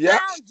 The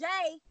sound J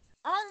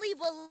only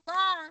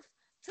belongs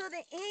to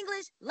the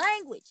English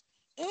language.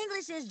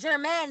 English is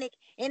Germanic,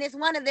 and it's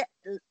one of the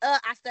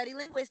I study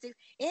linguistics.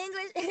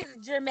 English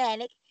is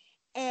Germanic,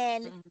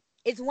 and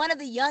it's one of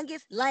the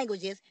youngest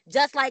languages,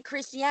 just like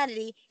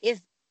Christianity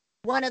is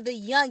one of the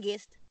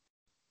youngest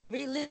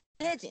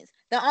religions.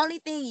 The only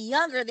thing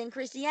younger than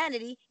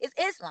Christianity is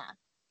Islam.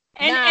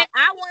 And I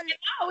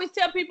always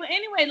tell people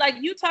anyway, like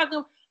you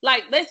talking,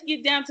 like let's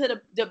get down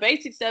to the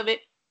basics of it.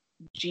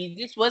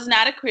 Jesus was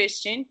not a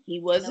Christian; he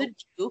was a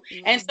Jew,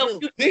 and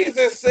so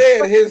Jesus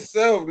said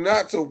himself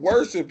not to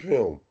worship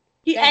him.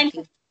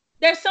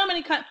 There's so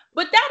many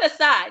but that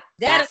aside,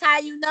 that's how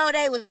you know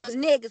they was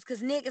niggas,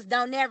 because niggas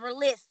don't never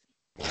listen.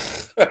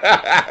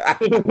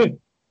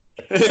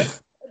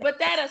 But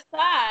that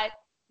aside,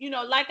 you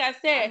know, like I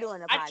said,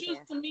 I choose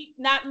to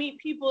not meet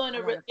people in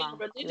a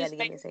religious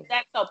space.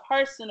 That's so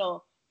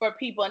personal for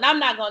people, and I'm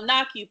not gonna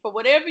knock you for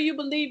whatever you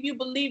believe. You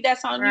believe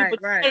that's on you, but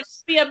you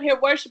be up here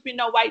worshiping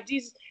no white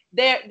Jesus.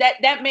 That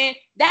man,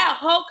 that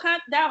whole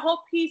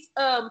piece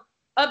of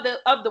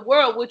the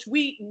world, which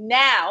we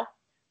now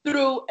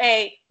through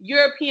a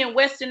European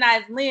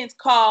westernized lens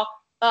call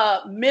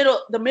the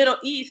Middle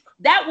East,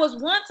 that was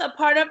once a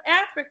part of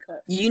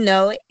Africa. You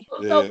know it.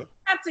 So you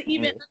have to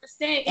even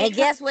understand. And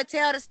guess what?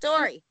 Tell the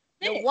story.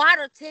 The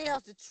water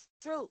tells the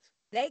truth.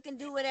 They can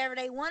do whatever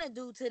they want to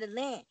do to the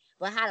land,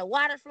 but how the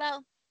water flow,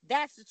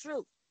 that's the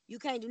truth. You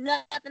can't do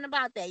nothing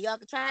about that. Y'all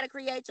can try to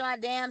create your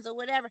dams or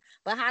whatever,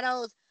 but how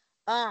those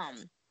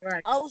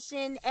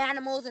ocean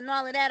animals and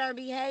all of that are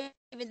behaving,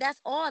 that's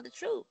all the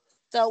truth.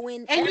 So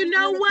when you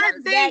know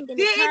what they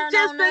did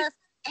just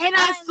and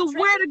I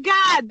swear to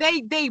God,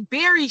 they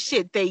bury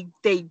shit. They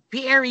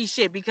bury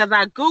shit because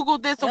I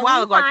Googled this a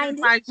while ago. I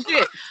couldn't find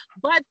shit.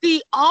 But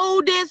the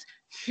oldest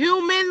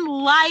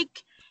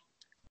human-like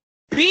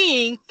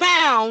being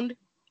found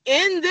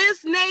in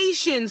this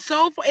nation,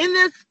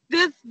 in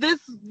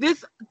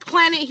this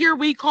planet here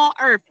we call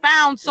Earth,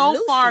 found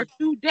so far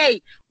to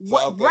date.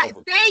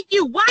 Thank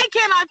you. Why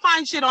can't I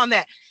find shit on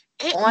that?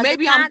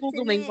 Maybe I'm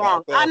Googling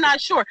wrong. I'm not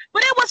sure.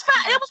 But it was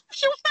found.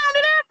 She was found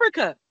in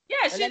Africa.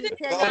 Yeah, she's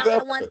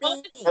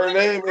her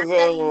name is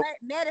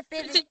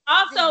metaphysics.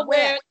 Also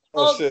where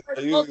I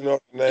usually know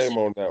the name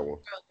on that one.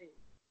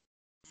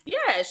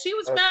 Yeah, she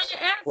was found in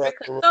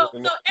Africa.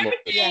 So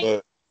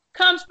everything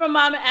comes from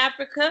Mama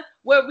Africa,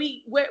 where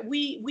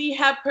we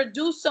have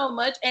produced so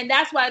much, and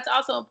that's why it's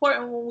also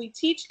important when we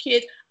teach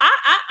kids.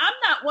 I'm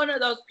not one of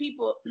those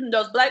people,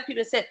 those black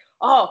people that said,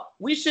 "Oh,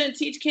 we shouldn't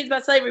teach kids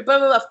about slavery." Blah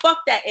blah blah.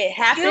 Fuck that. It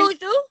happened. You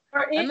do.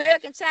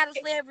 American chattel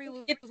slavery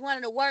was one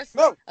of the worst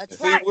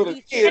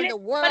atrocities in the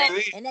world,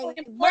 and they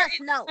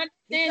must know.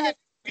 Because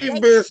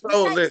they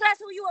trust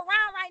who you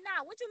around right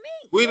now. What you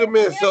mean? We done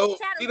been so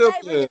integral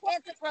to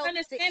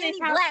any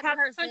black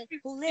person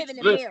who live in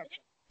America.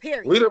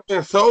 Period. We done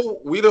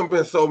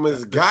been so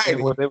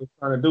misguided. What they were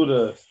trying to do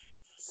to us.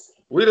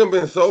 We done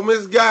been so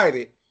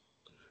misguided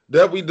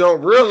that we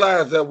don't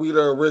realize that we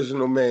the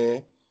original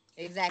man.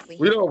 Exactly.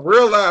 We don't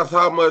realize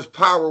how much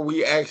power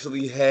we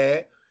actually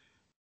had.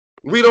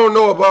 We don't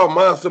know about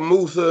Mansa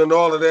Musa and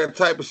all of that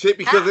type of shit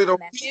because they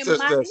don't teach us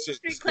that shit. In my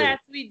history class,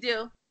 we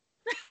do.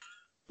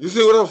 You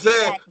see what I'm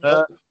saying?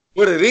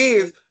 What it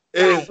is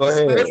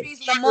Patrice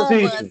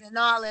Lumumba's and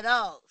all of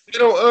those. They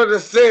don't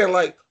understand,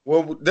 like,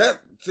 well,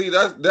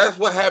 that's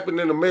what happened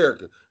in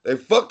America. They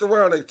fucked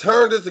around, they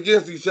turned us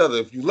against each other.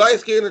 If you light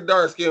skin and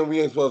dark skin, we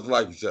ain't supposed to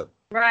like each other.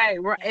 Right,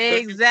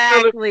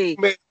 exactly.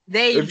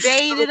 They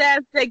baited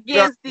us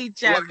against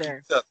each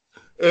other.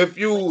 If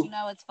you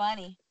know, it's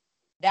funny.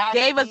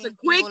 Gave us a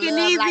quick and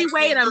easy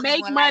way to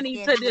make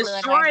money to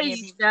destroy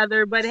each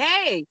other, but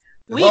hey,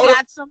 we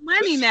got some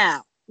money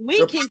now.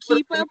 We can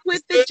keep up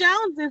with the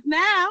Joneses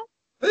now.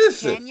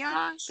 Listen, can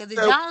y'all? Because the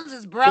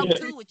Joneses broke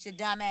too with your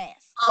dumb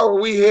ass. How are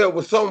we here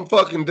with some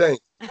fucking thing?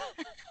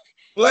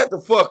 Let the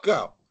fuck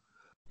out.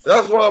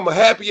 That's why I'm a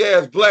happy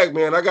ass black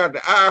man. I got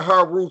the I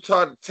Heart Root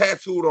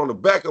tattooed on the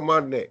back of my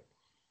neck.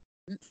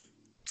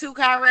 2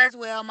 carats.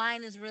 Well,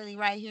 mine is really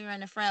right here in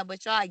the front,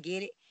 but y'all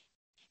get it.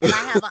 And I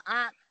have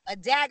a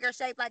dagger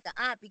shaped like the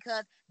aunt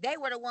because they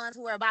were the ones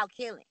who were about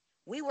killing.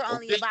 We were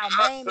only about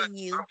maiming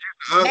you,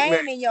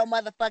 maiming your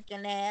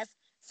motherfucking ass,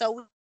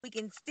 so we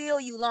can steal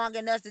you long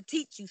enough to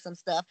teach you some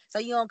stuff, so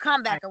you don't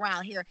come back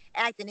around here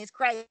acting this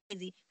crazy.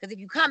 Because if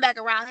you come back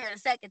around here the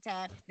second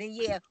time, then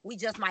yeah, we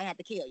just might have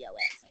to kill your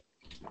ass.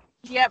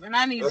 Yep, and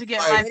I need to That's get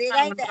like, my But it son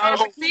ain't one the of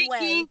those. African way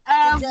Speaking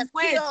to of just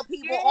which, kill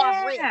people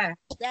off rip. yeah,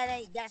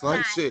 That's like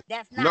not shit.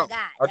 that's No, not God.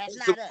 I That's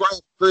don't not us. subscribe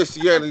to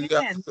Christianity.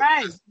 again,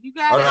 right? You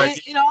All got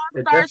right. it all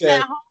If that's starts at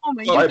that, home,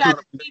 and you white got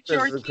people to teach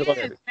your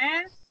kids,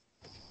 man.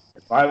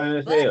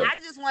 violent But as hell. I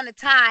just want to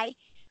tie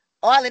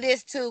all of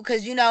this to,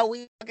 because you know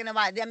we talking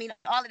about. I mean,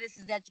 all of this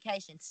is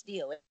education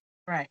still.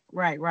 Right.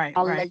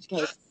 All of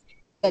education.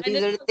 But And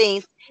these this are the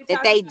things we that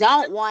talk they about-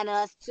 don't want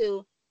us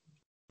to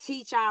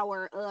teach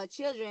our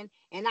children.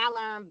 And I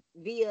learned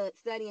via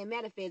studying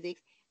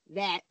metaphysics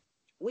that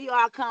we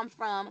all come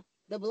from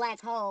the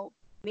black hole,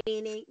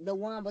 meaning the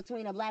one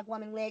between a black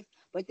woman's legs.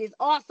 But this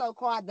also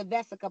called the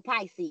Vesica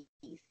Pisces.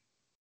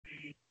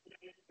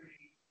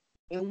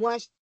 And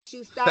once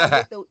you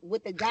start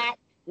with the dot,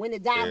 when the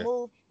dot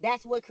moves,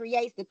 that's what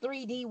creates the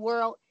 3D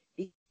world,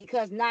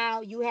 because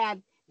now you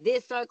have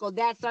this circle,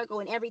 that circle,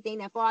 and everything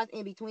that falls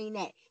in between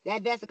that.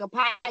 That Vesica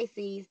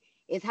Pisces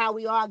is how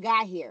we all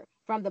got here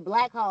from the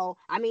black hole.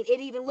 I mean, it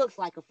even looks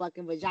like a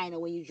fucking vagina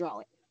when you draw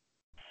it.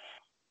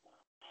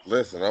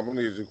 listen, I'm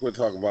gonna need you to quit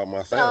talking about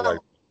my So, sound like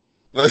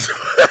that.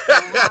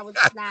 so how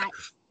it's not?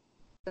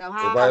 So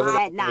how Everybody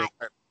I had not?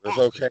 It's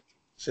okay.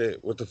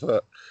 Shit, what the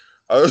fuck?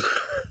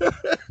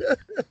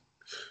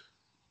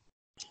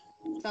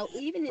 So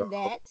even in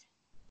that,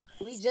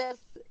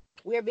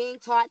 we're being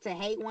taught to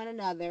hate one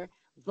another,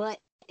 but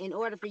in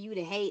order for you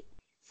to hate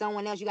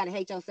someone else, you got to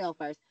hate yourself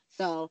first.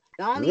 So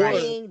the only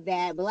thing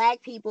that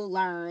black people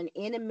learn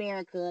in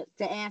America,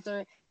 to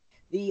answer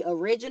the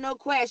original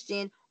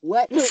question,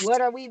 what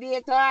are we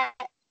being taught?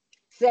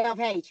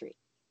 Self-hatred.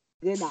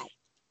 Good night.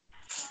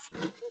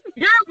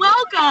 You're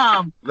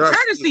welcome.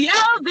 Courtesy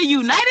of the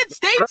United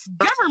States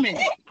government.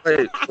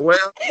 Wait,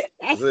 well,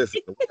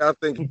 listen, the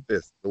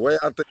way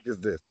I think is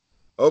this.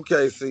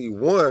 Okay, see,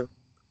 one,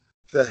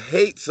 to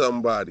hate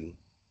somebody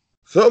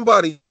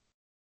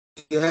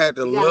had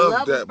to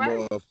love that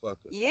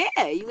motherfucker. Yeah,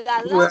 you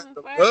gotta You love had him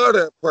to first. love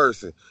that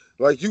person.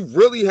 Like, you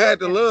really had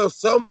to love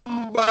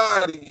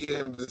somebody,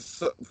 and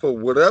for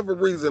whatever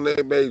reason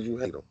they made you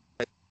hate them.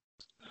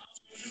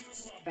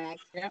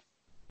 Facts. Yep.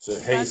 To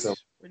hate something.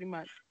 Pretty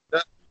much.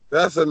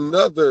 That's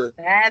another.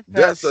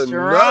 That's a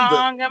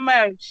strong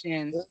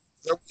emotion.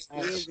 There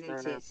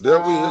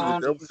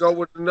we go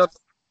with another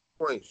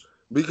point.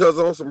 Because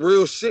on some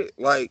real shit,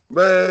 like,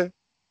 man,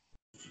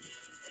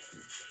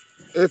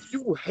 if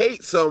you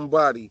hate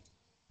somebody,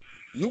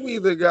 you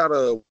either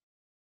gotta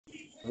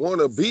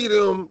want to beat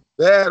them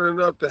bad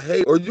enough to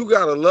hate, or you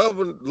gotta love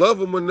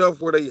them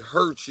enough where they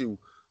hurt you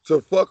to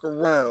fuck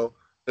around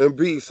and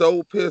be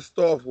so pissed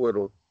off with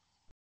them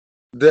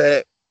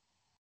that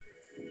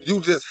you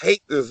just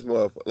hate this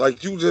motherfucker.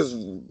 Like, you just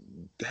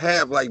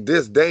have like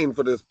disdain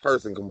for this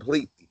person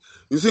completely.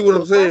 You see what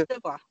I'm saying? First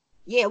of all,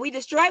 yeah, we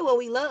destroy what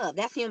we love.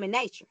 That's human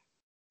nature.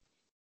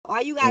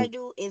 All you gotta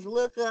do is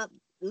look up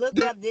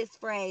this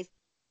phrase.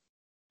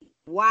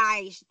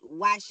 Why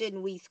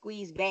shouldn't we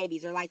squeeze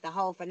babies, or like the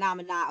whole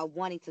phenomenon of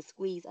wanting to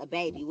squeeze a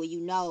baby, where you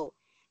know,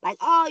 like,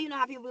 oh, you know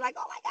how people be like,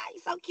 oh my God,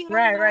 you're so cute.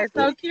 Right,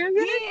 so cute.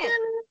 Yeah.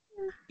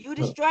 You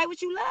destroy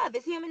what you love.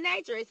 It's human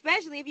nature,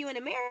 especially if you're in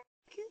America.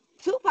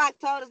 Tupac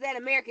told us that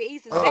America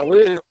eats his baby.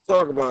 We ain't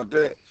talk about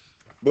that.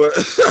 But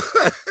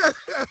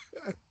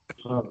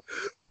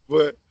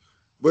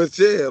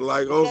yeah,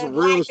 like, on some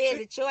real shit.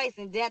 Life is a choice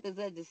and death is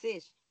a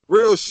decision.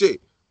 Real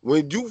shit.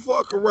 When you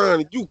fuck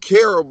around and you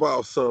care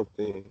about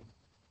something,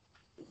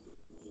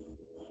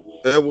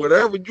 and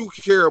whatever you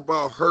care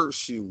about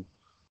hurts you,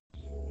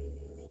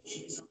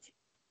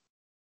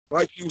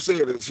 like you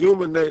said, it's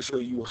human nature,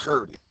 you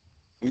hurt it.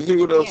 You see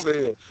what I'm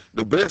saying?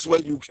 The best way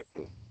you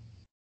can.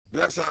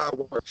 That's how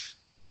it works.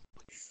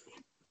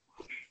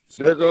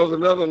 There goes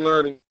another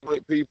learning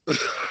point, people.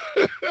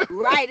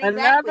 Right, exactly.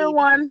 Another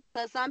one.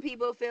 Because some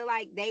people feel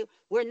like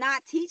we're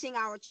not teaching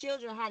our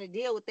children how to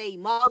deal with their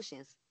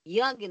emotions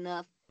young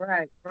enough.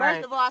 Right.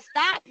 First of all,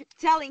 stop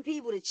telling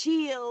people to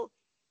chill,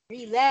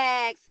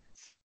 relax,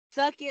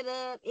 suck it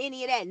up,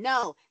 any of that.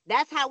 No,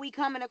 that's how we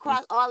coming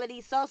across all of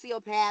these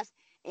sociopaths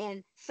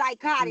and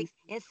psychotics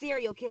and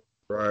serial killers.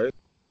 Right.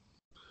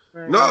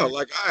 No,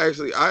 like, I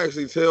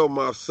actually tell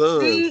my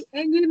sons. See,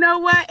 and you know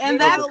what? And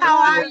that's how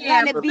I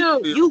am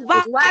too. You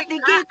about to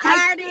get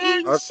tired of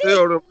eating I shit.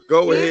 tell them,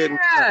 go ahead and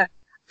I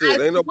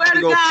swear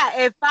to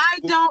God,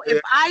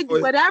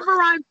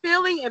 whatever I'm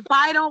feeling, if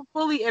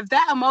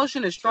that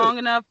emotion is strong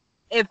enough,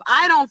 if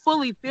I don't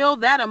fully feel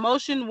that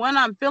emotion when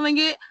I'm feeling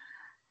it,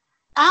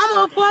 I'm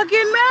a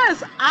fucking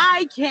mess.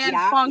 I can't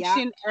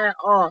function at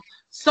all.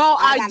 So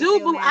I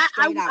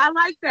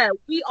like that.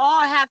 We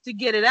all have to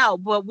get it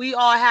out, but we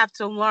all have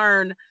to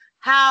learn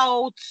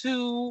how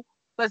to,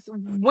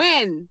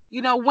 when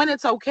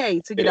it's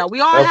okay to get out.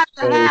 We all have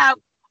to have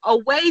a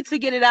way to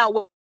get it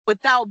out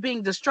without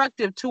being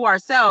destructive to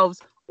ourselves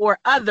or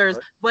others.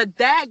 But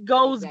that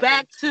goes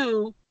back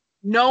to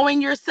knowing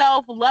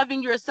yourself,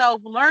 loving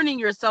yourself, learning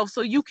yourself,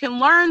 so you can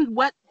learn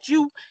what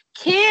you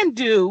can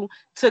do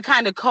to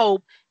kind of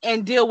cope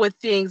and deal with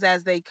things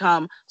as they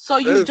come, so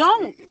you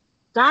don't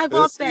dive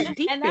off that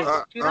deep end.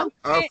 I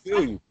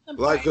feel you.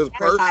 Like, because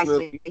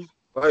personally,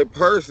 Like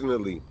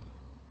personally,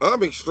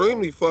 I'm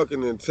extremely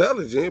fucking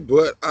intelligent,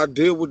 but I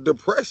deal with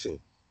depression.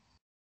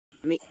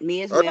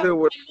 Me as I well. deal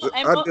with And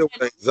I deal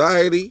with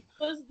anxiety.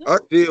 most I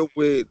do. deal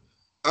with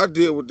I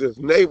deal with this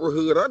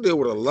neighborhood. I deal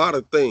with a lot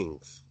of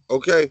things.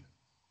 Okay.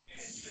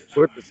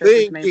 But the That's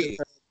his thing neighborhood. is,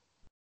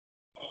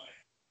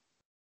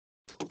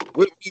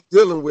 with me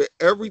dealing with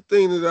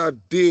everything that I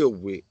deal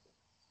with,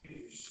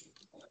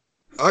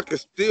 I can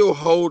still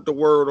hold the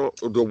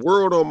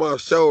world on my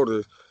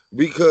shoulders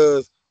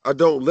because I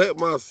don't let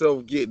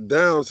myself get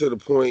down to the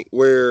point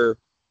where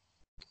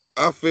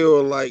I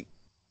feel like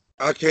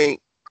I can't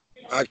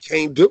I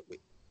can't do it.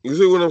 You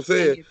see what I'm Can't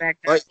saying? get back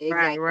up. Like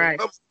Right, Exactly.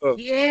 right. I'm a,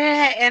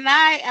 Yeah, and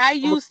I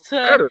I'm a used to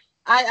better.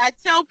 I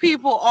tell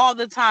people all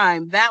the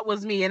time that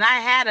was me, and I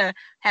had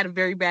a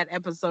very bad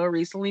episode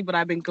recently, but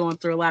I've been going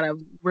through a lot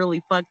of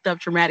really fucked up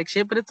traumatic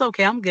shit. But it's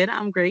okay, I'm good,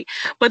 I'm great.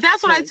 But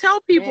that's what I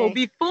tell people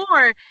Hey.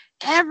 before.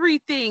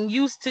 Everything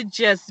used to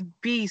just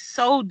be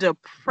so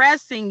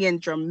depressing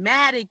and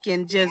dramatic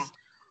and just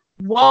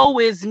woe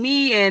is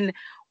me and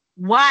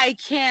why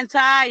can't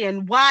I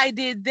and why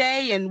did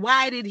they and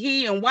why did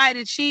he and why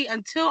did she,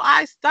 until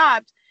I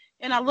stopped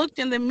and I looked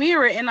in the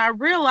mirror and I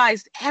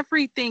realized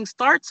everything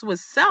starts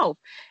with self.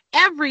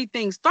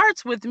 Everything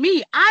starts with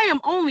me. I am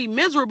only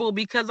miserable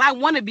because I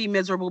want to be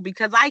miserable,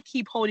 because I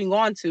keep holding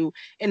on to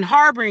and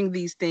harboring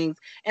these things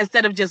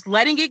instead of just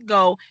letting it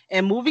go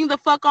and moving the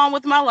fuck on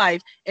with my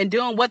life and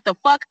doing what the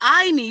fuck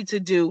I need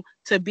to do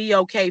to be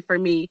okay for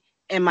me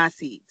and my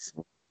seeds.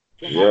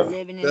 Yeah.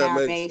 Living in That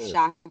our makes base sense.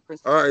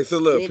 chakras, All right, so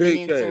look, living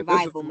in PK, this is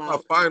survival my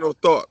mode. final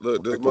thought.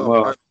 Look, this is my Come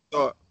on. final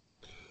thought.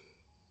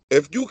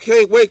 If you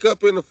can't wake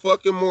up in the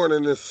fucking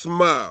morning and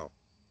smile,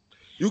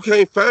 you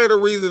can't find a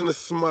reason to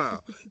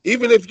smile.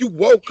 Even if you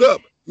woke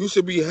up, you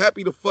should be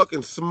happy to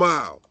fucking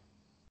smile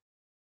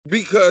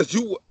because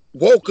you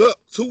woke up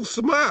to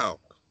smile.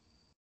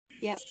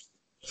 Yep.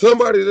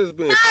 Somebody that's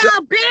been shot,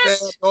 Ah, stabbed,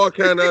 bitch! all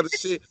kind of other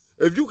shit.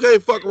 If you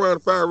can't fuck around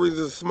and find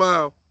reasons to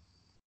smile,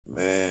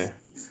 Man.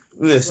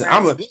 Listen,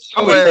 I'm Right. gonna get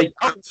I'm your gonna ass take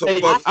I'm out gonna some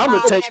take I fucking I'm gonna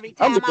smile take every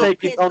I'm gonna time I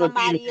take it piss on an even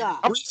somebody off.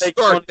 I'm gonna take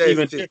it on restart an that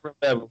even shit. different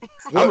level.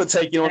 I'm What? gonna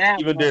take it on an That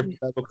even one.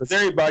 different level because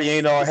everybody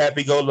ain't all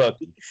happy go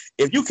lucky.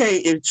 If you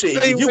can't if shit, You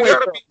if ain't you even wake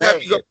gotta up be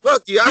happy go mad,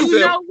 lucky. I You you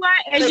said, know what?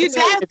 And wake you up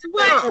that's if you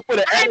what wake up with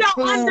an I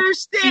don't attitude,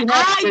 understand. be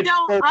happy I that you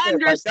don't woke up.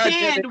 Like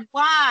goddamn it, understand at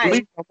why.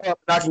 least I'm up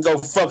and I can go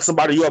fuck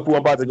somebody up who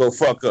I'm about to go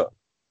fuck up.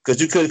 Cause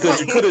you could have But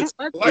been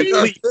like I see,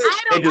 asleep said, I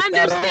and don't just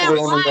got understand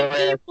over on why your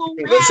ass. people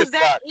You listen, have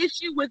that got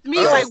issue with me.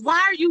 uh, Like, why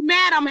are you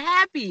mad? I'm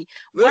happy.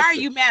 Why are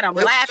listen, you mad? I'm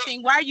wake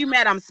laughing. Why are you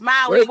mad? I'm wake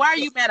smiling. Why are up.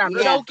 you mad? I'm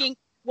Yeah. joking.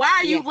 Why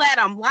are you Yeah. glad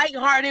I'm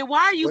lighthearted? Why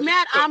are you Wake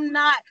mad? up. I'm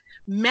not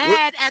What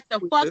mad at the you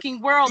do is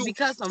fucking world you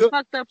because some wake up.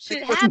 fucked up shit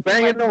what you happened.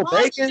 Like, banging on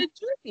why bacon? should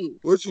you be?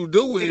 What you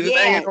do Niggas is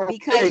banging Yeah, on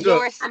because wake bacon. up.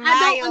 your I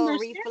don't smile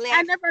understand.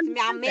 I reflects never my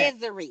understood that.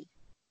 misery.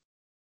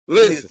 Niggas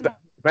Listen,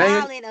 banging.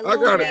 Smiling I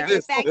gotta Yeah. illuminates the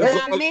listen. fact It's that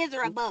Okay. I'm all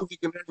miserable. music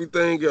and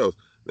everything else.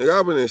 Nigga,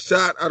 I've been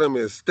shot, I done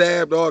been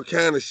stabbed, all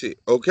kind of shit.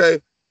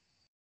 Okay?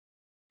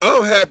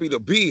 I'm happy to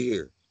be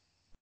here.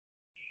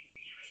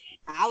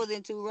 I was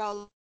in 2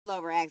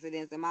 rollover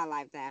accidents in my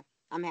lifetime.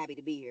 I'm happy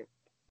to be here.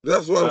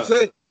 That's what I'm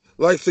saying.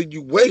 Like, so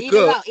you wake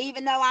Even up. though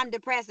even though I'm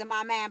depressed and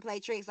my man play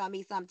tricks on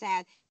me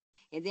sometimes,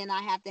 and then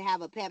I have to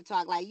have a pep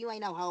talk like, you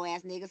ain't no hoe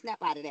ass nigga, snap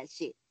out of that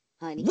shit,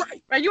 honey.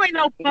 Right. Right, you ain't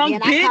no And punk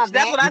then I bitch. come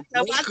That's back. what I You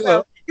tell wake myself.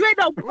 up. You ain't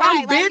no Right,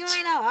 punk like you bitch.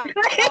 ain't no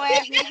hoe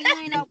ass nigga, you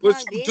ain't no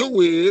What punk you bitch.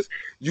 do is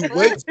you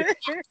wake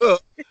Fuck.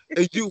 up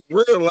and you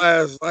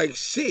realize, like,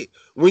 shit,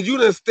 when you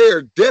done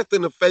stare death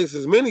in the face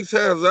as many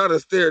times as I done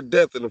stared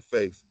death in the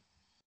face,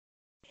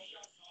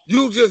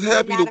 you just You're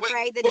happy to not wake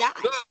afraid to the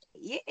fuck die. up.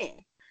 Yeah.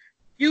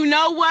 You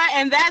know what?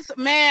 And that's,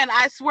 man,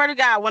 I swear to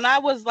God, when I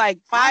was like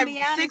I'll five, be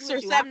honest 6 or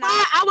with you. seven, I'm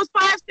not. I was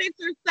 5, 6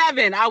 or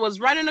 7. I was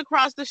running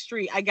across the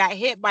street. I got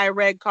hit by a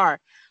red car,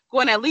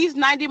 going at least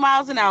 90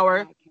 miles an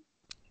hour,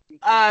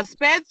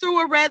 sped through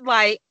a red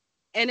light,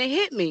 and it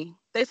hit me.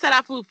 They said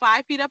I flew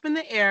 5 feet up in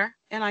the air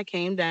and I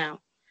came down.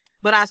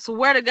 But I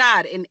swear to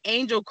God, an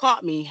angel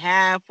caught me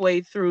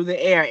halfway through the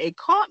air. It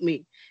caught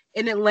me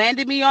and it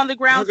landed me on the I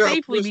ground got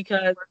safely pushed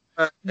because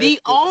by the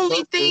only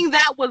something. thing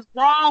that was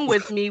wrong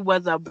with me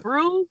was a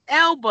bruised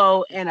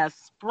elbow and a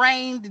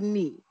sprained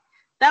knee.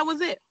 That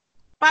was it.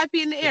 5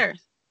 feet in the air.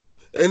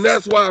 And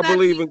that's why I 7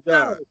 believe feet in low.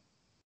 God.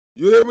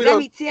 You hear me Let though?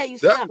 me tell you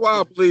That's why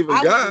I something. believe in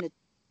I was in God.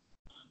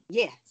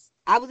 the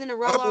I was in a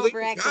I believe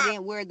rollover in God.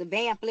 accident where the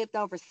van flipped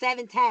over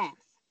 7 times.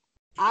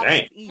 I was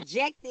Dang.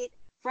 ejected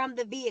from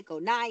the vehicle,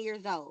 9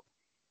 years old,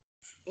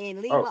 in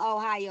Oh, Lima,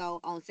 Ohio,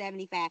 on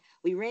 75.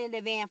 We rented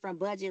a van from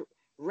Budget,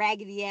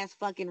 raggedy ass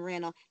fucking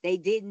rental. They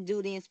didn't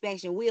do the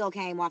inspection. Wheel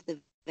came off the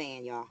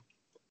van, y'all.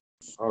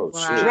 oh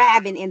shit. Wow.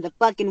 Driving and the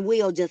fucking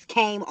wheel just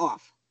came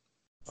off.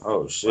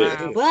 Oh shit.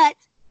 Wow. But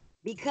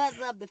because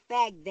of the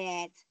fact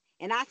that,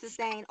 and I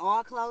sustained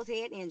all closed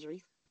head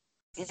injuries,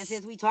 and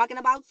since we talking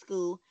about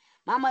school,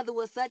 my mother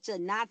was such a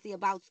Nazi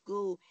about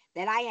school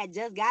that I had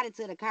just got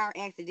into the car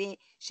accident.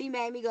 She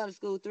made me go to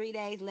school 3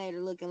 days later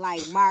looking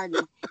like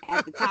Martin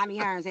after Tommy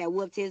Hearns had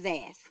whooped his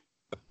ass.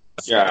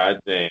 God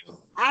damn.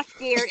 I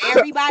scared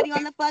everybody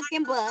on the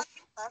fucking bus.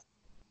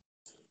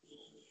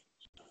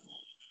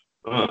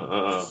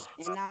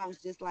 And I was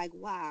just like,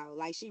 wow,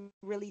 like she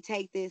really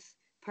take this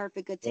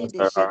perfect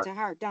attendance shit to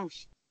heart, don't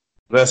she?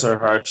 Bless her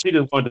heart. She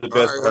just wanted the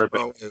best for her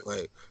baby.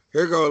 Wait.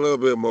 Here go a little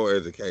bit more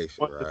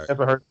education, right?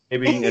 For her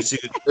baby, and she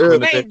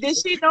Wait, did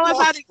she know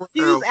about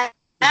excuse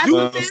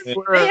absences?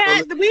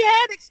 We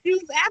had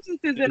excuse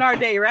absences in our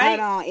day, right?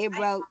 Hold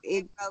on,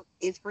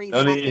 it's freezing.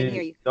 I can't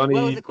hear you. What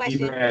was the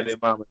question?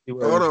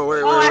 Hold on,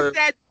 wait. I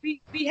said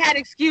we had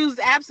excused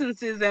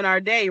absences in our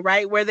day,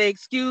 right? Where they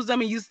excuse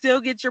them and you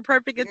still get your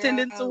perfect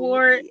attendance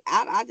award.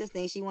 I just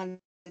think she wanted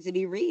to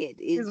be read.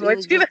 It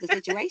was just the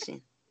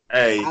situation.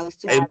 Hey, I was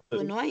too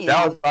annoying.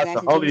 I was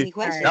asking too many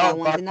questions. I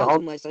wanted to know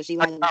too much, so she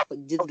wanted to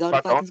just go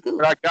to fucking school.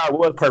 What I got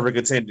was perfect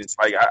attendance.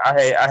 Like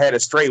I had a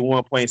straight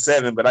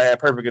 1.7, but I had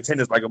perfect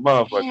attendance like a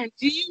motherfucker. Man,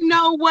 do you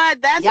know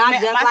what? That's y'all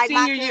just my like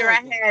senior my year.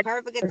 I had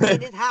perfect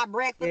attendance, hot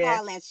breakfast,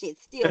 all that shit.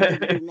 Still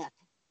didn't do nothing.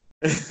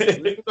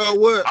 You know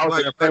what? I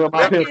was playing with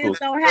my kids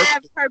don't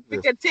have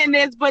perfect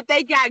attendance, but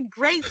they got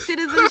great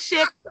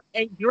citizenship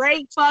and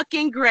great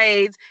fucking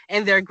grades,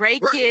 and they're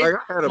great kids.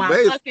 Like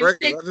my fucking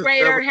sixth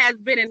grader has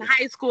been in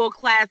high school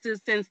classes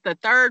since the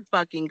third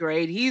fucking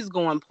grade. He's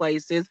going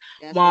places.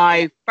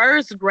 My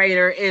first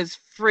grader is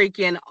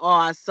freaking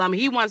awesome.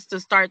 He wants to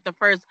start the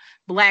first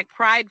Black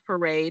Pride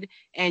Parade,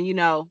 and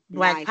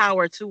Black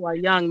Power to our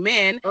young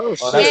men. Oh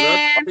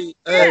shit!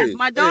 And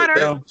my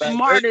daughter,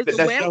 smart as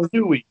a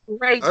whip,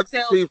 great self.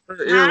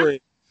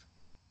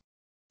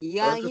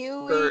 Young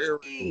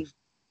Huey.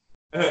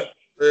 I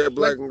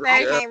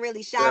can't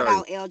really shout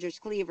out Eldridge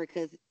Cleaver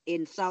because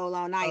in Soul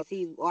on Ice,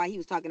 all he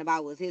was talking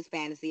about was his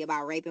fantasy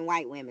about raping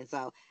white women.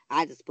 So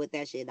I just put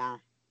that shit on.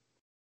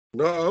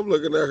 No, I'm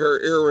looking at her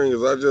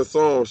earrings. I just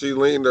saw them. She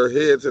leaned her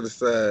head to the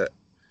side.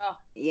 Oh,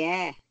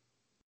 yeah.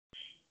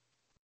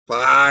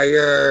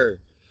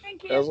 Fire.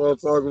 Thank you. That's what I'm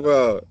talking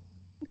about.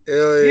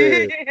 Hell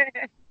yeah.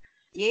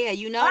 Yeah,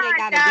 they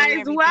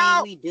gotta do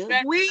everything we do.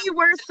 We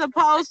were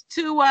supposed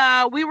to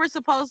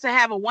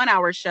have a 1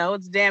 hour show.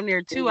 It's damn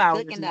near 2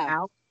 hours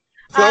now.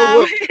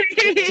 So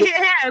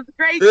it's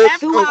great.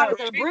 2 hours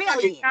of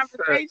brilliant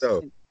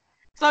conversation.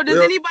 So does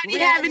anybody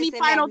have any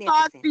final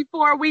thoughts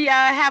before we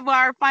have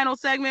our final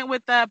segment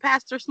with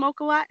Pastor Smoke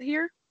a Lot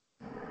here?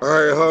 All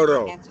right, hold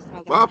on.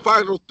 My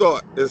final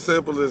thought is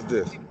simple as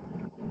this.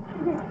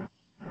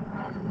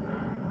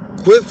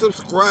 Quit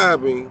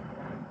subscribing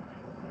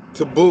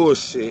to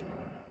bullshit.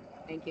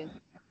 Thank you.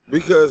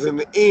 Because in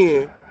the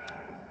end,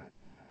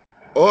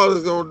 all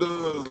it's going to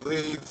do is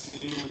lead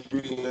to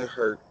you being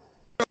hurt.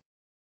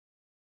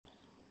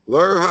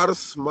 Learn how to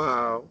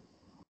smile.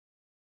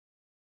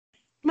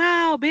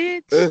 Smile,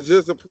 bitch. And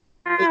just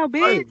smile,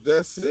 bitch.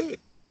 That's it.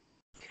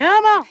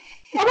 Come on.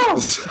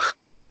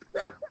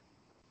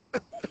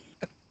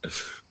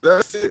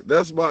 That's it.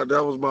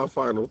 That was my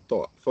final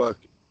thought. Fuck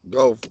it.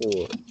 Go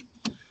for it.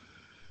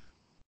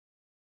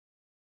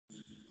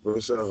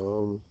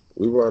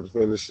 We about to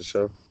finish the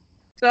show.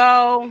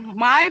 So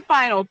my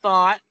final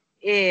thought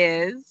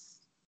is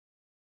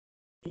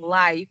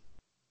life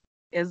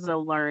is a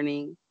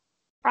learning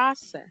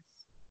process.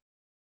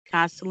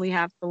 Constantly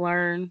have to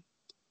learn,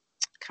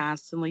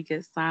 constantly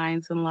get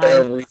signs in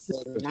life.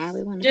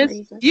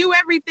 Just view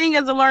everything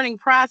as a learning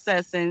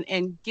process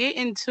and get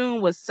in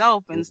tune with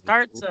self and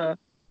start to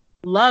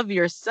love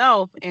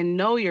yourself and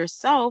know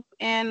yourself,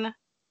 and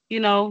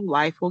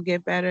life will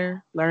get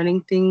better.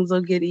 Learning things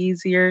will get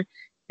easier.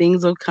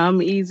 Things will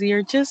come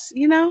easier. Just,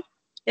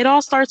 it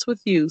all starts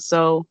with you.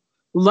 So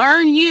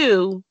learn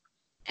you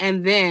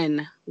and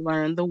then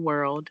learn the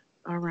world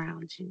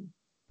around you.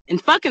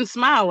 And fucking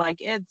smile,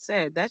 like Ed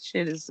said. That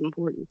shit is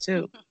important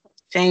too.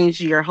 Change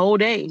your whole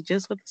day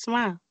just with a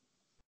smile.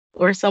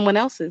 Or someone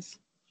else's.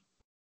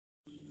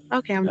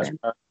 Okay, I'm done.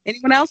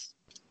 Anyone else?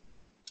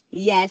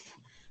 Yes.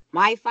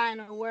 My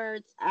final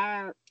words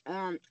are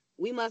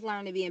we must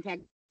learn to be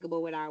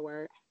impeccable with our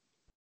word.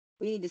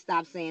 We need to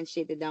stop saying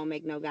shit that don't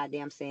make no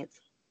goddamn sense.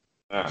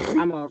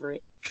 I'm over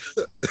it.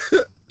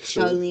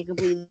 Totally and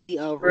completely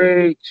over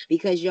it.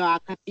 Because y'all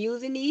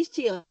confusing these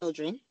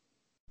children.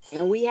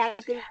 And we have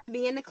to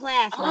be in the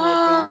classroom with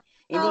them.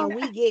 And then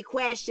we get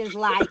questions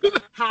like,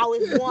 how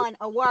is one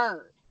a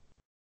word?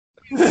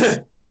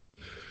 So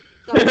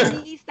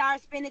please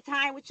start spending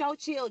time with your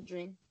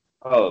children.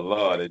 Oh,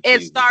 Lord.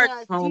 It starts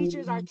because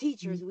teachers are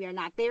teachers. We are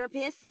not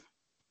therapists.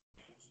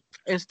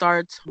 It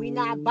starts. We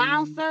not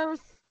bouncers.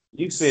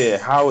 You said,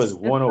 how is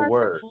one a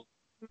word?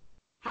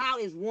 How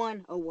is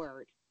one a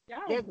word?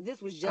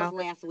 This was just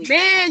last week.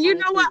 Man, you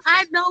know what?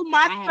 I know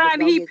my son,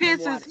 he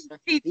pisses his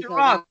teacher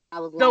off.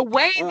 The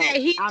way that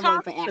he talks I'm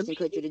waiting for Ashton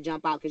Kutcher to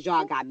jump out because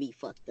y'all got me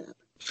fucked up.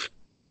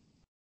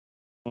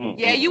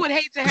 Yeah, you would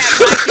hate to have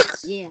my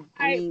kids. Yeah.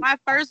 My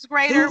first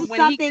grader, do when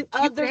something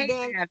other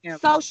than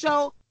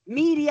social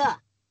media.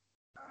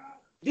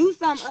 Do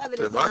something other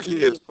than my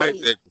kids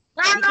think that.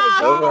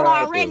 Because y'all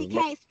already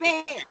can't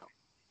spell.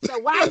 So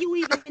why you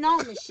even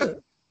on the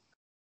shit?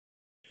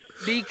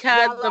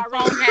 because Y'all the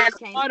already phone has can't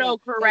stand. So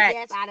autocorrect.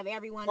 yes, out of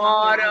everyone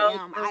on here, I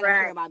don't care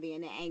Autocorrect. about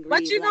being an angry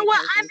But you know black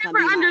what? person. I Come never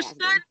be my ass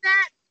understood bitch.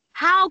 that.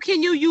 How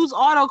can you use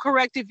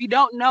autocorrect if you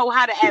don't know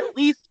how to at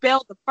least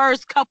spell the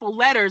first couple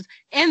letters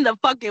in the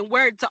fucking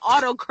word to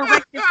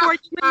autocorrect it for you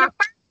in the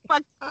first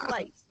fucking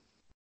place?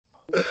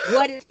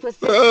 What is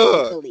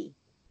specifically?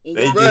 And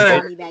They y'all just-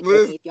 can call me back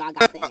listen. if y'all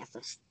got the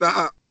answer.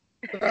 Stop.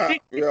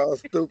 Y'all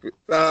stupid.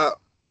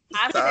 Stop.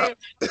 I Stop. said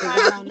Because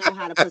I don't know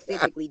how to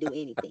specifically do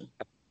anything.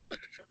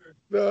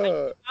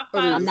 No.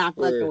 I'm not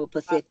fucking with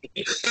Pacific.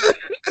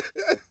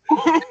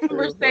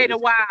 Conversate a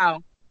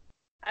while.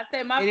 I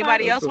said my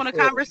Anybody final, else want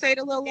to conversate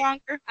a little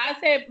longer? I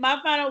said my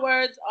final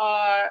words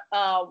are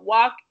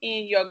walk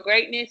in your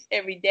greatness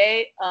every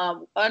day.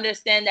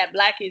 Understand that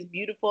black is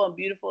beautiful and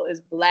beautiful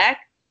is black.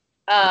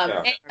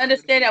 And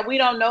understand that we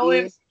don't know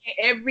Yes.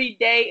 every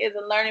day is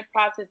a learning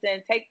process,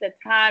 and take the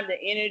time, the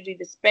energy,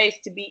 the space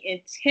to be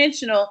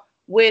intentional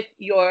with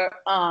your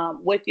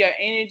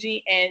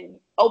energy and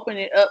open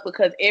it up,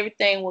 because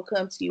everything will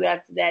come to you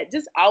after that.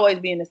 Just always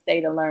be in a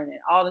state of learning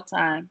all the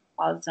time.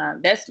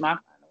 That's my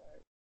final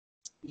word.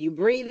 You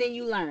breathe and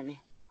you learn.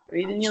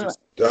 Breathing you learn.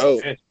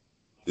 Dope.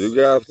 You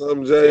got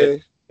something,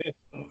 Jay?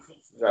 You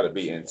gotta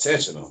be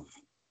intentional.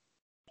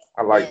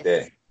 I like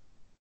that.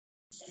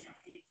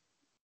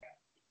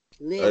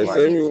 Hey, Live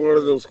send me one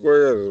of them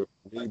squares,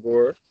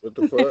 B-boy. What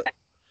the fuck?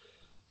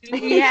 Do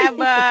we have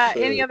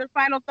any other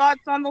final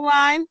thoughts on the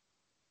line?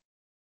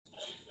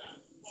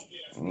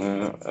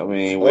 I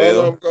mean, All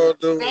well, I'm gonna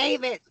do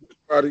Save it. is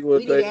probably We what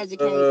need to they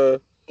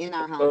educate in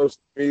our home.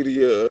 social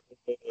media.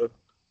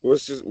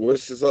 What's your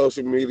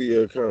social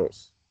media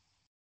accounts?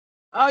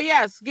 Oh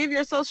yes, give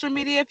your social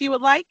media if you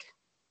would like,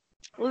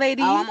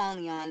 ladies. Oh, I'm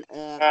only on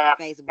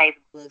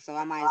Facebook, so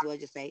I might as well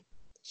just say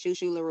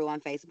Shushu LaRue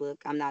on Facebook.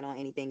 I'm not on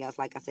anything else.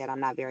 Like I said, I'm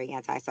not very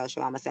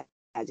antisocial. I'm a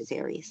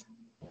Sagittarius.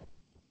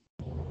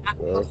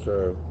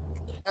 Okay.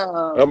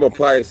 I'm a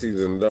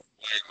Pisces and don't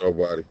like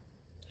nobody.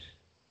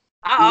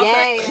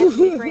 Yay, let's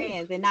be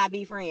friends and not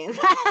be friends.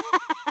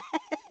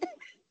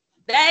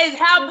 That is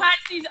how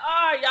Pisces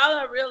are. Y'all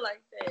are real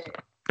like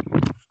that.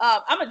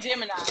 I'm a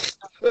Gemini.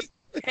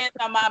 Depends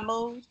on my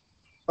mood.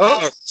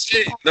 Oh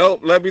shit! Nope.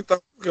 Let me throw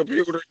the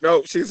computer.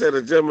 Nope. She said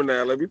a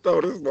Gemini. Let me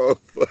throw this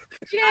motherfucker.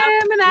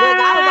 Gemini. Look,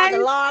 I was about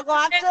to log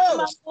off too. I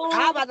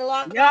was about to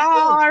log Y'all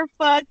off are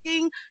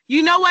fucking.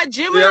 You know what?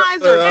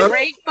 Geminis are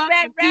great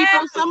fucking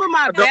people. Some of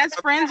my best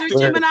friends are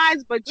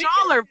Geminis, but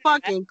y'all are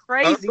fucking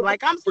crazy.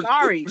 Like, I'm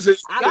sorry. too.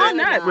 Y'all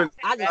nuts.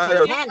 I just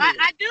can't handle it.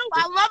 I do.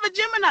 I love a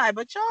Gemini,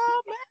 but y'all,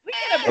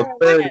 man,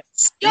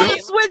 Aquarius. y'all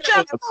switch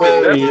up so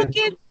Aquarius.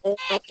 fucking.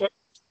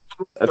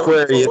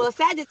 Aquarius. Well,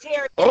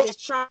 Sagittarius is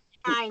trying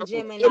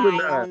Gemini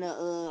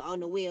on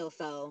the wheel,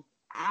 so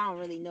I don't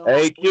really know.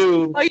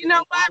 AQ. Oh, you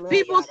know what?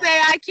 People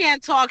say I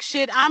can't talk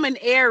shit. I'm an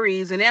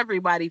Aries, and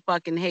everybody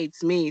fucking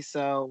hates me.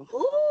 So,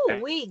 Ooh,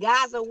 we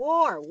guys are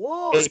war.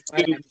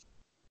 AQ.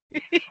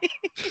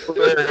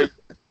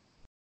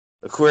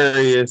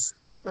 Aquarius.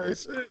 Hey,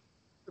 shit.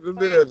 The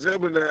damn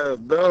Gemini is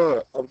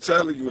done. I'm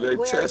telling you, they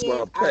test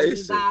my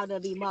patience. Devoid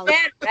of emotions.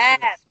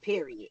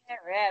 Period.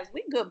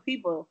 We good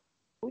people.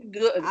 We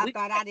good. I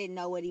thought I didn't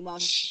know what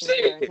emotions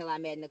were until I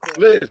met an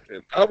Aquarius.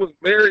 Listen, I was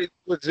married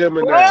with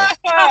Gemini.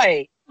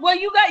 boy, Well,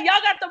 y'all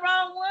got the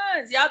wrong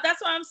ones. Y'all,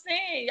 that's what I'm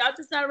saying. Y'all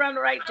just not around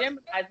the right Geminis.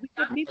 We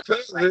good people.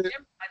 Right Geminis.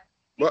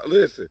 But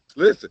listen.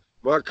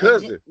 My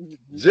cousin,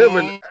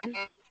 Gemini,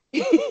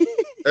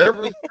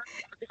 every time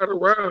I got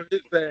around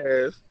his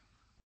ass,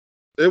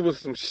 it was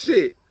some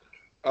shit.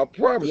 I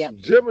promise you,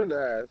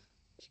 Geminis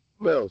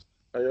smells.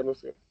 I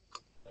understand.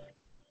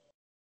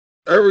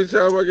 Every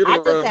time I get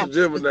around some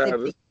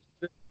Geminis,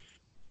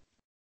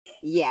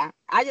 yeah,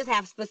 I just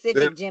have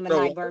specific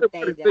Gemini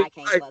birthdays that I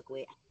can't fuck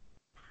with.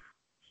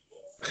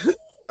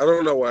 I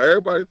don't know why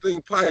everybody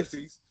think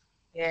Pisces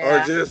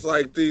are just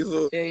like these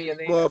little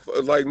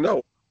motherfuckers. Like,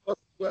 no.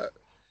 What?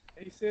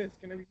 Hey sis,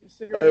 can I be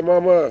considered? Hey,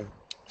 mama.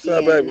 What's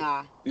up, baby?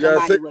 Nah, You got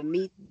somebody sick? would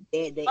meet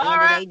at the end All of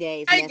right.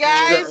 their days. Hey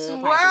guys,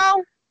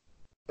 well,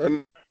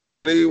 I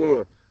need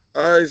one.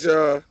 All right,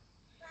 y'all.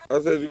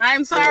 I said,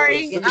 I'm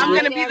sorry. Good I'm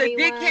night, gonna be the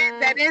everyone. dickhead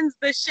that ends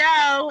the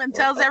show and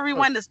tells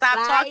everyone to stop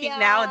Bye, talking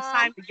now. It's y'all.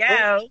 time to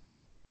go.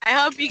 I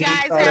hope you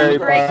guys Bye, have a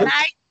great everybody.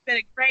 night. It's been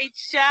a great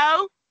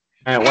show.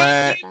 And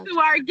Thank you to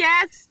our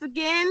guests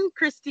again,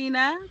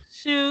 Christina,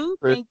 Shu.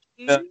 Thank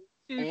you.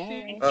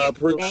 Hey. I Thank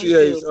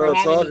appreciate you for y'all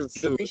having talking me.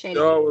 to me. Appreciate it.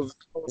 Y'all was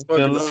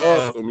fucking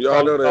awesome.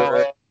 Y'all know that,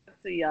 right?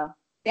 See y'all.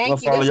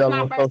 Thank you. follow This is y'all my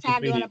on first social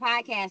time doing media. a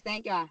podcast.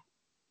 Thank y'all.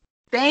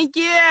 Thank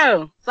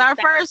you. It's our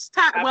first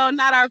time. Well,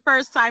 not our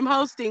first time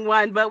hosting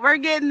one, but we're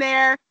getting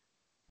there.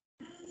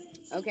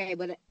 Okay,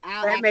 but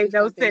I'll That ask made you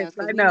no something sense. else,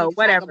 'cause I we know. need to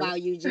Whatever. talk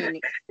about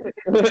eugenics.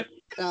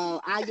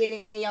 So I'll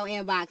get in your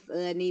inbox,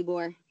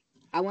 Nibor.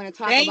 I want to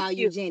talk Thank about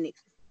you.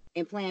 eugenics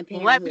and Planned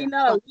Parenthood. Let me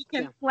know. Fuck We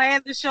can them.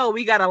 plan the show.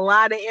 We got a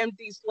lot of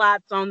empty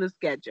slots on the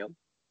schedule.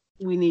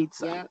 We need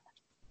some. Yep.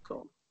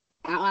 Cool.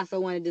 I also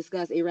want to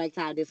discuss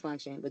erectile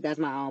dysfunction, but that's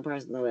my own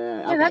personal.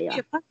 Yeah, Okay, that'd be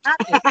a fun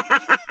topic.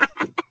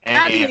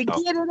 How do you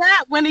Damn. get it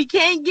up when he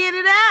can't get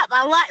it up?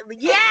 I like.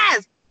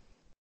 Yes.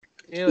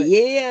 Do it.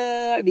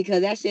 Yeah,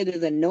 because that shit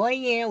is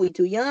annoying. We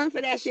too young for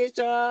that shit,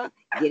 y'all.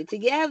 Get it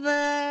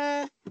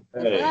together.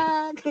 Hey.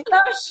 Oh,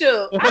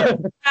 shoot.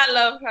 I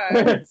love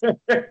her.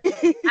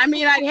 I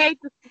mean, I'd hate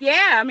to.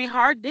 Yeah, I mean,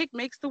 hard dick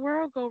makes the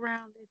world go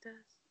round. It does.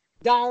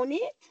 Don't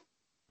it?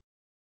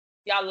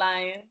 Y'all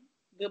lying.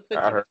 Good put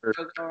I your heard.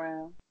 joke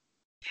around.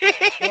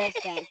 That's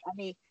facts. I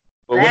mean,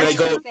 But when they That's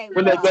go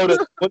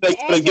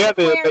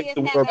together, it makes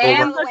the world go And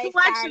round. the way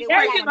started, There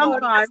we you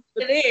got go. a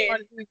It is.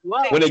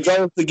 When it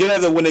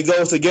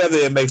goes together,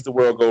 it makes the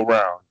world go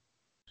round.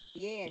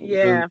 Yeah.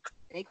 Yeah.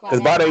 They call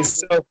Because that by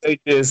themselves, they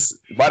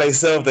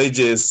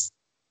just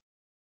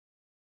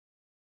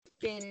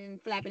spinning,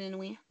 flapping in the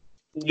wind.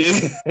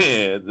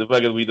 yeah. The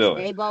fuck is we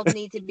doing? They both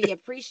need to be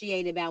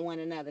appreciated by one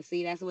another.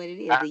 See, that's what it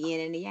is. The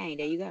yin and the yang.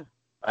 There you go.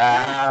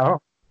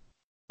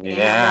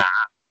 Yeah.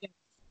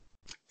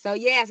 So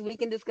yes, we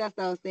can discuss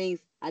those things.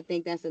 I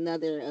think that's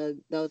another.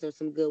 Those are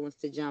some good ones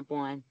to jump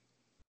on.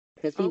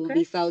 Because people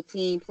be so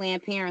team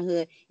Planned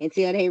Parenthood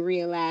until they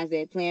realize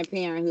that Planned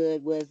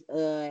Parenthood was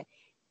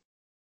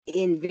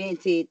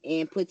invented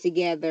and put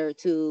together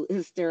to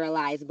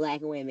sterilize black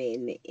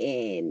women,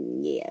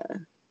 and yeah,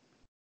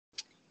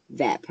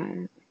 that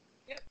part.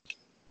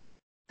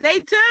 Stay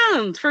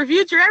tuned for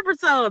future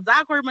episodes.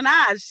 Awkward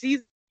Menage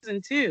season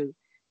 2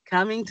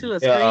 coming to a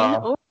screen.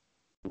 Or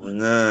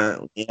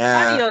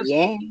audio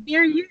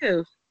near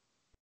you.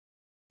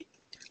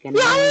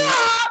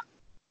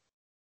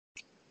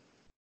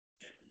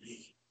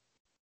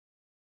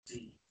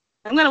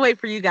 I'm gonna wait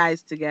for you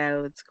guys to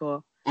go. It's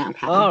cool.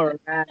 Okay. All right.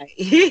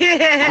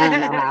 I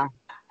don't know how.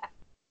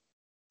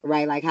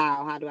 Right, like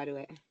how? How do I do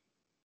it?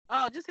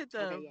 Oh, just hit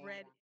the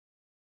red.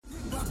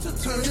 About to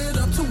turn it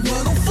up to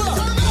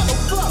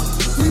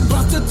 105. We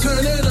about to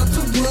turn it up to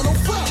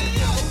 105.